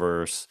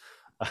Universe,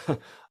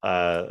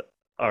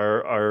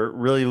 are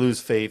really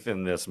lose faith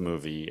in this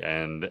movie,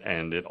 and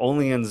it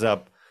only ends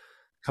up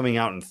coming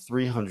out in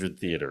 300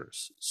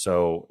 theaters.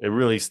 So it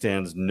really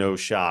stands no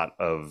shot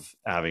of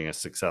having a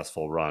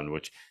successful run,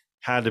 which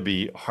had to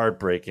be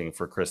heartbreaking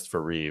for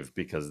Christopher Reeve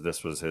because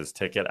this was his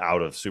ticket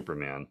out of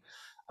Superman.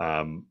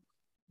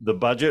 The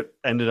budget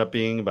ended up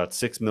being about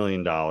 $6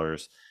 million.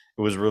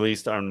 It was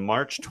released on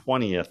March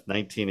 20th,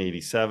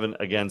 1987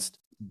 against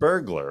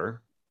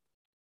Burglar.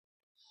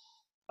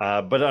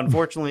 But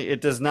unfortunately,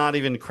 it does not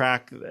even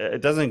crack.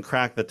 It doesn't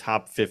crack the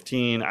top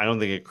 15. I don't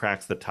think it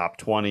cracks the top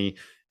 20.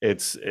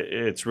 It's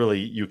really,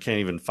 you can't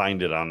even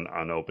find it on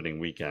opening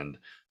weekend.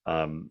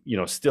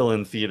 Still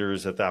in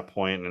theaters at that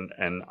point,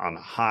 and on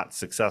hot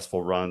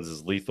successful runs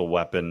is Lethal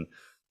Weapon,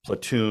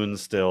 Platoon,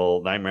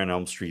 still Nightmare on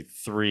Elm Street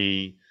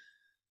 3,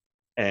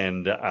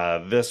 and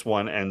this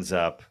one ends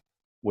up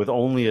with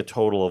only a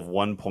total of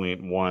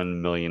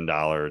 $1.1 million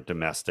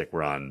domestic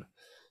run.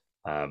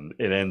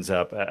 It ends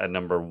up at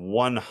number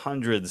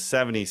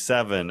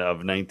 177 of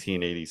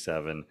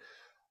 1987.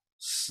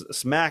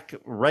 Smack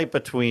right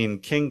between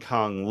King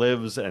Kong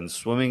Lives and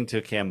Swimming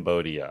to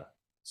Cambodia.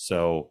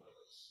 So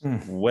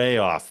way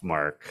off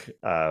mark,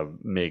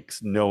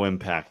 makes no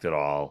impact at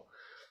all.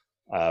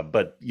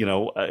 But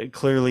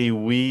clearly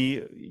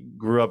we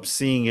grew up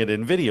seeing it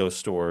in video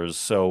stores.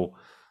 So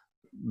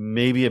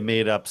maybe it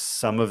made up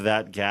some of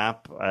that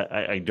gap.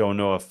 I don't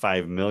know if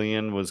 5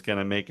 million was going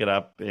to make it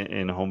up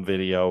in home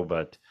video,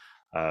 but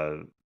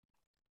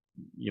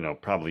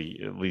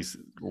probably at least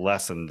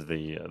lessened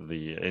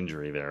the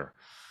injury there.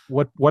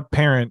 What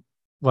parent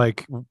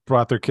like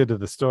brought their kid to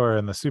the store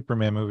and the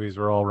Superman movies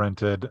were all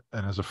rented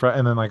and as a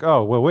and then like,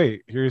 oh well,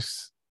 wait,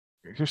 here's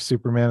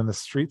Superman in the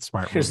Street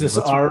Smart Here's movie. this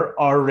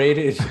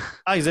R-rated.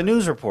 He's a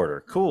news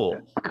reporter. Cool.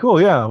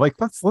 Yeah, like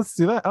let's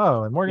do that.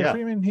 Oh, and Morgan Yeah.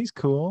 Freeman, he's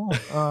cool.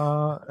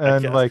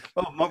 And like,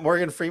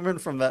 Morgan Freeman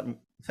from that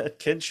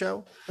kid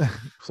show.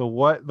 so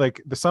what?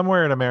 Like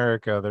somewhere in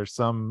America, there's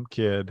some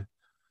kid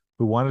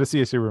who wanted to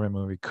see a Superman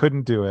movie,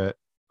 couldn't do it.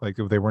 Like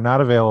they were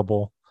not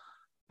available,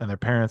 and their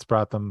parents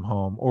brought them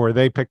home, or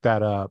they picked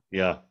that up.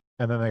 Yeah.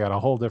 And then they got a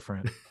whole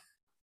different thing,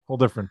 whole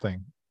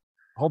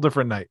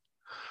different night.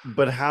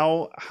 But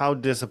how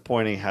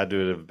disappointing had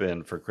to it have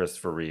been for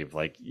Christopher Reeve,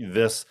 like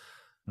this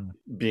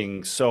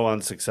being so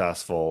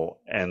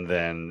unsuccessful, and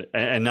then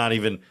and not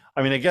even,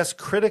 I mean, I guess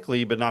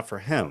critically, but not for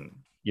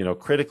him.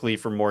 Critically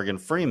for Morgan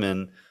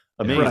Freeman,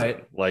 amazing.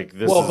 Right. Like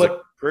this is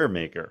a career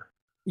maker.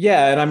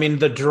 Yeah, and I mean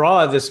the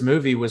draw of this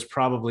movie was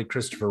probably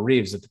Christopher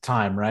Reeves at the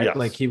time, right? Yes.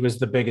 Like he was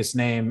the biggest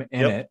name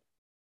in it.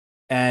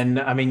 And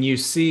I mean, you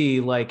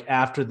see, like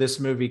after this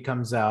movie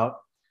comes out,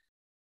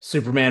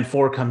 Superman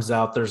 4 comes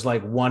out, there's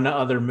like one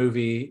other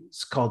movie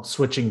called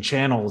Switching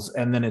Channels,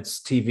 and then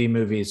it's TV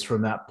movies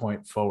from that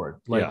point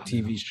forward, like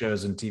TV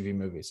shows and TV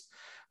movies.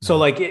 So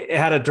like it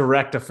had a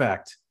direct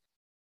effect,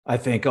 I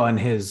think, on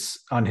his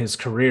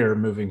career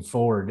moving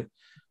forward.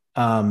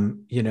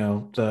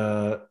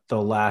 The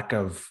lack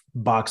of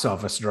box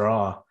office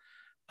draw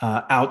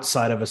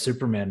outside of a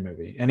Superman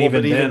movie. And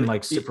even then,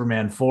 like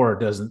Superman 4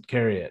 doesn't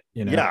carry it,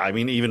 Yeah, I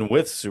mean, even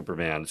with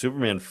Superman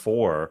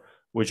 4,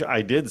 which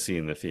I did see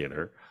in the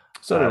theater.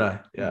 So did I.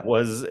 Yeah.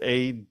 Was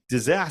a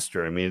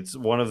disaster. I mean, it's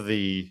one of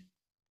the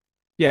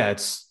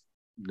it's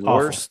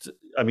worst, awful.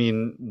 I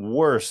mean,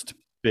 worst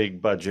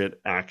big budget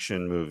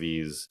action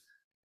movies.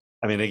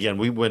 I mean, again,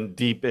 we went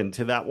deep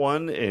into that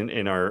one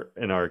in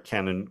our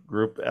Canon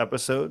Group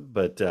episode,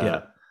 but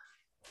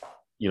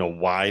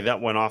why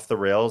that went off the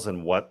rails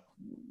and what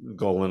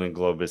Golan and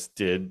Globus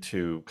did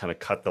to kind of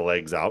cut the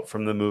legs out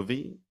from the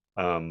movie.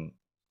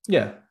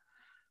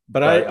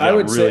 But I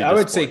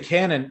would say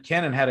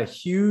Canon had a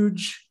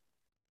huge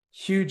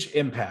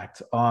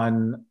impact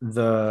on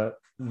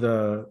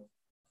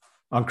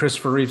on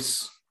Christopher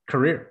Reeve's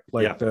career,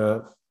 like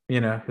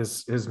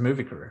his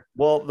movie career.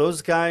 Well,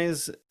 those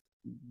guys,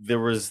 there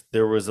was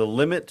a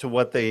limit to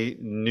what they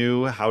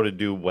knew how to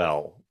do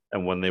well,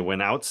 and when they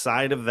went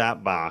outside of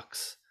that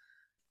box,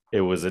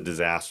 it was a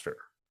disaster.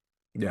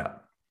 Yeah.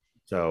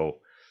 So,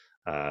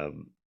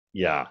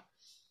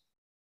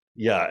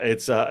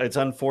 it's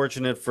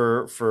unfortunate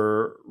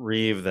for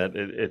Reeve that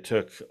it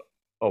took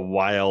a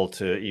while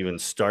to even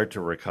start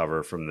to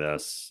recover from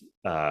this.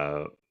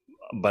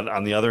 But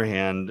on the other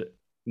hand,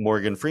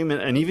 Morgan Freeman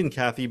and even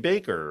Kathy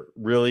Baker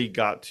really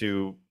got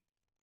to,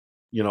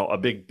 a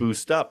big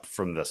boost up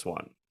from this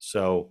one.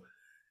 So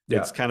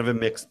it's kind of a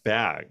mixed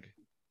bag.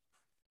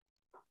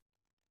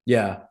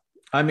 Yeah.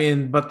 I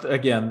mean, but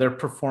again, their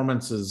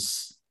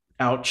performances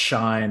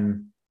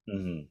outshine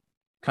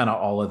kind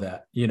of all of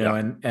that,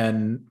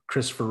 and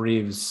Christopher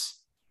Reeves,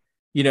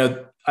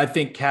 I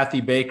think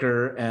Kathy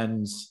Baker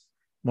and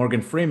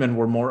Morgan Freeman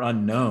were more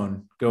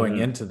unknown going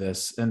into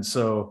this. And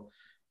so,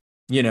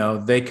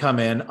 they come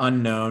in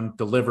unknown,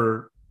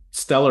 deliver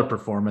stellar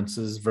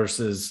performances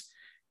versus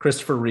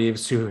Christopher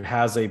Reeves, who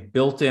has a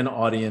built-in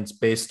audience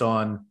based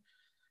on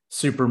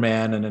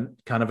Superman and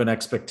kind of an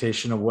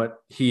expectation of what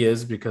he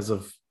is because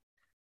of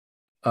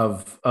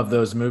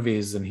those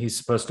movies, and he's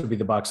supposed to be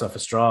the box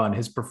office draw, and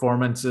his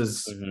performance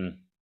is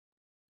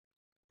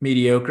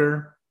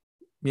mediocre,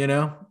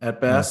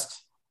 at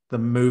best. The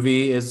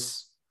movie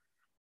is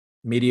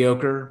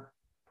mediocre,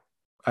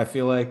 I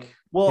feel like.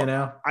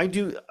 Well, I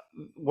do.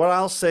 What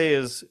I'll say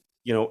is,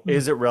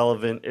 is it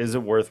relevant? Is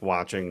it worth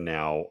watching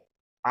now?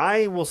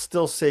 I will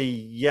still say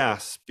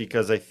yes,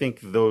 because I think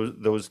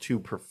those two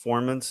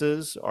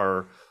performances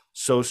are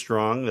so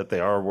strong that they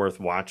are worth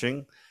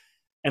watching.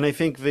 And I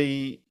think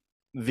the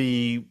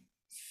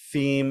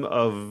theme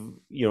of,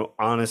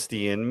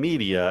 honesty in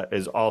media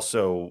is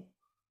also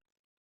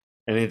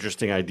an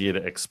interesting idea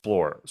to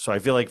explore. So I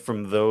feel like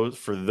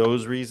for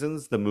those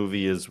reasons, the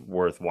movie is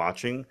worth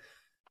watching.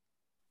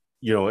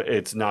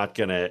 It's not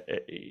gonna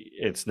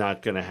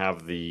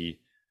have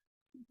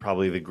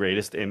probably the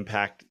greatest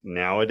impact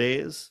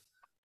nowadays.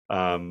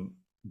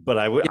 But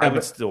I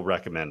would still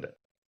recommend it.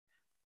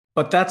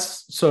 But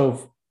that's,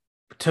 so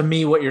to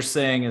me, what you're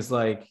saying is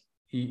like,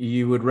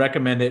 you would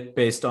recommend it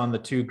based on the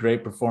two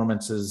great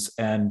performances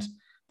and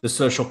the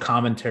social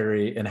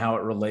commentary and how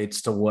it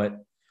relates to what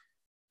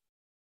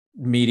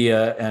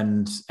media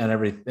and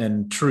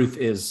truth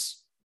is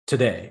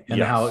today,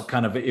 and how it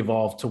kind of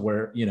evolved to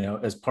where,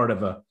 as part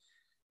of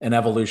an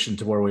evolution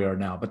to where we are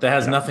now. But that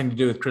has nothing to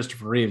do with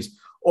Christopher Reeves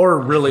or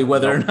really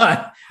whether or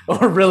not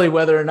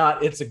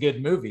it's a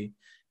good movie,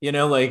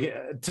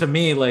 to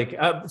me,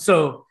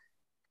 so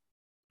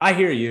I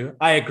hear you.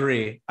 I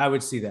agree. I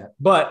would see that.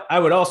 But I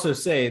would also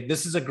say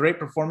this is a great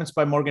performance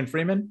by Morgan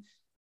Freeman,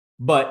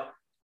 but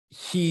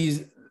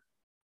he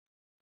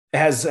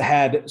has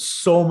had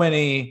so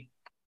many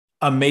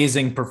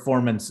amazing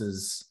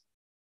performances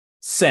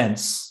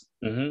since,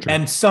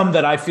 and some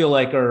that I feel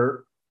like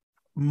are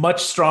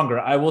much stronger.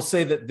 I will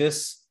say that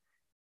this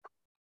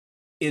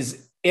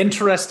is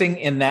interesting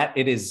in that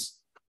it is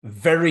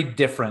very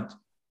different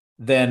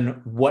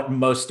than what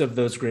most of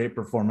those great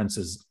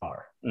performances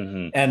are.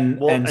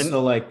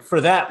 So like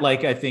for that,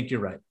 like, I think you're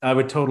right. I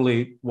would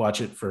totally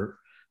watch it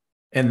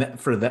in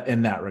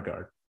that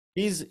regard.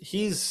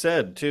 He's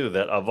said too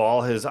that of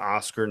all his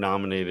Oscar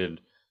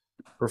nominated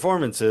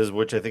performances,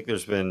 which I think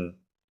there's been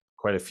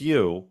quite a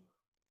few,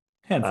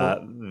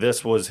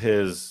 this was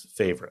his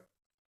favorite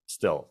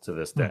still to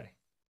this day.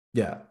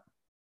 Yeah.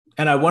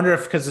 And I wonder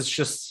if, because it's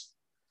just,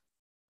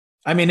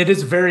 I mean, it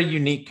is very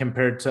unique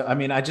compared to, I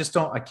mean, I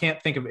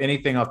can't think of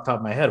anything off the top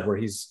of my head where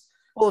he's.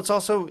 Well, it's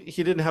also,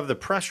 he didn't have the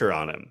pressure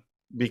on him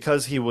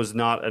because he was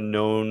not a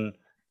known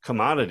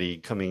commodity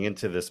coming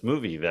into this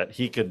movie, that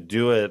he could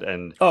do it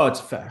and it's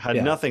a fact.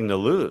 Had nothing to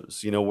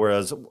lose,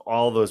 whereas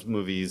all those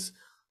movies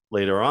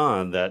later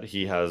on that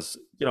he has,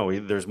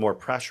 there's more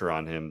pressure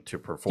on him to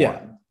perform.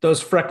 Yeah,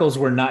 those freckles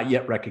were not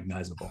yet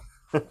recognizable.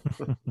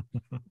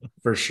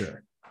 For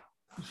sure.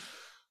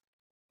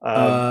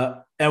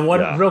 And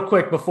one real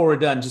quick before we're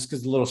done, just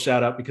because a little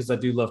shout out, because I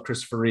do love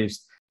Christopher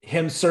Reeves.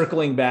 Him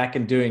circling back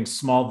and doing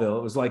Smallville,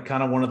 it was like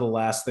kind of one of the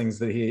last things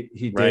that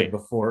he did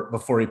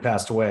before he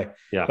passed away.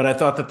 Yeah. But I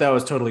thought that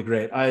was totally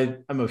great.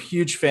 I'm a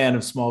huge fan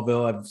of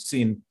Smallville. I've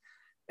seen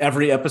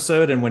every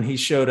episode, and when he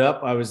showed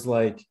up, I was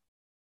like,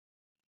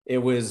 it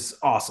was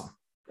awesome.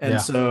 And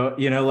so,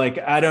 like,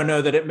 I don't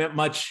know that it meant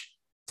much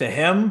to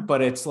him,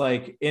 but it's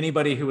like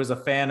anybody who was a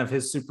fan of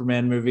his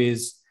Superman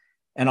movies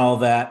and all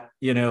that,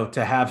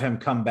 to have him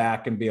come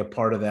back and be a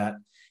part of that,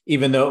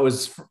 even though it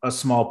was a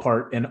small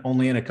part and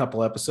only in a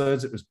couple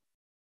episodes, it was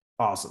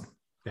awesome.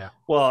 Yeah.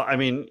 Well, I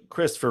mean,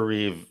 Christopher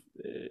Reeve,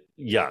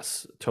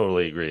 yes,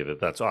 totally agree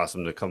that's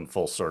awesome to come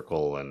full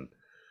circle. And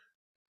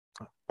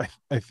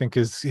I think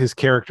his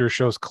character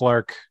shows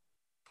Clark.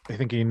 I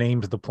think he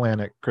named the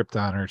planet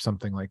Krypton or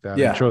something like that.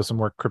 Yeah. It shows him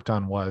where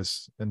Krypton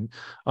was and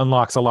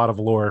unlocks a lot of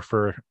lore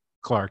for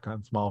Clark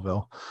on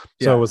Smallville.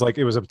 So it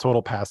was a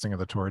total passing of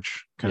the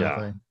torch kind of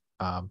thing.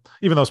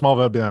 Even though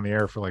Smallville had been on the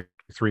air for like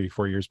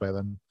 3-4 years by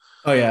then.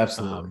 Oh yeah,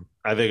 absolutely.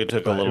 I think it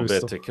took a little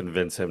bit to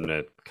convince him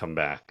to come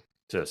back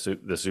to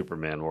the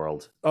Superman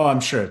world. Oh, I'm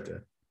sure it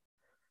did.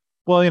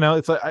 Well,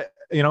 it's like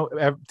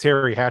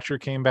Terry Hatcher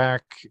came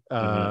back.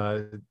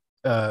 But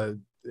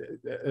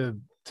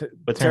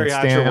Terry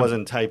Hatcher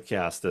wasn't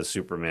typecast as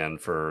Superman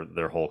for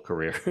their whole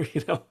career,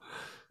 No,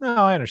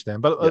 I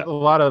understand, but a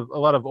lot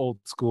of old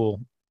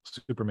school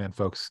Superman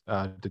folks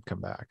did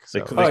come back. So.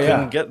 They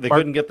couldn't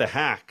get the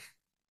Hack.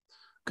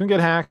 Couldn't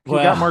get Hack. He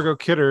got Margot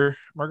Kidder.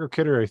 Margot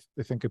Kidder,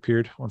 I think,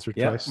 appeared once or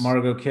twice.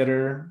 Margot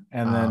Kidder,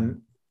 and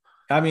then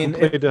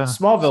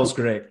Smallville's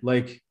great.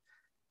 Like,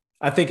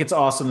 I think it's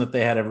awesome that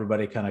they had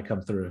everybody kind of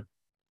come through.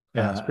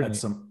 At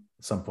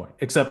some point,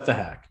 except the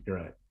Hack. You're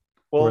right.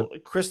 Well,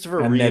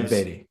 Christopher and Reeves, Ned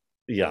Beatty.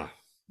 Yeah,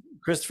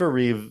 Christopher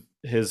Reeve,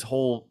 his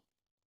whole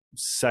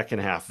second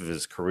half of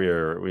his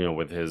career,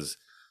 with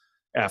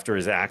after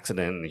his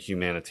accident and the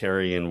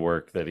humanitarian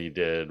work that he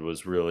did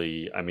was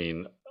really,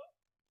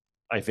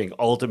 I think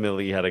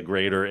ultimately had a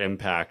greater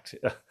impact,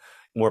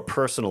 more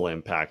personal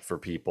impact for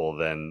people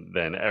than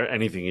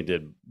anything he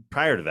did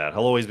prior to that.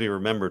 He'll always be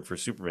remembered for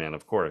Superman,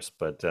 of course,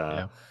 but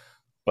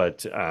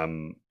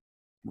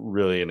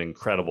really an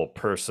incredible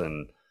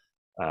person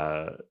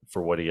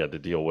for what he had to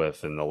deal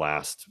with in the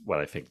last,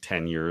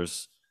 10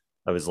 years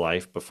of his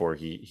life before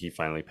he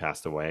finally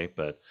passed away.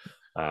 But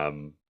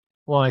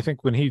I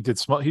think when he did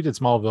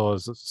Smallville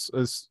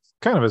as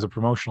kind of as a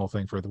promotional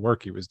thing for the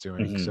work he was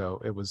doing.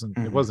 So it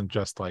wasn't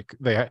just like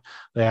they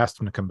asked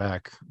him to come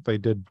back. They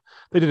did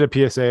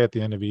a PSA at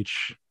the end of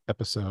each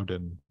episode,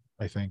 and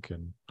I think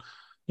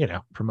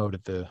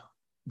promoted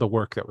the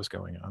work that was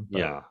going on.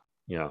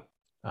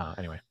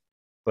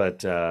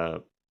 But,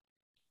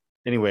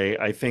 Anyway,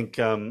 I think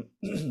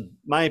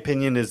my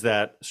opinion is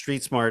that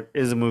Street Smart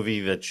is a movie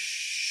that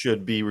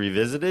should be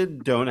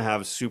revisited. Don't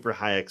have super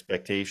high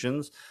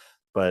expectations,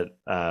 but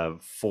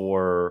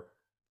for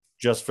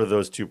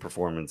those two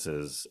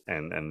performances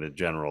and the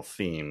general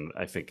theme,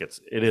 I think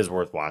it is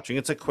worth watching.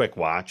 It's a quick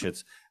watch.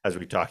 It's, as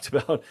we talked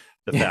about,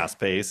 the fast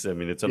pace.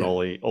 it's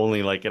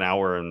only like an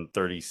hour and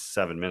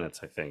 37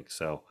 minutes, I think.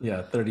 So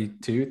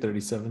 32,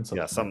 37,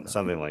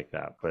 something like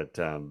that. But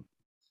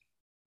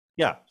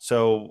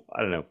so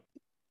I don't know.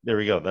 There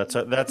we go.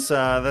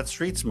 That's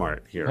Street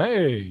Smart here.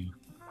 Hey.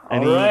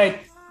 All right.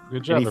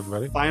 Good job,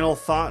 everybody. Final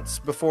thoughts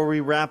before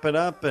we wrap it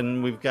up,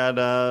 and we've got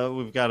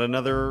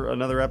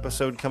another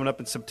episode coming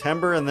up in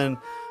September, and then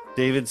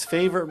David's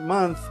favorite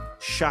month,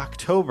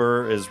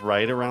 Shocktober, is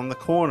right around the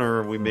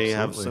corner. We may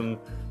have some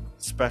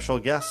special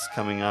guests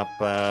coming up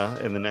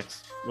in the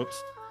next.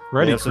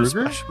 Freddy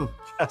Krueger? Special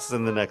guests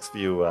in the next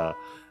few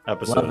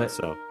episodes.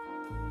 So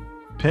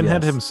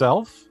Pinhead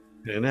himself.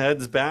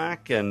 Pinhead's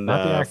back, and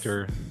Not the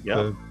actor.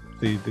 Yep.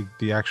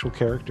 The actual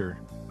character.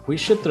 We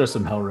should throw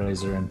some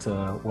Hellraiser into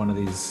one of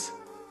these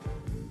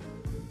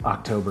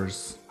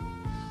Octobers.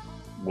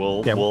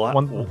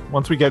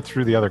 Once we get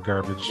through the other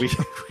garbage.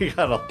 We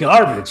got a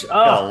Garbage.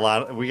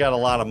 We got a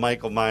lot of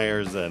Michael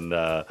Myers and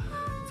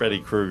Freddy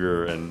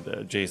Krueger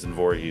and Jason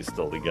Voorhees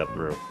still to get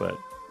through, but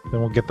then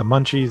we'll get the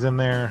Munchies in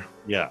there.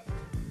 Yeah.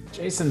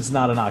 Jason's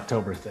not an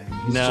October thing.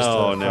 He's just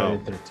a Friday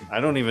the 13th.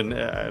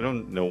 I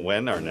don't know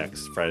when our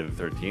next Friday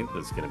the 13th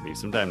is going to be.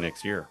 Sometime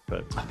next year,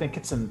 but I think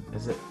it's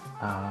is it?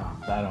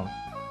 I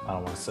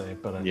don't want to say,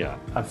 but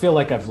I feel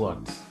like I've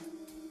looked.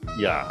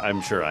 Yeah,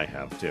 I'm sure I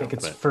have too. I think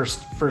it's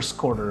first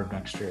quarter of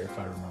next year, if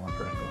I remember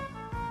correctly.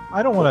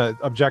 I don't want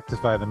to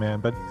objectify the man,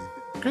 but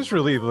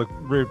Christopher Lee looked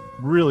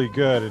really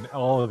good in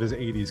all of his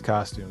 80s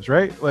costumes,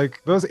 right?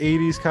 Like those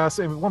 80s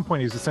costumes. At one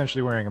point, he's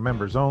essentially wearing a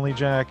members only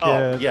jacket.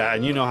 Oh, yeah,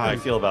 and you know how I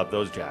feel about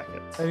those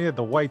jackets. And he had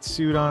the white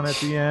suit on at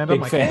the end. Big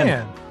I'm like, fan.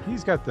 man,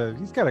 he's got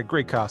a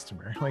great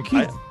costumer. Like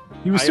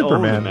he was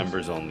Superman. I own a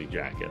members only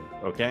jacket,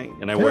 okay,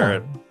 and I wear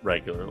it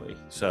regularly.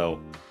 So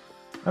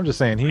I'm just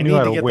saying he I knew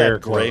how need to get wear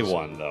that gray clothes.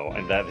 one though,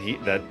 and that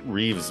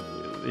Reeves,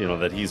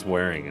 that he's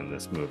wearing in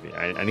this movie.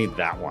 I need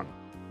that one.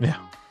 Yeah,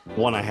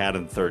 one I had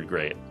in third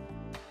grade.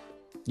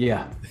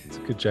 Yeah, it's a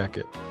good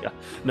jacket. Yeah,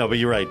 no, but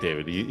you're right,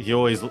 David. He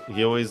always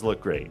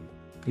looked great.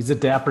 He's a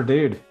dapper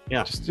dude.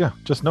 Yeah,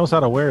 just knows how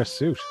to wear a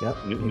suit. Yep,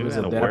 he was how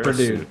a to wear dapper a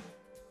dude. suit.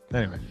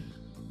 Anyway,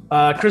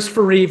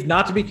 Christopher Reeve,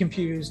 not to be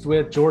confused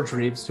with George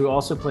Reeves, who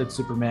also played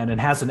Superman and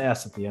has an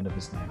S at the end of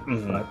his name.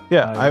 Mm-hmm. But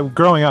yeah,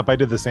 growing up, I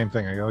did the same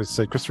thing. I always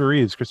said Christopher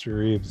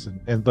Reeves,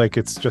 and like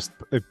it's just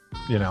because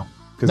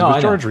it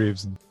was George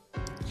Reeves. And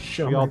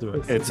we all do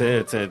it.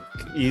 It's an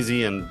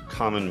easy and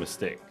common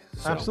mistake.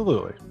 So.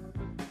 Absolutely.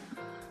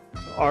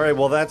 All right,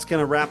 well, that's going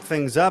to wrap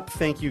things up.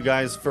 Thank you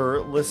guys for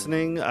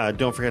listening.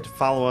 Don't forget to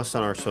follow us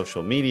on our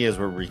social medias.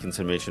 We're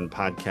Reconciliation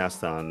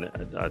Podcast on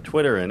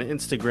Twitter and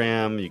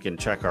Instagram. You can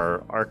check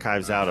our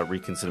archives out at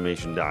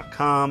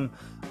reconciliation.com.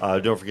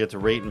 Don't forget to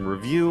rate and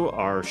review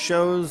our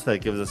shows. That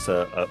gives us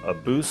a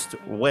boost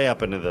way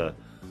up into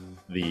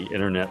the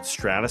internet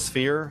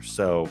stratosphere.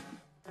 So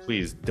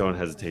please don't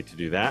hesitate to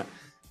do that.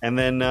 And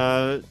then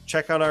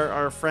check out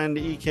our friend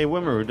E.K.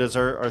 Wimmer, who does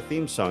our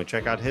theme song.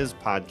 Check out his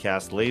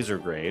podcast, Laser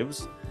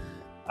Graves.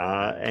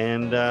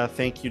 And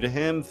thank you to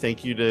him.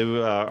 Thank you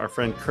to our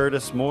friend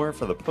Curtis Moore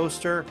for the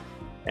poster.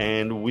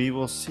 And we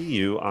will see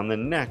you on the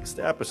next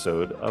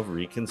episode of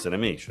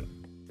Reconciliation.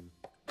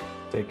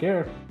 Take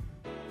care.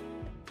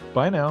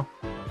 Bye now.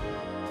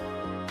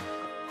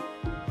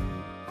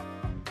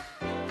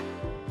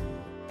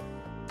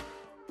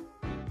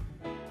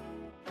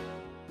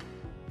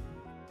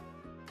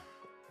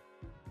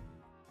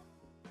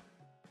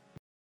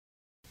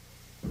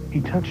 He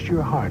touched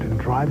your heart in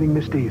Driving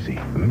Miss Daisy.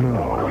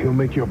 No, he'll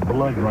make your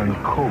blood run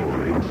cold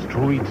in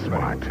Street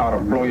Smart. I'll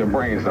blow your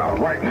brains out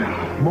right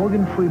now.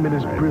 Morgan Freeman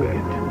is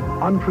brilliant,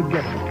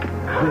 unforgettable.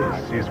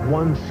 This is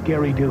one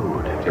scary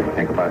dude. Did you ever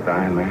think about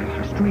dying,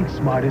 man? Street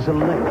Smart is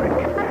electric,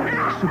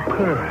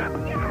 superb,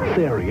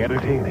 very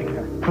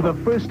entertaining. For the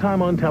first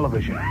time on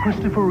television,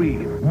 Christopher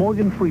Reeve,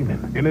 Morgan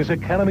Freeman, in his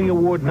Academy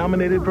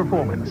Award-nominated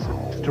performance,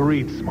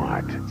 Street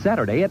Smart.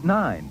 Saturday at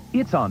 9.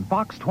 It's on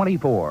Fox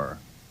 24.